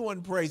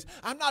genuine praise.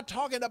 I'm not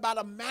talking about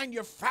a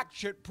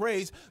manufactured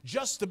praise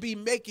just to be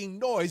making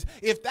noise.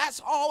 If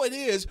that's all it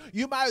is,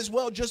 you might as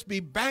well just be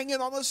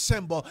banging on a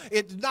cymbal.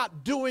 It's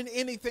not doing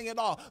anything at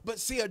all. But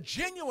see, a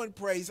genuine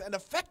praise, an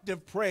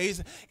effective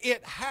praise,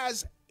 it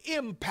has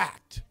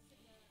impact.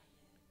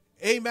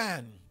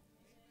 Amen.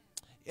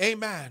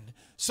 Amen.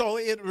 So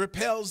it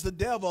repels the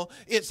devil.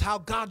 It's how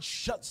God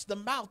shuts the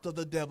mouth of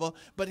the devil.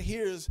 But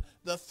here's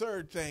the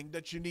third thing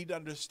that you need to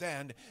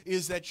understand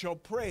is that your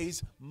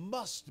praise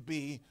must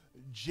be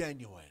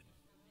genuine.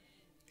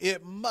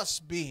 It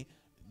must be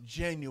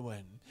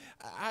genuine.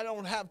 I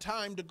don't have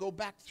time to go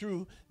back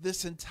through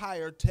this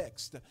entire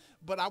text,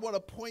 but I want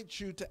to point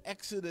you to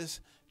Exodus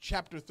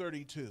chapter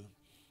 32.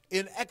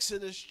 In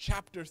Exodus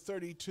chapter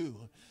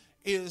 32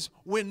 is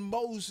when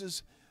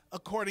Moses,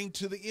 according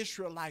to the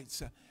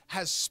Israelites,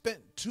 has spent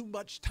too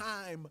much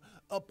time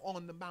up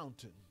on the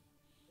mountain.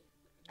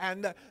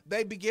 And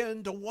they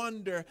begin to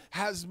wonder,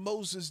 has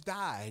Moses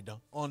died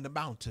on the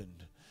mountain?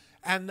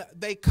 And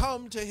they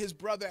come to his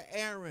brother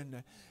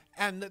Aaron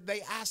and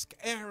they ask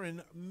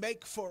Aaron,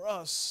 make for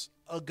us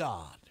a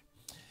God.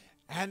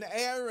 And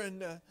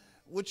Aaron,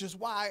 which is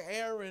why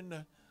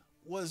Aaron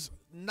was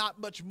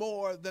not much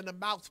more than a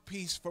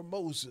mouthpiece for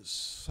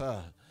Moses.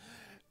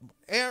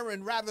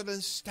 Aaron, rather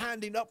than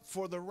standing up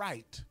for the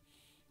right,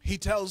 he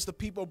tells the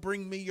people,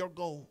 bring me your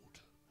gold.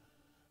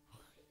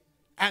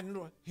 And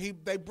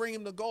they bring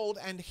him the gold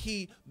and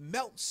he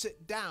melts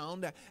it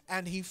down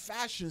and he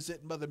fashions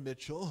it, Mother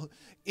Mitchell,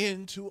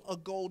 into a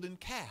golden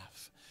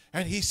calf.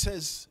 And he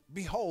says,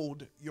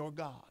 behold your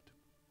God.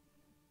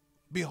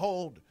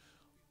 Behold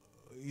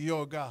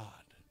your God.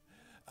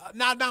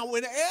 Now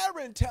when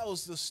Aaron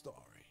tells the story,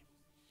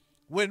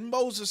 when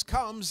Moses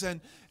comes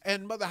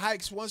and Mother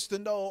Hikes wants to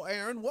know,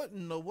 Aaron, what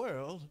in the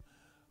world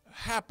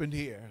happened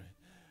here?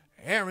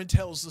 Aaron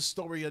tells the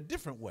story a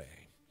different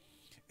way.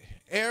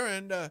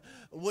 Aaron,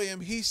 William,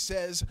 he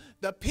says,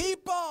 the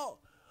people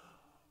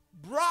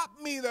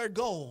brought me their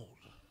gold.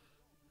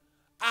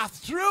 I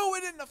threw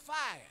it in the fire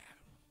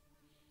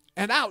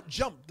and out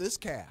jumped this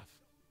calf.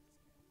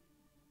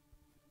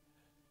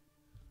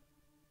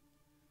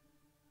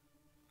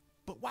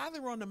 But while they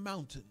were on the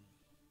mountain,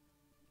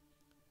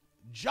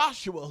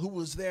 Joshua, who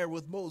was there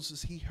with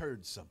Moses, he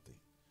heard something.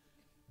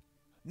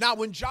 Now,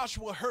 when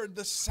Joshua heard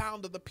the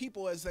sound of the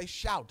people as they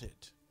shouted,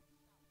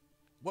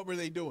 what were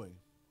they doing?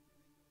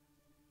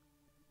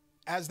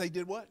 As they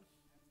did what?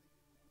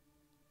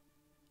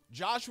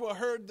 Joshua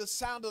heard the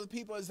sound of the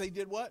people as they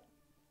did what?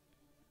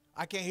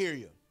 I can't hear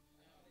you.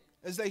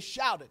 As they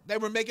shouted. They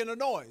were making a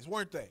noise,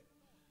 weren't they?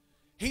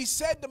 He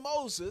said to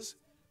Moses,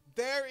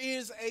 there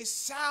is a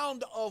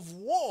sound of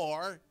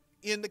war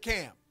in the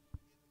camp.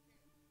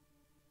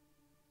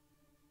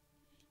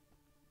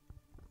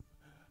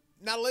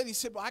 Now, Lady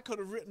Sybil, I could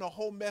have written a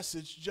whole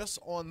message just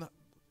on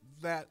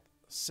that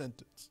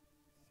sentence.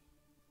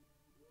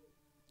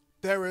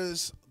 There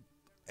is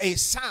a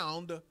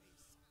sound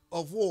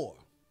of war.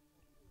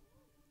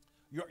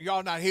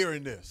 Y'all not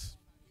hearing this.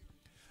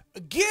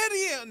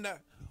 Gideon,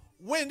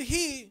 when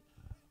he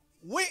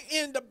went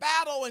into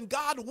battle and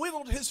God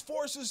whittled his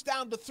forces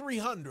down to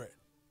 300.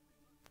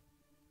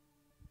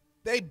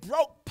 They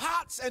broke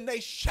pots and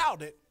they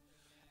shouted,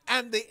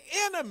 and the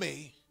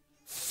enemy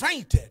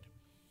fainted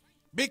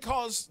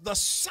because the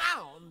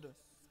sound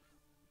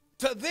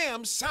to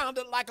them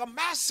sounded like a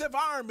massive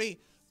army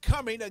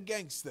coming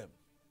against them.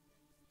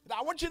 Now,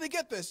 I want you to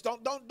get this.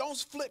 Don't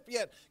flip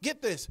yet.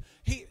 Get this.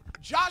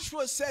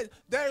 Joshua said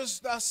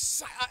there's a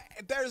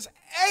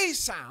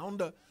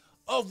sound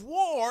of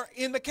war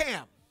in the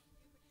camp.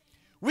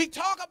 We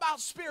talk about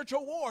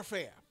spiritual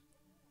warfare.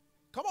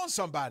 Come on,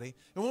 somebody.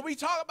 And when we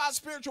talk about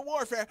spiritual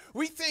warfare,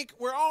 we think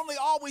we're only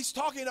always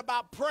talking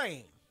about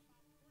praying.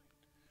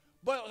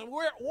 But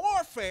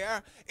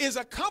warfare is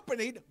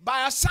accompanied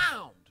by a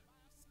sound.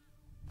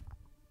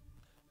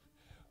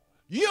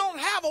 You don't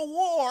have a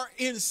war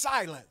in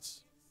silence.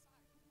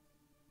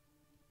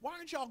 Why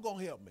aren't y'all going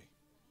to help me?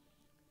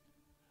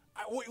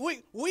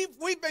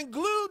 We've been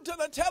glued to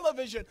the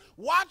television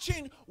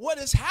watching what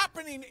is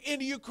happening in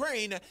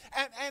Ukraine.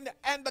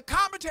 And the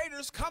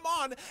commentators come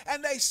on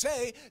and they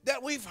say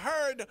that we've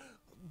heard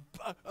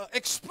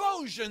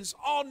explosions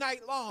all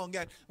night long.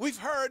 And we've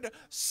heard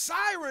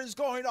sirens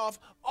going off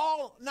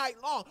all night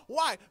long.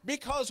 Why?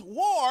 Because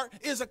war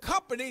is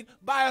accompanied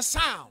by a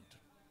sound.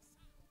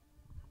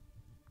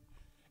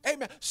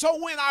 Amen.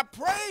 So when our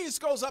praise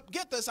goes up,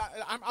 get this,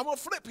 I'm going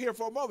to flip here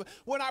for a moment.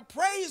 When our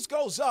praise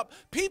goes up,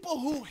 people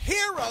who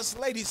hear us,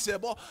 Lady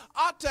Sybil,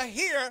 ought to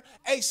hear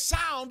a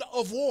sound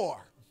of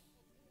war.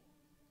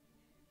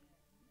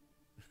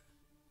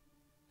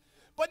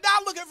 But now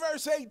look at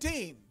verse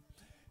 18.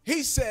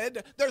 He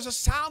said, there's a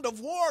sound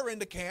of war in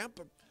the camp,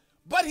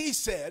 but he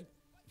said,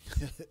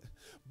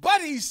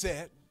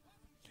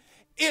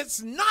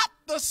 it's not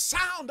the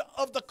sound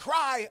of the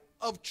cry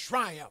of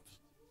triumph,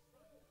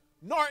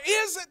 nor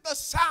is it the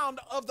sound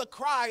of the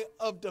cry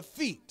of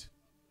defeat,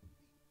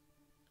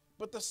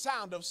 but the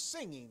sound of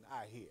singing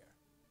I hear.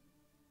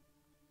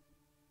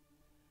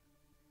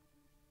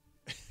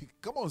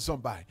 Come on,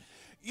 somebody.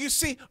 You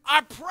see,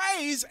 our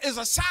praise is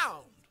a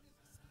sound,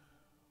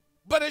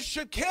 but it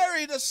should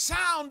carry the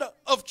sound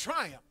of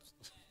triumph.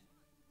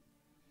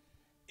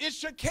 It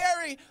should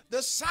carry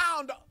the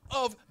sound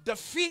of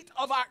defeat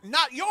of our,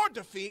 not your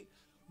defeat,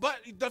 but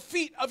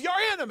defeat of your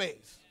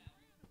enemies.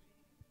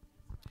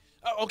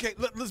 Okay,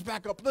 let's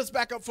back up. Let's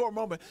back up for a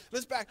moment.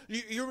 Let's back.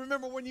 You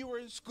remember when you were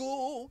in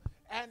school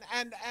and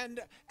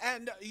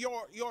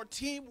your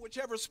team,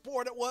 whichever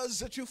sport it was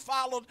that you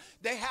followed,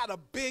 they had a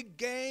big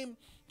game.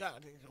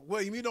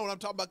 Well, you know what I'm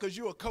talking about because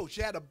you're a coach.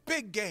 You had a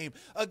big game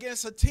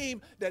against a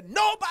team that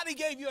nobody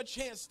gave you a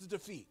chance to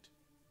defeat.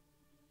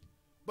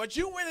 But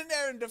you went in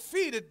there and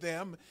defeated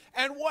them,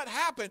 and what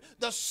happened?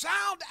 The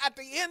sound at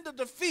the end of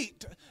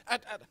defeat,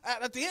 at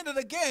the end of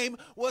the game,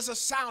 was a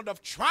sound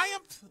of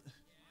triumph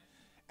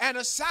and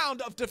a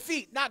sound of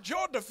defeat. Not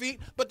your defeat,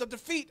 but the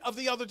defeat of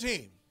the other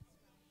team.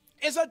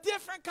 It's a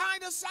different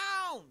kind of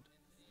sound.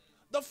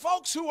 The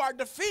folks who are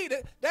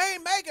defeated, they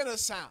ain't making a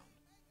sound.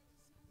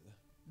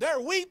 They're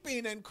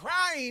weeping and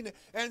crying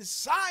and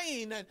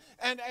sighing,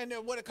 and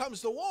when it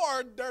comes to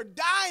war, they're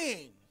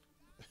dying.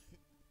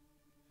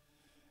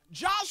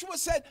 Joshua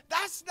said,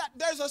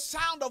 there's a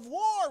sound of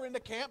war in the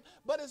camp,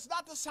 but it's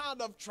not the sound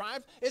of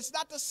triumph. It's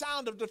not the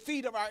sound of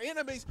defeat of our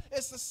enemies.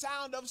 It's the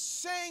sound of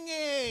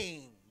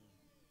singing.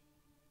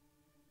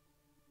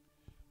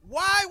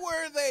 Why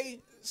were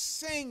they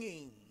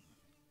singing?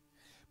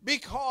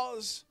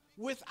 Because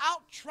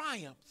without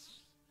triumph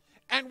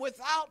and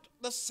without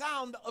the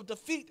sound of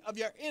defeat of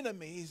your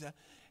enemies,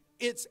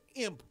 it's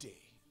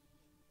empty.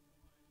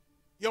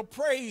 Your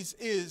praise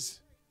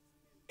is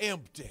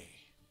empty.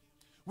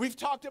 We've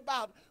talked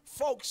about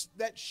folks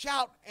that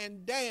shout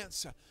and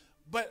dance,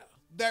 but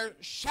they're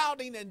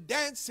shouting and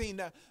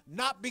dancing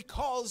not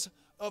because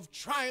of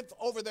triumph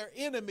over their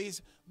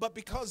enemies, but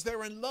because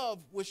they're in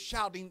love with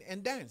shouting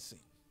and dancing.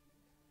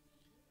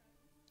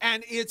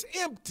 And it's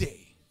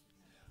empty.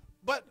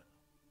 But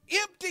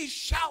empty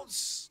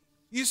shouts,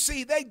 you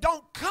see, they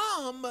don't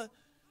come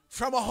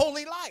from a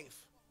holy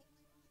life.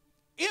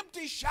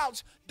 Empty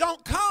shouts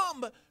don't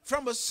come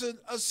from a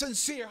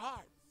sincere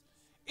heart.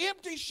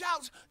 Empty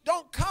shouts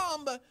don't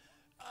come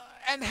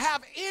and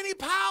have any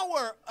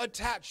power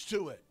attached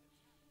to it.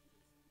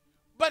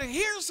 But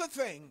here's the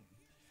thing.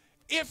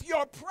 If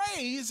your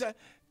praise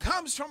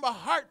comes from a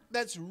heart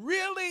that's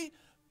really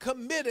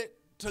committed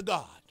to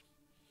God,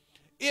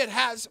 it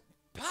has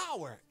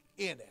power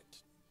in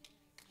it.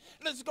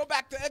 Let's go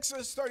back to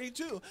Exodus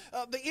 32.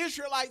 The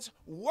Israelites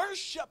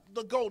worshiped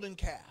the golden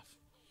calf.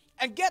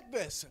 And get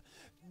this,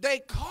 they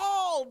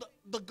called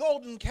the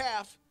golden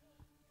calf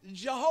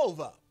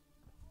Jehovah.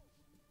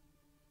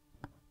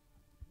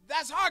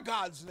 That's our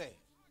God's name.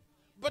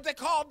 But they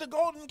called the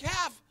golden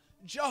calf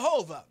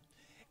Jehovah.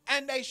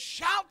 And they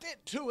shouted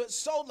to it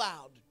so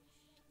loud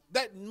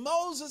that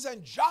Moses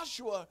and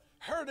Joshua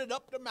heard it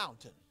up the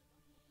mountain.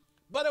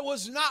 But it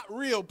was not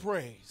real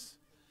praise.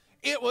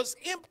 It was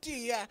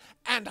empty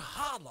and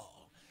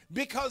hollow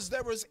because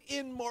there was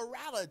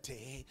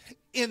immorality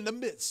in the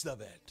midst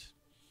of it.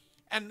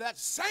 And that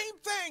same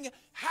thing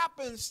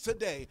happens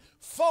today.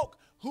 Folk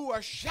who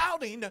are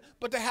shouting,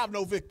 but they have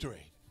no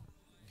victory.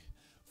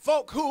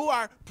 Folk who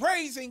are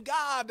praising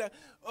God,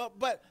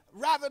 but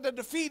rather than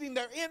defeating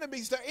their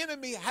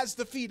enemy has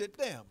defeated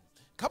them.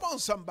 Come on,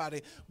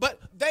 somebody. But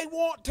they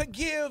want to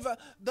give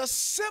the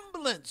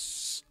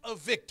semblance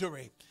of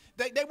victory.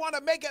 They want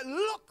to make it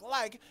look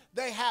like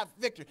they have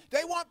victory.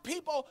 They want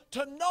people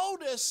to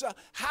notice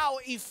how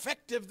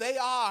effective they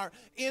are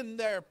in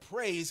their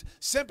praise,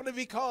 simply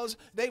because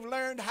they've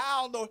learned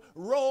how to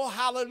roll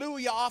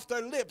hallelujah off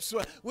their lips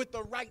with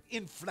the right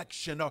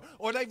inflection,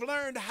 or they've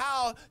learned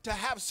how to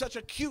have such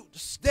a cute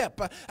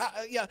step.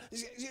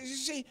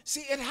 See,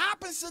 it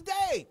happens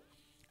today.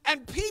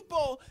 And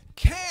people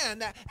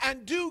can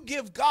and do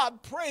give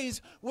God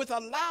praise with a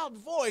loud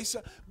voice,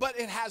 but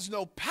it has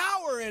no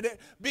power in it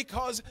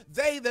because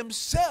they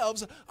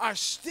themselves are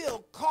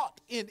still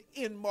caught in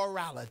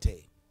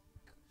immorality.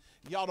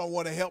 Y'all don't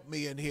want to help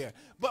me in here.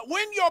 But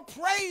when your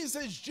praise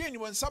is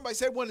genuine, somebody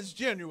say when it's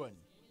genuine,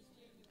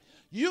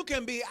 you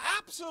can be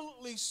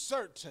absolutely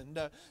certain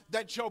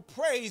that your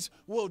praise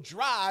will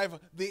drive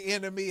the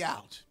enemy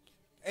out.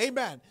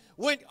 Amen.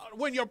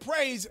 When your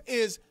praise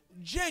is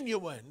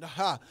genuine.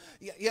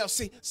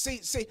 See,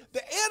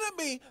 the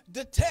enemy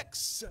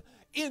detects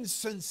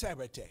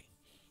insincerity.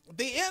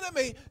 The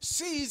enemy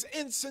sees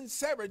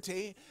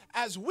insincerity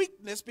as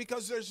weakness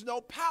because there's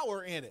no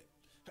power in it.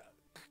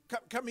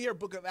 Come here,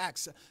 book of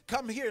Acts.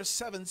 Come here,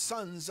 7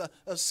 sons of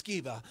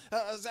Sceva.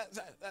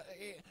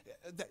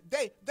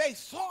 They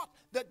thought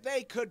that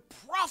they could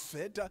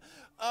profit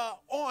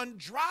on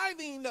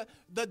driving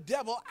the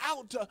devil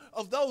out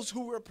of those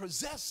who were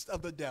possessed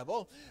of the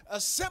devil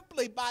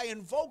simply by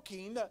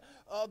invoking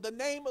the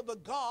name of the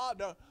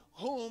God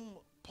whom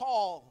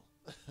Paul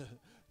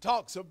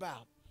talks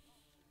about.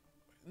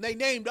 And they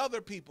named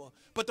other people.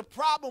 But the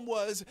problem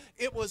was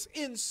it was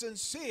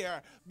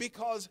insincere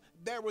because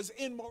there was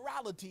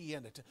immorality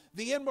in it.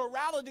 The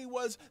immorality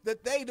was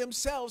that they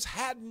themselves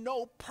had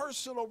no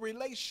personal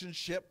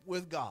relationship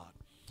with God.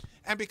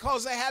 And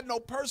because they had no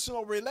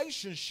personal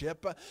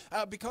relationship,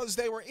 because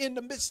they were in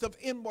the midst of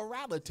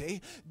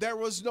immorality, there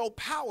was no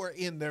power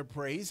in their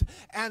praise.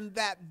 And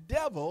that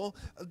devil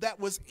that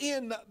was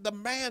in the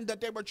man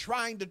that they were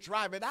trying to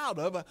drive it out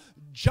of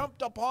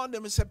jumped upon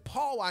them and said,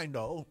 Paul, I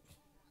know.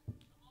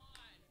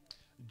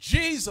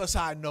 Jesus,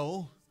 I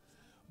know,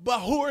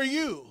 but who are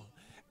you?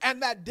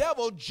 And that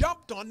devil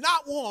jumped on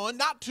not 1,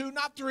 not 2,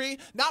 not 3,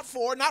 not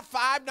 4, not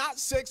 5, not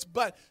 6,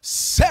 but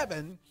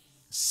 7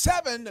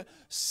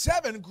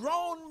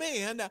 grown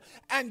men,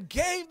 and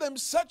gave them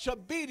such a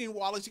beating,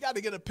 Wallace, you got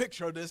to get a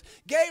picture of this,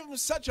 gave them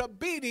such a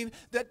beating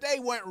that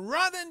they went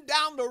running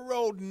down the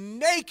road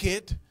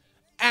naked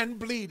and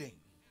bleeding.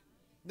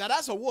 Now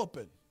that's a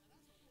whooping.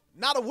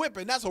 Not a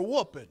whipping, that's a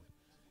whooping.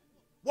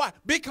 Why?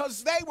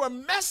 Because they were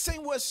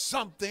messing with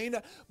something,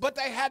 but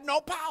they had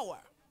no power.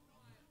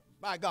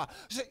 My God.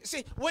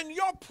 See, when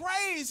your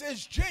praise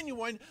is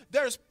genuine,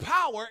 there's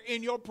power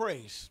in your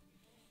praise.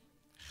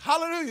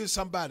 Hallelujah,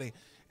 somebody.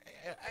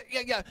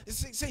 Yeah.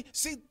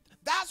 See,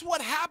 that's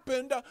what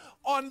happened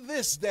on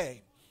this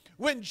day.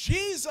 When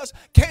Jesus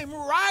came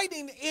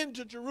riding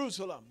into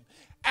Jerusalem,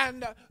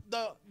 and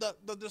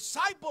the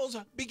disciples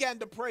began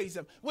to praise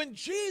him. When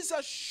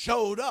Jesus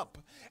showed up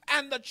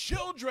and the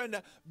children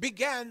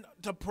began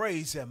to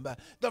praise him,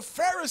 the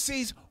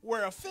Pharisees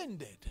were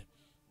offended.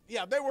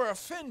 Yeah, they were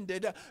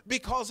offended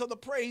because of the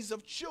praise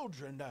of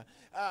children.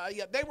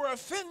 They were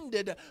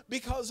offended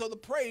because of the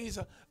praise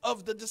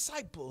of the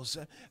disciples.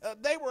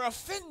 They were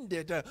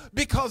offended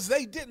because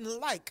they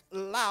didn't like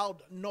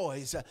loud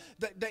noise.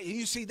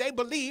 You see, they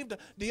believed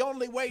the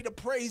only way to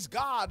praise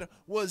God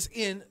was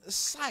in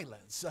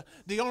silence.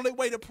 The only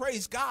way to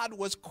praise God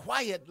was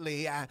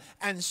quietly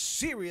and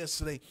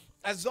seriously,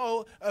 as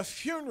though a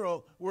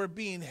funeral were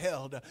being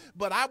held.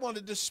 But I want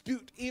to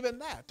dispute even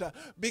that,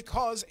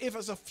 because if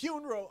it's a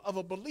funeral of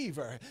a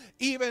believer,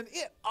 even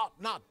it ought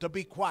not to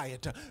be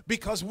quiet,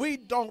 because we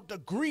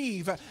don't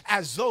grieve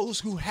as those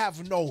who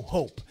have no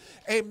hope.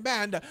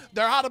 Amen.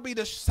 There ought to be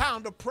the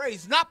sound of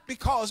praise, not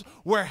because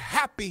we're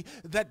happy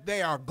that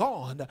they are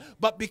gone,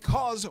 but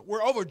because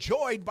we're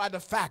overjoyed by the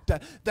fact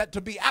that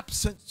to be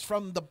absent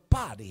from the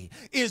body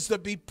is to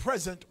be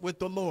present with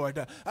the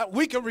Lord.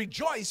 We can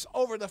rejoice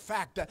over the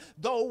fact that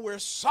though we're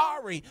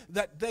sorry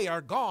that they are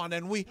gone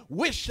and we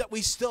wish that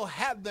we still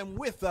had them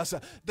with us,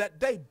 that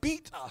they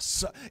beat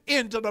us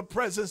into the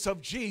presence of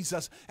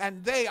Jesus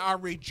and they are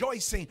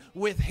rejoicing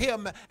with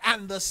him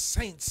and the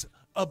saints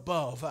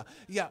above.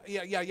 Yeah.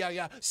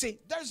 See,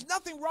 there's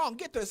nothing wrong.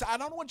 Get this. I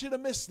don't want you to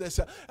miss this.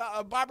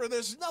 Barbara,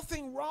 there's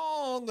nothing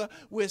wrong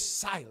with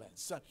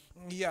silence.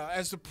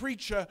 As the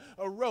preacher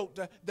wrote,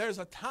 there's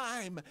a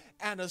time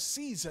and a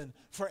season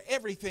for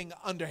everything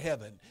under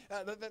heaven.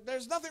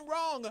 There's nothing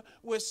wrong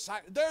with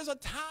silence. There's a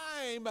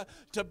time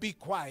to be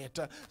quiet.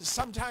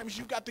 Sometimes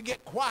you got to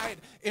get quiet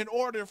in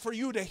order for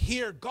you to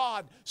hear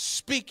God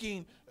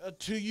speaking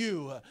to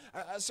you.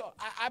 So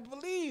I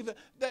believe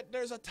that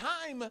there's a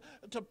time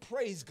to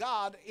praise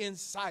God in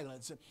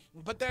silence,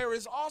 but there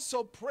is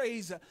also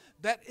praise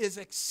that is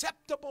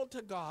acceptable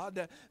to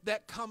God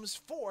that comes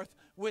forth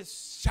with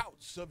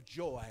shouts of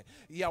joy.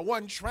 Yeah,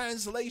 one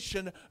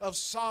translation of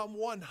Psalm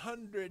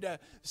 100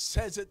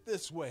 says it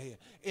this way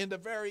in the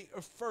very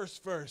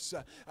first verse.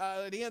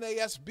 The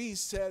NASB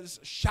says,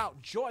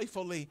 shout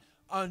joyfully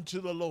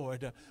unto the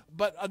Lord.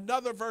 But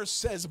another verse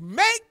says,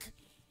 make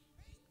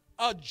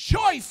a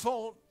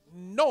joyful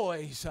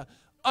noise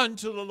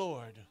unto the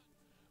Lord.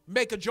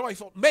 Make a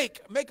joyful,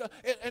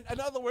 in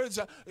other words,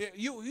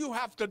 you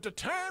have to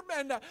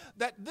determine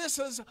that this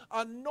is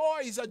a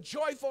noise, a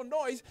joyful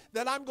noise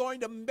that I'm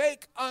going to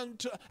make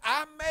unto.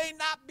 I may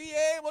not be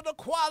able to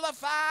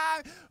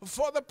qualify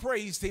for the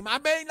praise team. I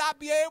may not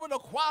be able to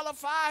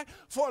qualify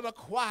for the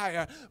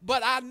choir,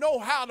 but I know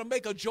how to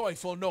make a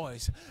joyful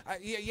noise.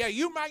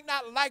 You might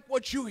not like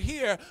what you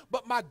hear,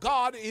 but my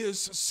God is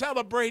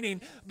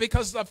celebrating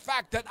because the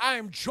fact that I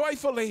am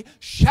joyfully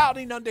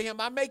shouting unto him.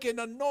 I'm making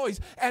a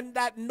noise, and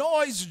that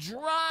noise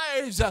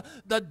drives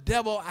the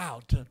devil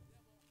out.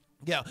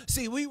 Yeah,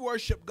 see, we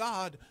worship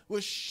God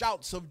with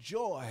shouts of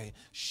joy,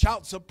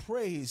 shouts of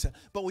praise,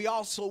 but we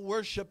also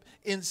worship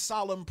in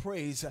solemn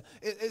praise.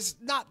 It's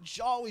not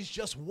always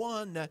just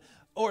one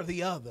or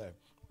the other.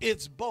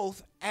 It's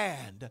both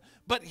and.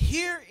 But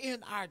here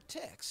in our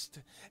text,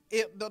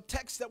 the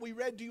text that we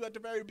read to you at the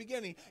very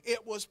beginning,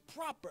 it was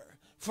proper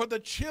for the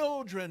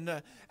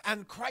children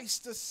and Christ's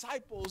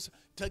disciples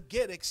to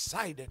get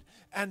excited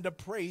and to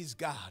praise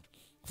God.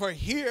 For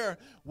here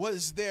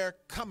was their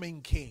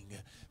coming king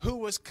who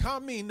was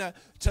coming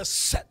to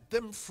set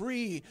them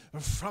free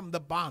from the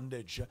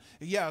bondage.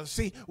 Yeah,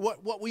 see,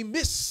 what we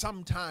miss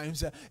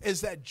sometimes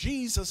is that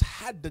Jesus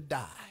had to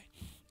die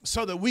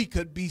so that we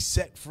could be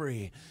set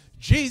free.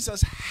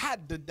 Jesus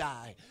had to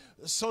die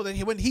so that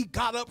when he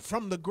got up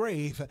from the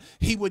grave,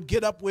 he would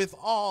get up with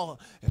all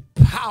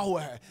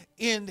power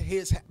in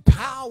his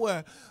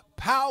power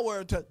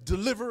to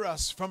deliver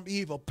us from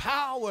evil,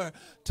 power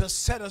to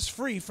set us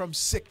free from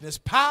sickness,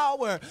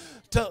 power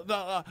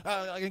to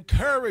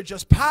encourage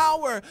us,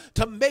 power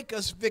to make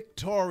us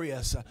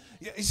victorious.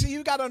 You see,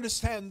 you got to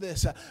understand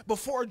this.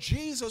 Before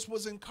Jesus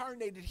was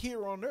incarnated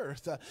here on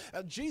earth,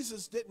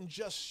 Jesus didn't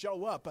just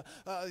show up.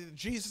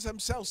 Jesus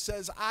himself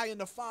says, I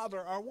and the Father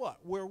are what?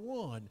 We're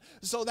one.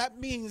 So that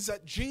means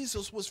that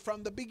Jesus was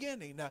from the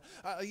beginning.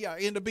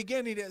 In the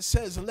beginning it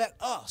says, let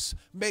us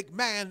make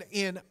man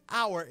in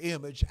our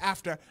image,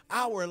 after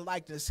our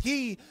likeness.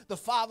 He, the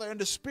Father, and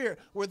the Spirit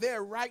were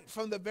there right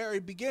from the very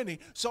beginning.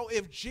 So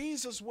if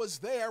Jesus was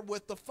there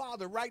with the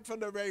Father right from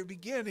the very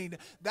beginning,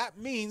 that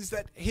means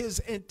that his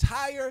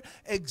entire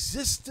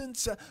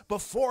existence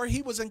before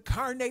he was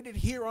incarnated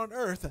here on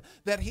earth,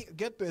 that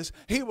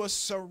he was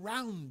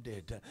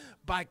surrounded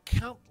by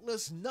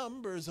countless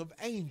numbers of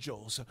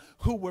angels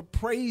who were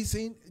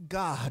praising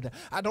God.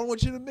 I don't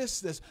want you to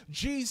miss this.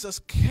 Jesus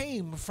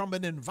came from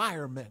an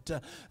environment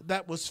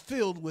that was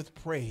filled with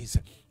praise.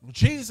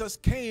 Jesus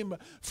came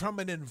from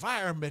an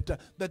environment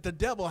that the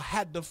devil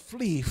had to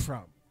flee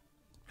from.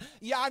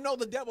 Yeah, I know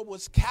the devil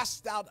was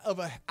cast out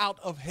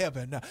of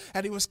heaven,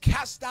 and he was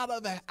cast out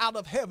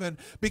of heaven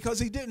because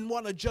he didn't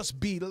want to just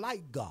be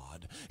like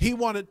God. He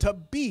wanted to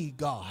be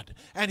God,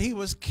 and he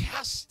was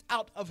cast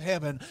out of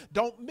heaven.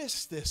 Don't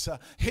miss this.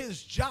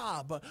 His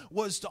job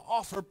was to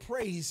offer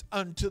praise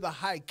unto the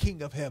high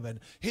King of heaven.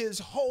 His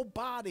whole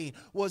body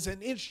was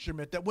an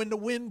instrument that when the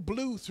wind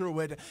blew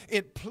through it,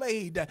 it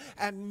played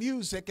and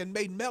music and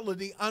made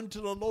melody unto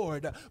the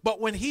Lord.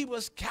 But when he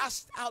was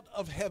cast out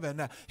of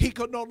heaven, he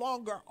could no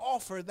longer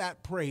offer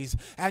that praise.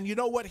 And you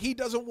know what? He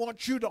doesn't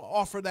want you to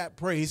offer that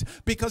praise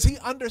because he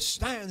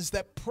understands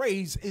that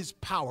praise is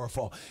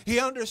powerful. He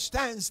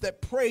understands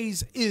that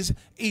praise is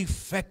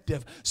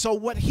effective. So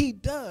what he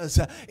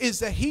does is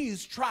that he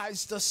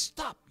tries to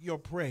stop your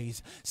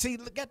praise. See,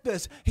 look at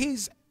this.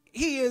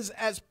 He is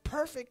as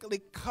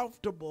perfectly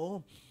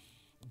comfortable,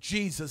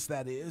 Jesus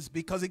that is,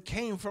 because he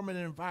came from an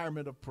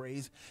environment of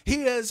praise.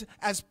 He is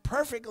as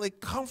perfectly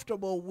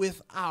comfortable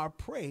with our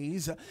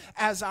praise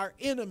as our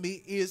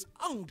enemy is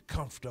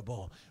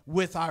uncomfortable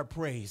with our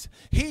praise.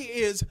 He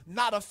is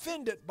not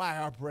offended by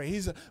our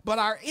praise, but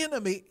our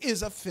enemy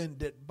is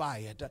offended by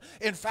it.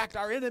 In fact,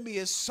 our enemy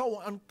is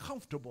so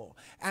uncomfortable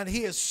and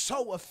he is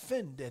so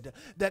offended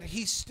that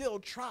he still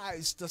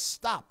tries to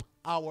stop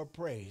our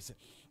praise.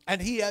 And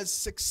he has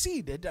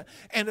succeeded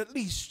in at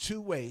least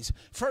two ways.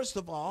 First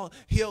of all,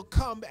 he'll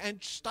come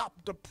and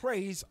stop the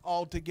praise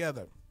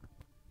altogether.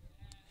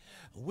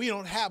 We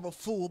don't have a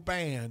full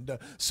band,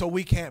 so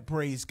we can't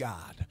praise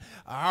God.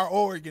 Our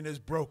organ is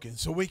broken,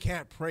 so we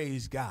can't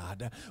praise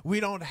God. We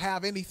don't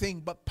have anything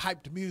but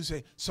piped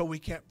music, so we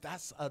can't.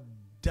 That's a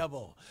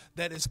devil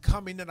that is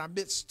coming in our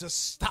midst to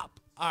stop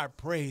our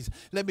praise.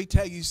 Let me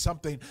tell you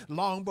something.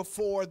 Long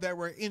before there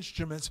were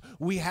instruments,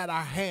 we had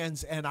our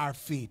hands and our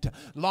feet.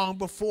 Long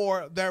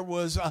before there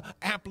was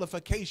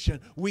amplification,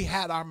 we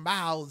had our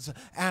mouths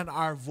and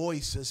our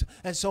voices.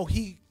 And so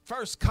he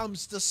first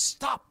comes to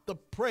stop the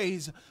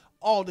praise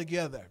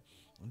altogether.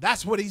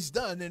 That's what he's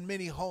done in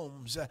many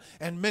homes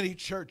and many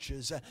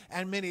churches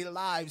and many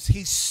lives.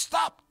 He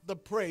stopped the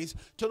praise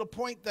to the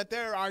point that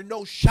there are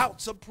no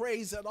shouts of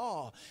praise at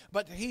all.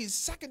 But he's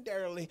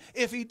secondarily,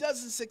 if he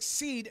doesn't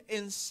succeed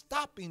in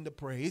stopping the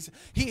praise,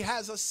 he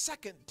has a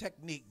second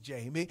technique,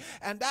 Jamie,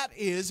 and that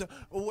is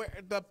where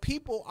the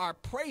people are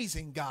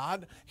praising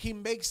God, he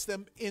makes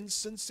them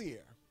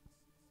insincere.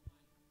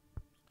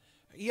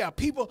 Yeah,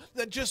 people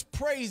that just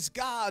praise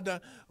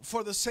God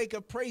for the sake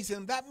of praising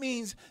him, that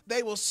means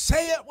they will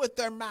say it with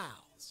their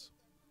mouths,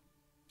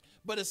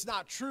 but it's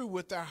not true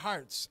with their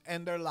hearts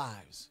and their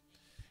lives.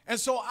 And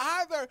so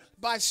either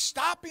by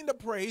stopping the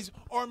praise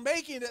or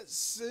making it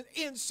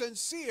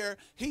insincere,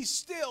 he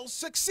still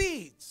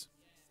succeeds.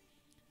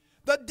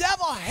 The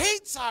devil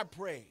hates our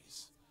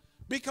praise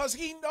because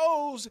he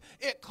knows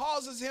it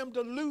causes him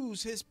to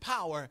lose his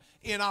power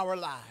in our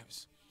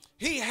lives.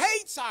 He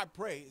hates our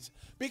praise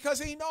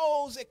because he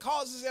knows it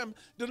causes him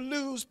to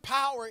lose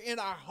power in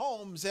our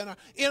homes, and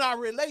in our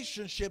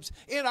relationships,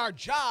 in our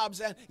jobs,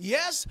 and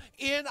yes,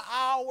 in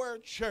our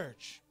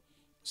church.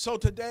 So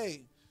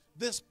today,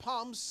 this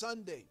Palm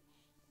Sunday,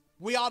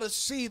 we ought to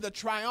see the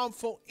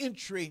triumphal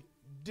entry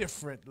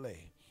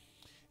differently.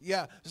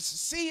 Yeah,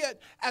 see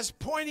it as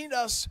pointing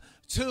us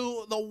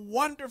to the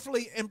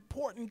wonderfully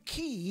important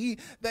key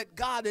that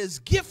God has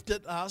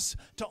gifted us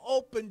to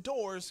open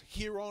doors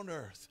here on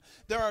earth.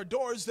 There are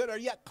doors that are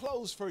yet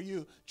closed for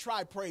you.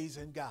 Try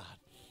praising God.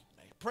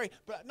 Pray,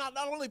 but not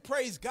only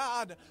praise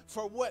God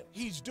for what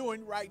he's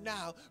doing right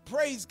now,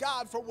 praise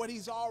God for what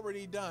he's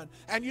already done.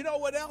 And you know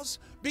what else?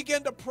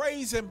 Begin to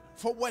praise him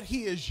for what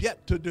he is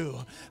yet to do.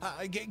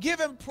 Give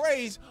him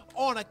praise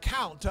on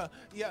account.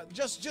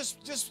 Just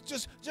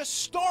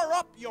store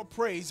up your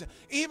praise,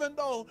 even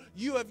though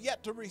you have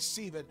yet to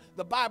receive it.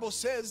 The Bible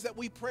says that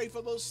we pray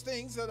for those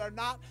things that are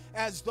not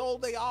as though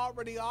they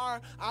already are.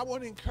 I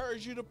want to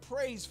encourage you to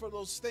praise for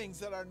those things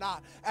that are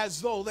not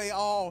as though they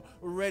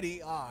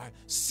already are.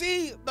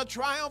 See the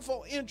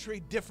triumphal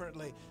entry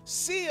differently.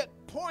 See it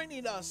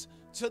pointing us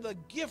to the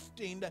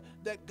gifting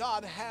that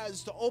God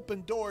has to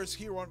open doors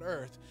here on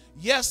earth.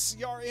 Yes,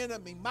 your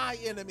enemy, my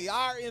enemy,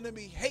 our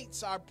enemy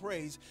hates our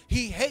praise.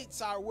 He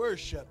hates our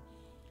worship.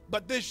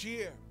 But this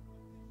year,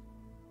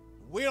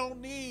 we don't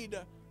need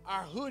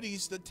our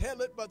hoodies to tell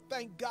it, but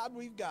thank God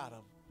we've got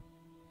them.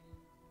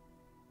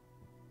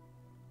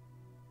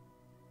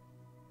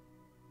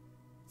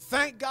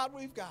 Thank God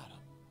we've got them.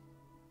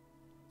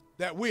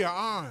 That we are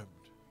armed.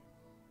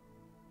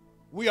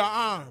 We are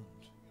armed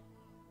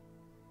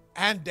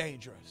and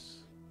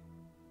dangerous.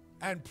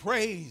 And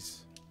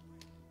praise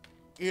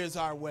is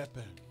our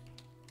weapon.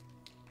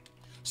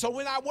 So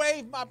when I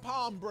wave my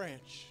palm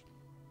branch,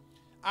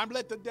 I'm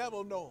let the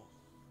devil know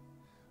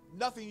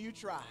nothing you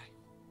try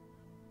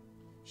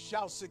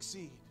shall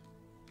succeed.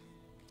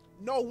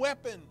 No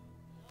weapon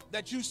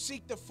that you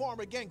seek to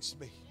form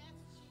against me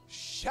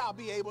shall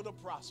be able to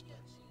prosper.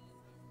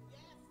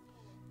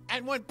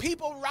 And when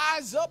people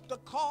rise up to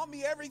call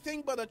me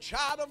everything but a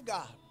child of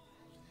God,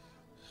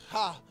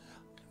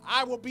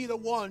 I will be the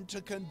one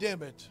to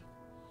condemn it.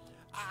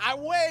 I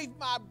wave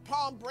my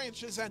palm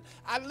branches and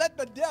I let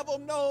the devil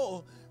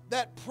know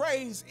that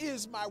praise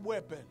is my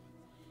weapon.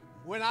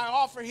 When I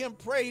offer him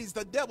praise,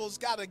 the devil's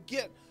got to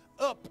get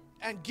up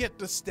and get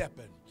to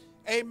stepping.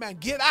 Amen.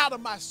 Get out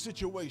of my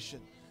situation.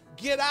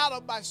 Get out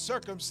of my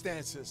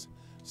circumstances.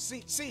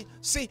 See,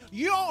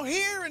 you don't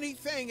hear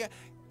anything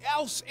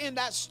else in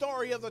that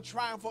story of the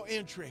triumphal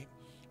entry.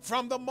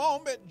 From the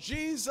moment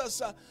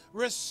Jesus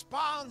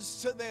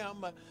responds to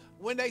them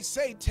when they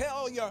say,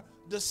 tell your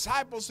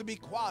disciples to be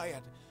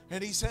quiet.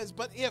 And he says,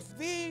 but if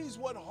these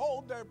would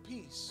hold their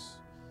peace,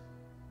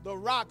 the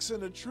rocks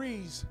and the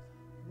trees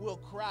will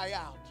cry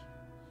out.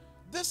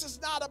 This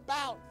is not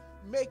about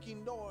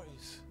making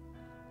noise.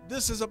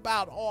 This is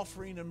about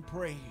offering and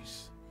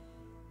praise.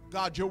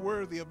 God, you're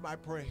worthy of my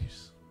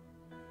praise.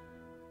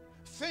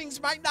 Things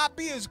might not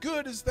be as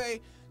good as they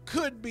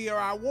could be or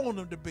I want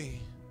them to be,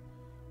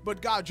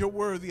 but God, you're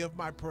worthy of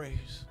my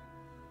praise.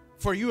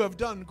 For you have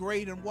done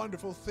great and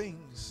wonderful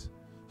things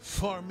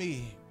for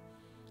me,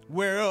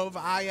 whereof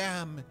I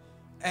am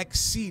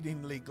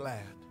exceedingly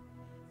glad.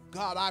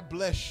 God, I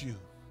bless you.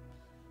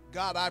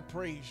 God, I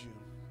praise you.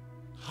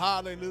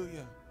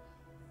 Hallelujah.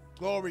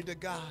 Glory to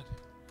God.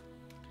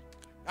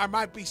 I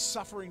might be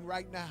suffering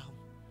right now,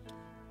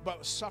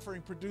 but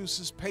suffering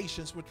produces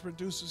patience, which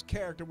produces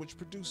character, which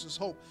produces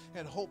hope,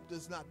 and hope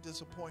does not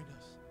disappoint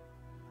us.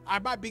 I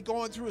might be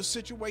going through a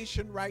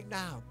situation right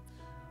now,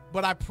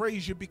 but I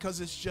praise you because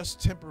it's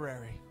just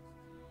temporary.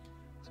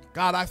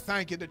 God, I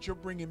thank you that you're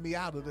bringing me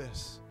out of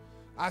this.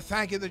 I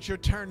thank you that you're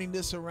turning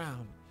this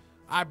around.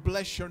 I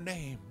bless your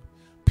name.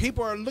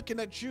 People are looking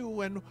at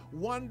you and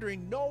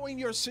wondering, knowing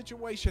your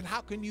situation,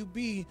 how can you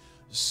be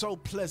so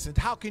pleasant?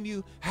 How can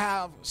you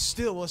have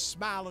still a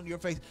smile on your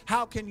face?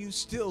 How can you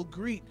still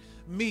greet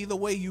me the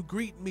way you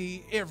greet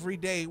me every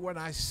day when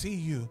I see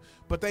you?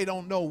 But they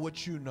don't know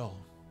what you know.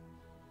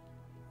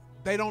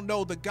 They don't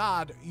know the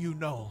God you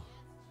know.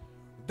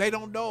 They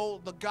don't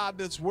know the God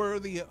that's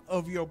worthy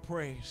of your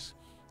praise.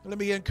 Let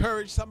me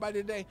encourage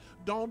somebody today.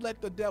 Don't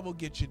let the devil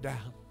get you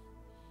down.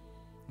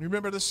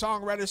 Remember the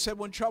songwriter said,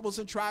 when troubles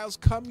and trials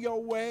come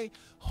your way,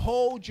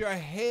 hold your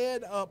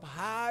head up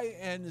high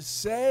and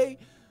say,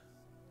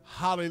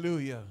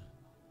 hallelujah.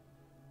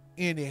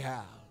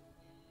 Anyhow,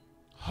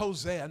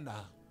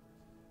 Hosanna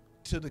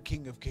to the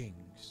King of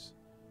Kings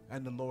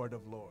and the Lord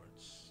of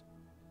Lords.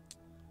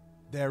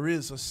 There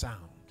is a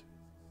sound.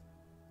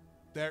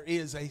 There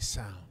is a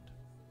sound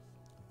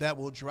that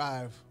will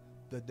drive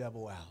the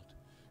devil out.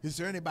 Is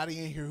there anybody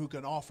in here who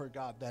can offer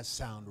God that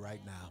sound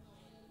right now?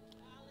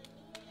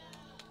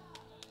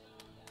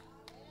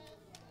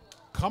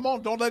 Come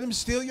on, don't let him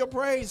steal your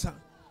praise.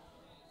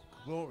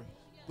 Glory,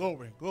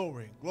 glory,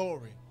 glory,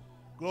 glory,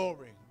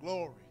 glory,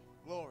 glory,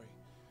 glory.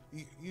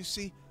 You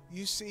see,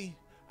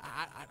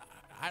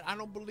 I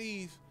don't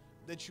believe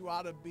that you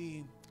ought to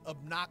be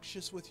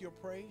obnoxious with your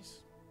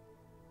praise.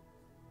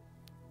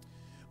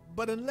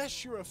 But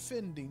unless you're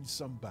offending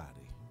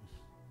somebody,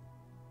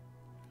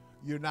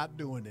 you're not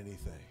doing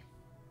anything.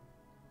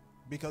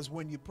 Because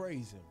when you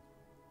praise him,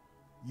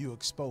 you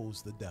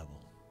expose the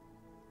devil.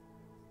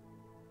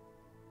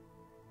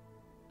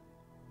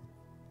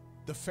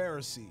 The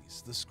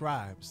Pharisees, the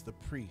scribes, the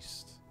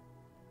priests,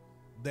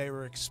 they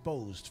were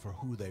exposed for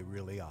who they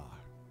really are.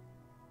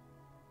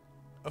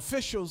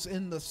 Officials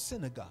in the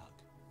synagogue,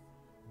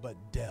 but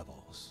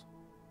devils.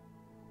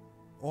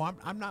 Oh,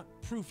 I'm not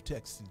proof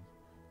texting.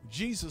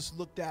 Jesus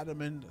looked at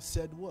them and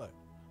said what?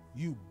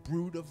 You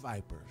brood of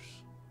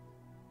vipers.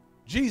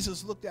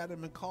 Jesus looked at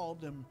them and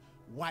called them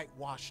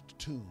whitewashed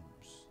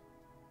tombs.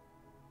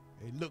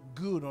 They look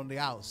good on the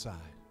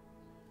outside,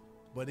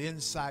 but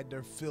inside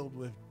they're filled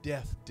with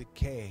death,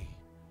 decay,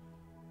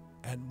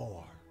 and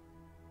more.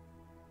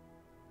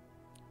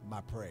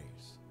 My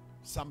praise.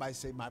 Somebody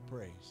say my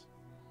praise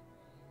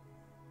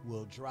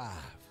will drive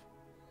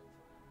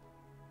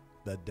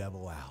the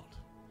devil out.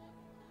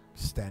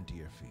 Stand to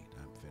your feet.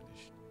 I'm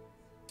finished.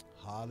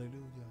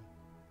 Hallelujah.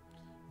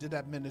 Did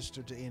that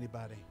minister to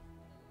anybody?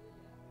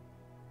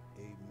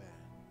 Amen.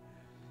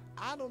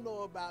 I don't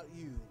know about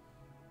you,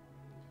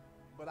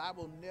 but I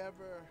will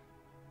never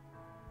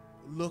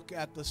look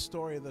at the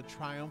story of the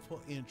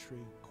triumphal entry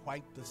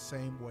quite the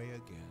same way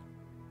again.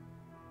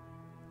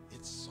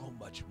 It's so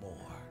much more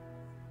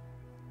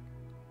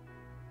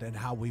than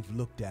how we've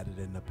looked at it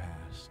in the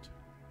past.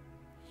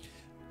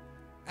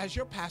 As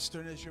your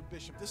pastor and as your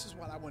bishop, this is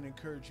what I want to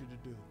encourage you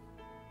to do.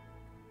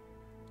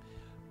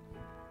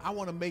 I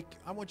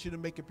want you to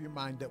make up your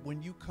mind that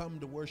when you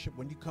come to worship,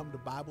 when you come to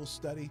Bible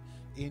study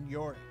in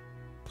your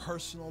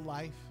personal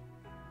life,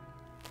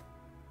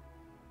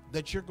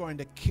 that you're going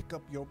to kick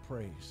up your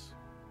praise.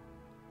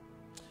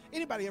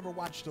 Anybody ever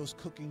watch those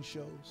cooking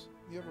shows?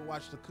 You ever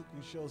watch the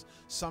cooking shows?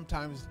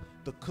 Sometimes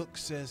the cook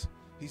says,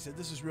 he said,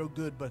 this is real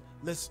good, but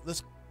let's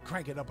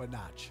crank it up a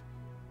notch.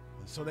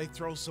 And so they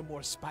throw some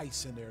more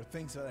spice in there,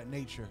 things of that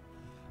nature.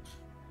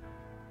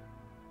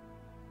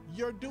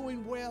 You're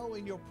doing well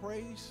in your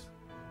praise,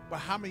 but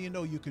how many of you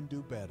know you can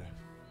do better?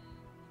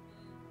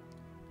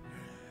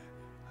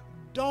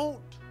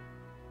 Don't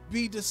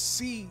be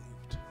deceived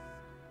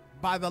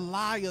by the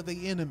lie of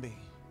the enemy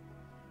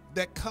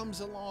that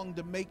comes along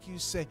to make you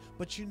say,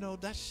 but you know,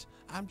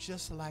 I'm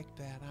just like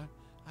that.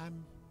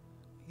 I'm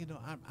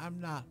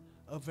not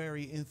a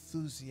very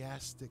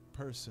enthusiastic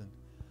person.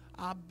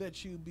 I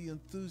bet you'd be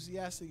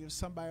enthusiastic if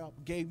somebody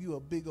gave you a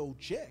big old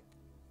check.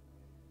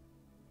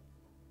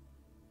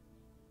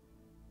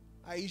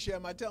 Aisha,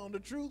 am I telling the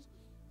truth?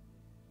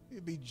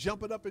 You'd be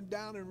jumping up and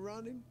down and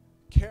running,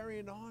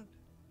 carrying on.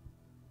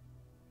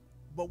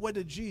 But what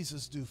did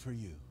Jesus do for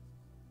you?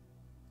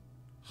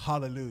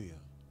 Hallelujah.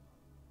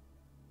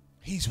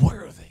 He's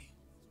worthy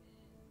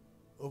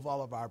of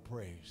all of our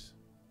praise.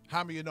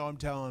 How many of you know I'm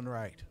telling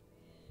right?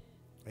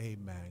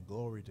 Amen.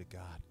 Glory to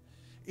God.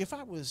 If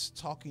I was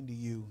talking to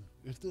you,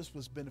 if this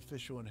was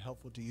beneficial and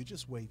helpful to you,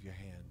 just wave your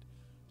hand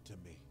to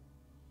me.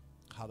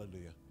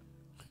 Hallelujah.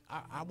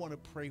 I want to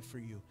pray for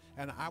you,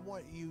 and I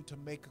want you to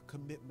make a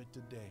commitment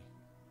today.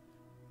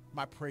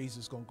 My praise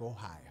is going to go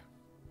higher.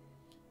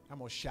 I'm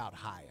going to shout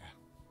higher.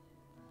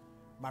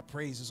 My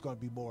praise is going to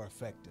be more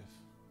effective.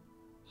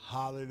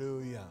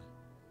 Hallelujah.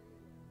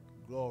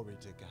 Glory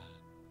to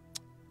God.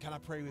 Can I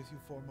pray with you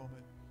for a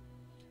moment?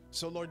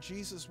 So, Lord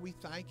Jesus, we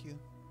thank you.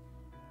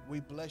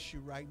 We bless you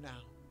right now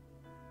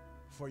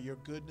for your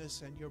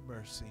goodness and your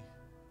mercy.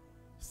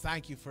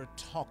 Thank you for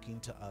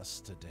talking to us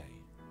today.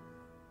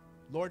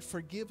 Lord,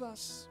 forgive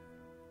us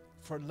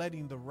for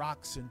letting the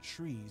rocks and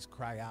trees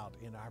cry out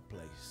in our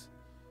place.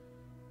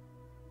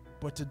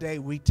 But today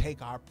we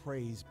take our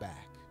praise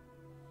back.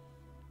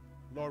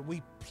 Lord,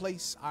 we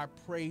place our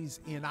praise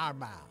in our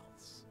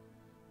mouths,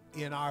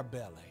 in our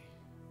belly.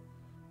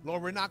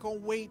 Lord, we're not going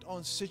to wait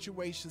on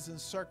situations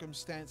and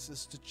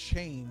circumstances to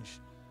change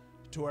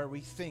to where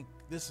we think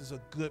this is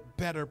a good,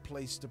 better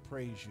place to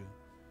praise you.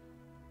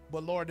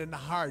 But Lord, in the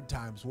hard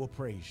times, we'll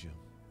praise you.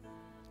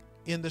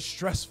 In the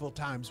stressful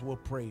times, we'll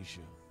praise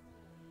you.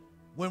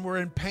 When we're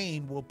in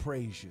pain, we'll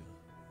praise you.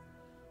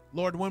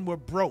 Lord, when we're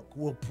broke,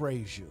 we'll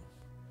praise you.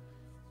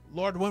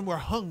 Lord, when we're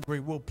hungry,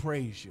 we'll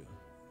praise you.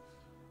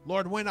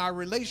 Lord, when our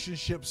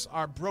relationships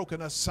are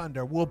broken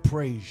asunder, we'll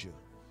praise you.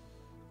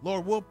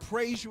 Lord, we'll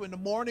praise you in the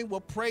morning.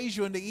 We'll praise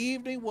you in the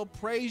evening. We'll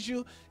praise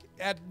you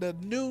at the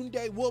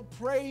noonday. We'll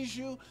praise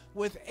you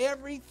with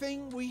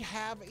everything we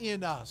have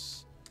in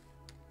us.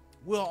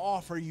 We'll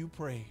offer you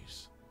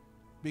praise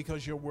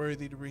because you're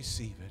worthy to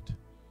receive it.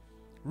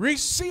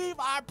 Receive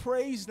our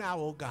praise now,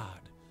 oh God.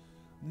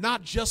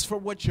 Not just for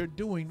what you're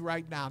doing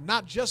right now,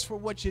 not just for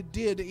what you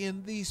did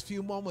in these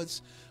few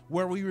moments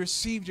where we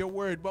received your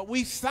word, but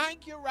we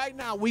thank you right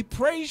now. We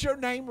praise your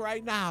name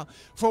right now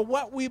for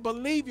what we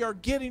believe you're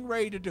getting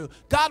ready to do.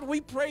 God,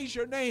 we praise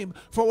your name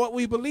for what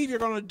we believe you're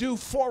going to do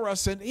for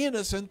us and in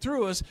us and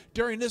through us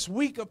during this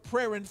week of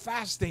prayer and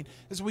fasting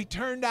as we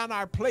turn down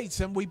our plates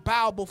and we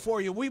bow before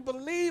you. We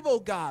believe, oh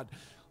God,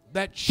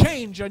 that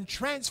change and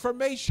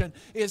transformation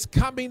is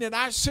coming in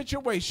our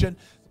situation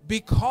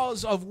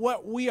because of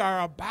what we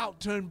are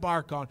about to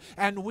embark on.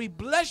 And we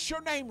bless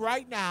your name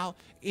right now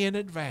in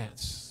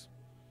advance.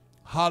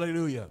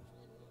 Hallelujah.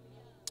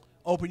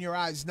 Open your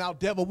eyes now,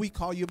 devil. We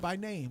call you by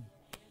name.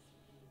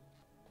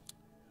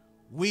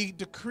 We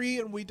decree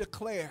and we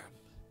declare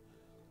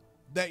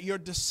that your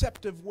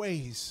deceptive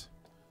ways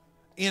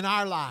in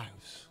our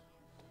lives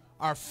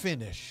are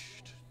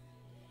finished.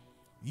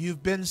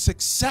 You've been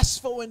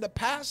successful in the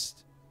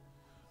past,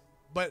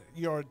 but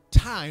your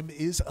time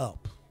is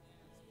up.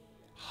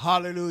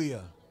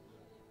 Hallelujah.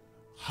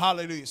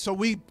 Hallelujah. So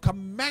we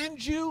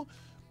command you,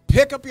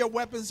 pick up your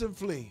weapons and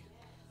flee.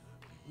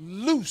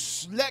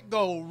 Loose, let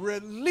go,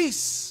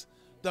 release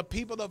the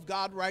people of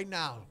God right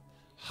now.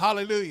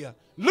 Hallelujah.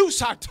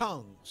 Loose our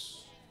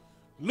tongues.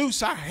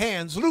 Loose our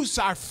hands. Loose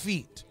our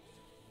feet.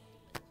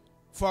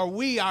 For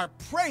we are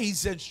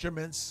praise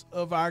instruments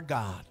of our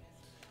God.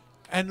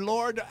 And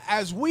Lord,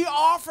 as we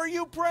offer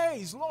you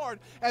praise, Lord,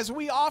 as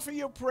we offer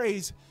you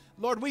praise,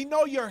 Lord, we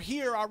know you're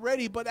here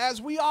already, but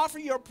as we offer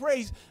your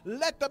praise,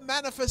 let the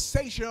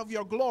manifestation of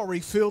your glory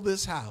fill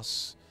this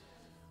house.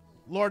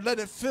 Lord, let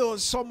it fill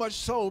so much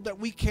so that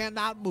we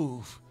cannot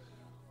move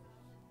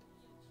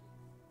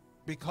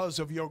because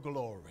of your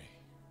glory.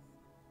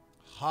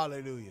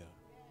 Hallelujah.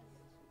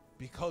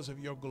 Because of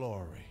your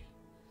glory.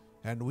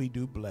 And we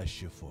do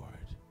bless you for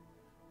it.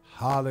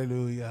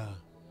 Hallelujah.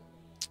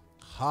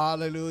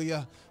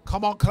 Hallelujah.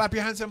 Come on, clap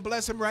your hands and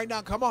bless him right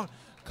now. Come on.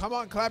 Come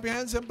on, clap your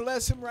hands and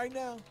bless him right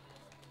now.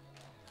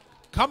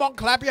 Come on,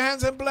 clap your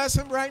hands and bless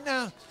him right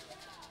now.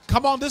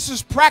 Come on, this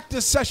is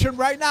practice session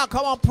right now.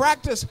 Come on,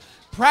 practice.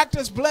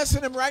 Practice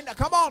blessing him right now.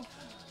 Come on.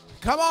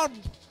 Come on.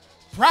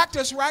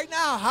 Practice right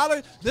now.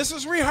 Hallelujah. This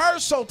is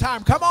rehearsal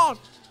time. Come on.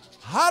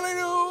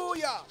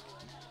 Hallelujah.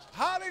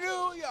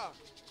 Hallelujah.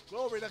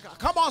 Glory to God.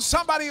 Come on,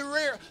 somebody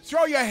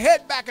throw your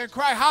head back and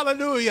cry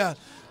hallelujah.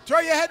 Throw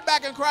your head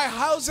back and cry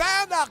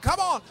Hosanna. Come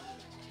on.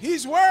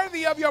 He's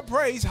worthy of your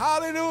praise.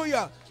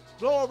 Hallelujah.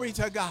 Glory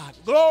to God.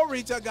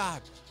 Glory to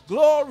God.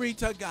 Glory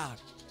to God.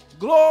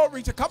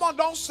 Glory to, come on,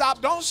 don't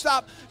stop, don't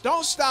stop,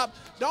 don't stop,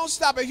 don't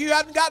stop. If you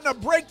haven't gotten a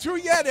breakthrough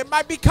yet, it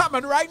might be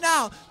coming right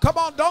now. Come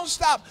on, don't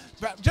stop.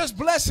 Just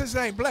bless his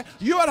name.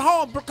 You at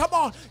home, come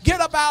on,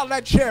 get up out of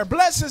that chair.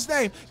 Bless his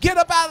name. Get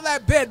up out of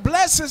that bed.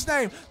 Bless his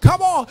name.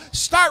 Come on,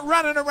 start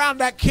running around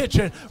that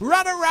kitchen.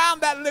 Run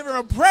around that living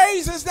room.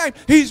 Praise his name.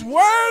 He's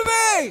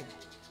worthy.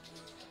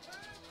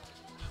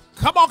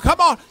 Come on,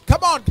 come on,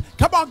 come on,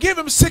 come on. Give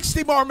him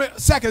 60 more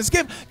seconds.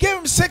 Give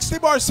him 60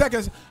 more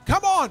seconds.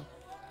 Come on.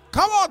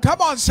 Come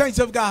on, saints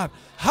of God.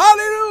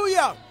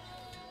 Hallelujah.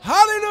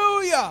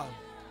 Hallelujah.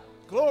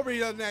 Glory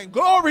to your name.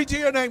 Glory to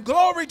your name.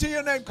 Glory to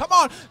your name. Come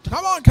on.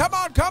 Come on. Come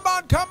on. Come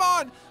on. Come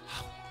on.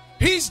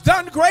 He's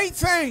done great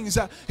things.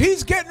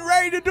 He's getting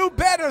ready to do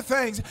better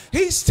things.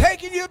 He's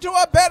taking you to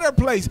a better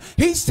place.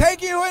 He's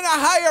taking you in a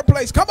higher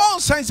place. Come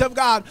on, saints of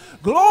God.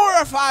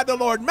 Glorify the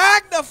Lord.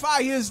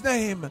 Magnify his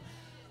name.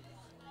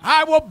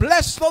 I will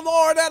bless the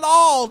Lord at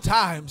all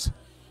times.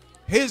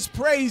 His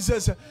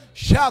praises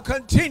shall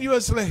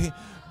continuously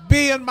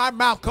be in my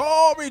mouth.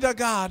 Glory to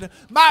God.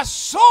 My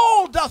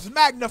soul doth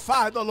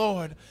magnify the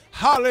Lord.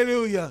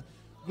 Hallelujah.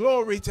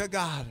 Glory to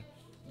God.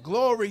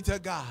 Glory to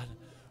God.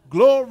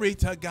 Glory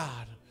to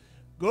God.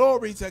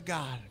 Glory to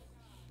God.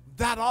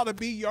 That ought to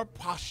be your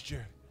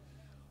posture.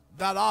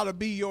 That ought to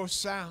be your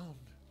sound.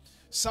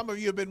 Some of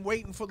you have been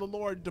waiting for the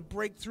Lord to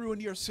break through in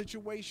your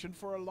situation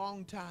for a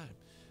long time.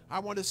 I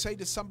want to say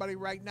to somebody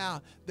right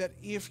now that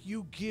if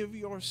you give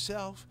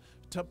yourself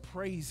to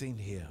praising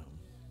him,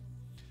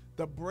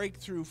 the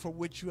breakthrough for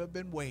which you have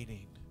been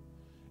waiting,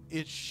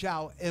 it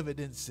shall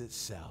evidence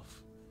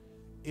itself.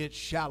 It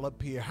shall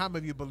appear. How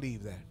many of you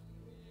believe that?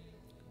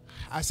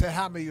 I said,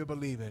 how many of you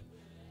believe it?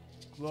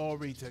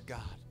 Glory to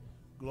God.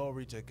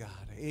 Glory to God.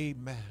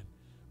 Amen.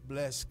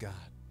 Bless God.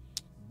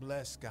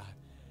 Bless God.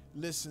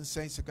 Listen,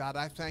 saints of God,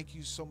 I thank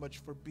you so much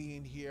for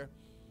being here.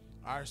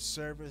 Our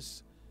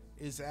service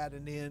is at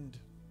an end.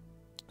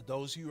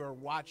 Those who are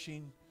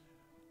watching,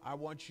 I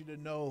want you to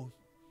know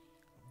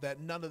that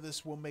none of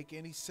this will make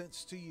any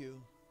sense to you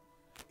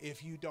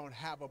if you don't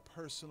have a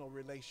personal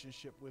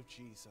relationship with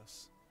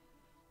Jesus.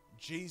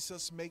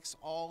 Jesus makes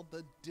all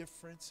the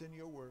difference in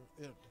your world.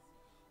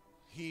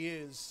 He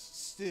is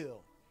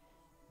still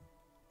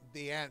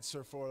the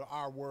answer for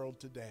our world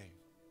today.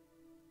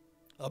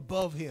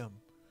 Above him,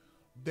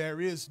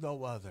 there is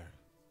no other,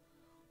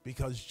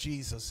 because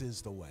Jesus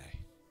is the way.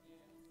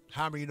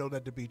 How many know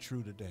that to be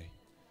true today?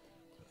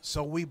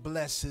 So we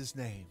bless his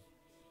name,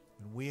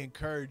 and we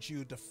encourage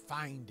you to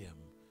find him.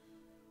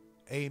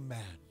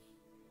 Amen.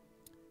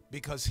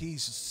 Because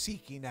he's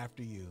seeking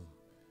after you.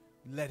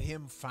 Let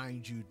him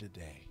find you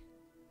today.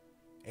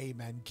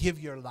 Amen. Give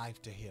your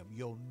life to him.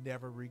 You'll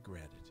never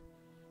regret it.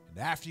 And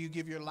after you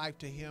give your life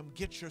to him,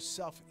 get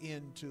yourself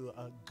into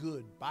a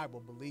good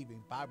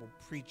Bible-believing,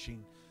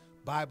 Bible-preaching,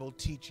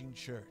 Bible-teaching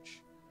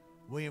church.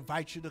 We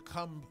invite you to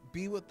come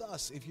be with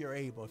us if you're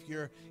able. If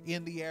you're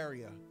in the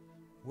area,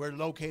 we're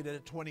located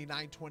at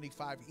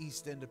 2925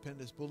 East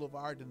Independence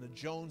Boulevard in the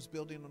Jones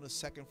Building on the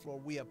second floor.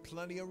 We have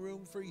plenty of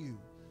room for you.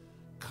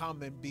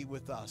 Come and be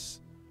with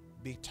us.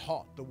 Be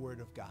taught the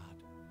Word of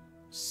God.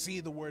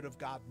 See the Word of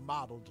God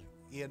modeled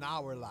in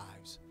our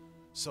lives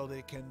so that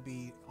it can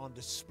be on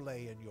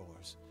display in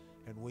yours.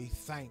 And we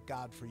thank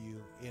God for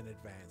you in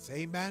advance.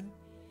 Amen.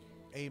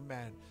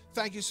 Amen.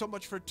 Thank you so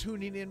much for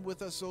tuning in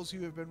with us, those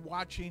who have been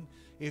watching.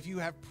 If you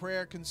have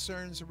prayer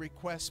concerns or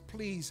requests,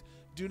 please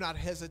do not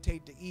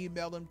hesitate to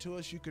email them to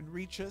us. You can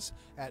reach us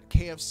at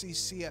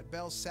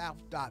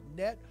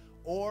kfcc@bellsouth.net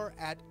or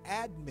at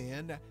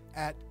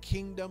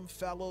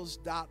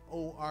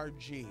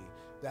admin@KingdomFellows.org.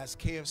 That's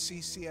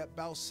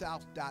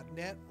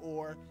kfcc@bellsouth.net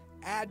or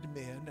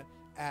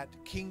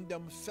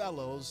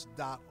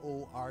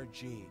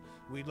admin@KingdomFellows.org.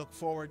 We look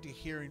forward to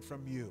hearing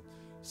from you.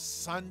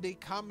 Sunday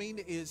coming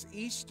is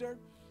Easter.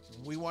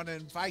 We want to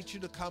invite you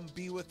to come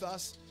be with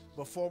us.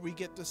 Before we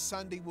get to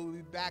Sunday, we'll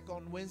be back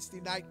on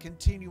Wednesday night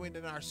continuing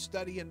in our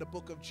study in the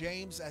book of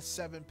James at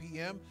 7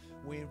 p.m.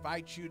 We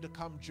invite you to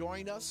come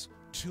join us.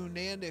 Tune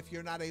in if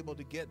you're not able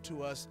to get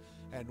to us,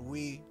 and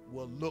we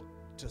will look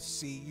to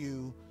see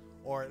you,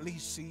 or at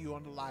least see you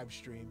on the live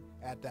stream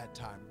at that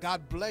time.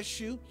 God bless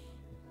you.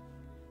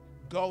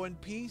 Go in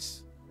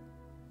peace.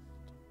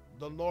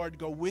 The Lord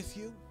go with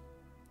you.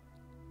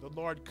 The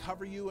Lord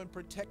cover you and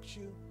protect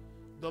you.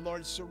 The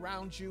Lord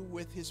surround you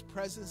with his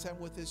presence and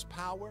with his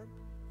power.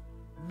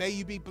 May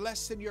you be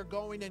blessed in your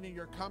going and in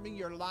your coming,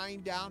 your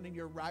lying down and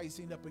your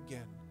rising up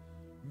again.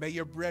 May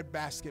your bread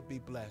basket be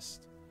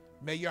blessed.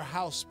 May your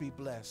house be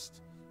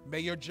blessed. May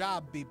your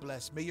job be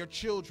blessed. May your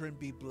children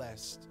be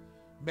blessed.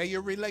 May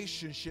your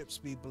relationships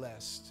be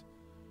blessed.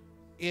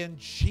 In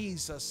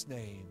Jesus'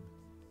 name,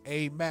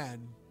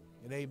 amen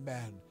and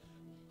amen.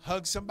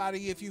 Hug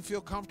somebody if you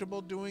feel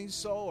comfortable doing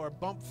so, or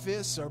bump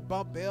fists or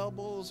bump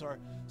elbows or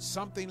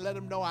something. Let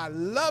them know I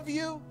love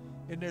you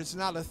and there's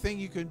not a thing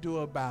you can do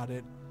about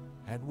it.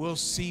 And we'll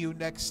see you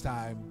next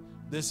time.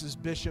 This is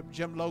Bishop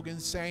Jim Logan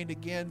saying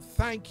again,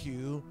 thank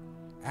you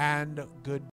and goodbye.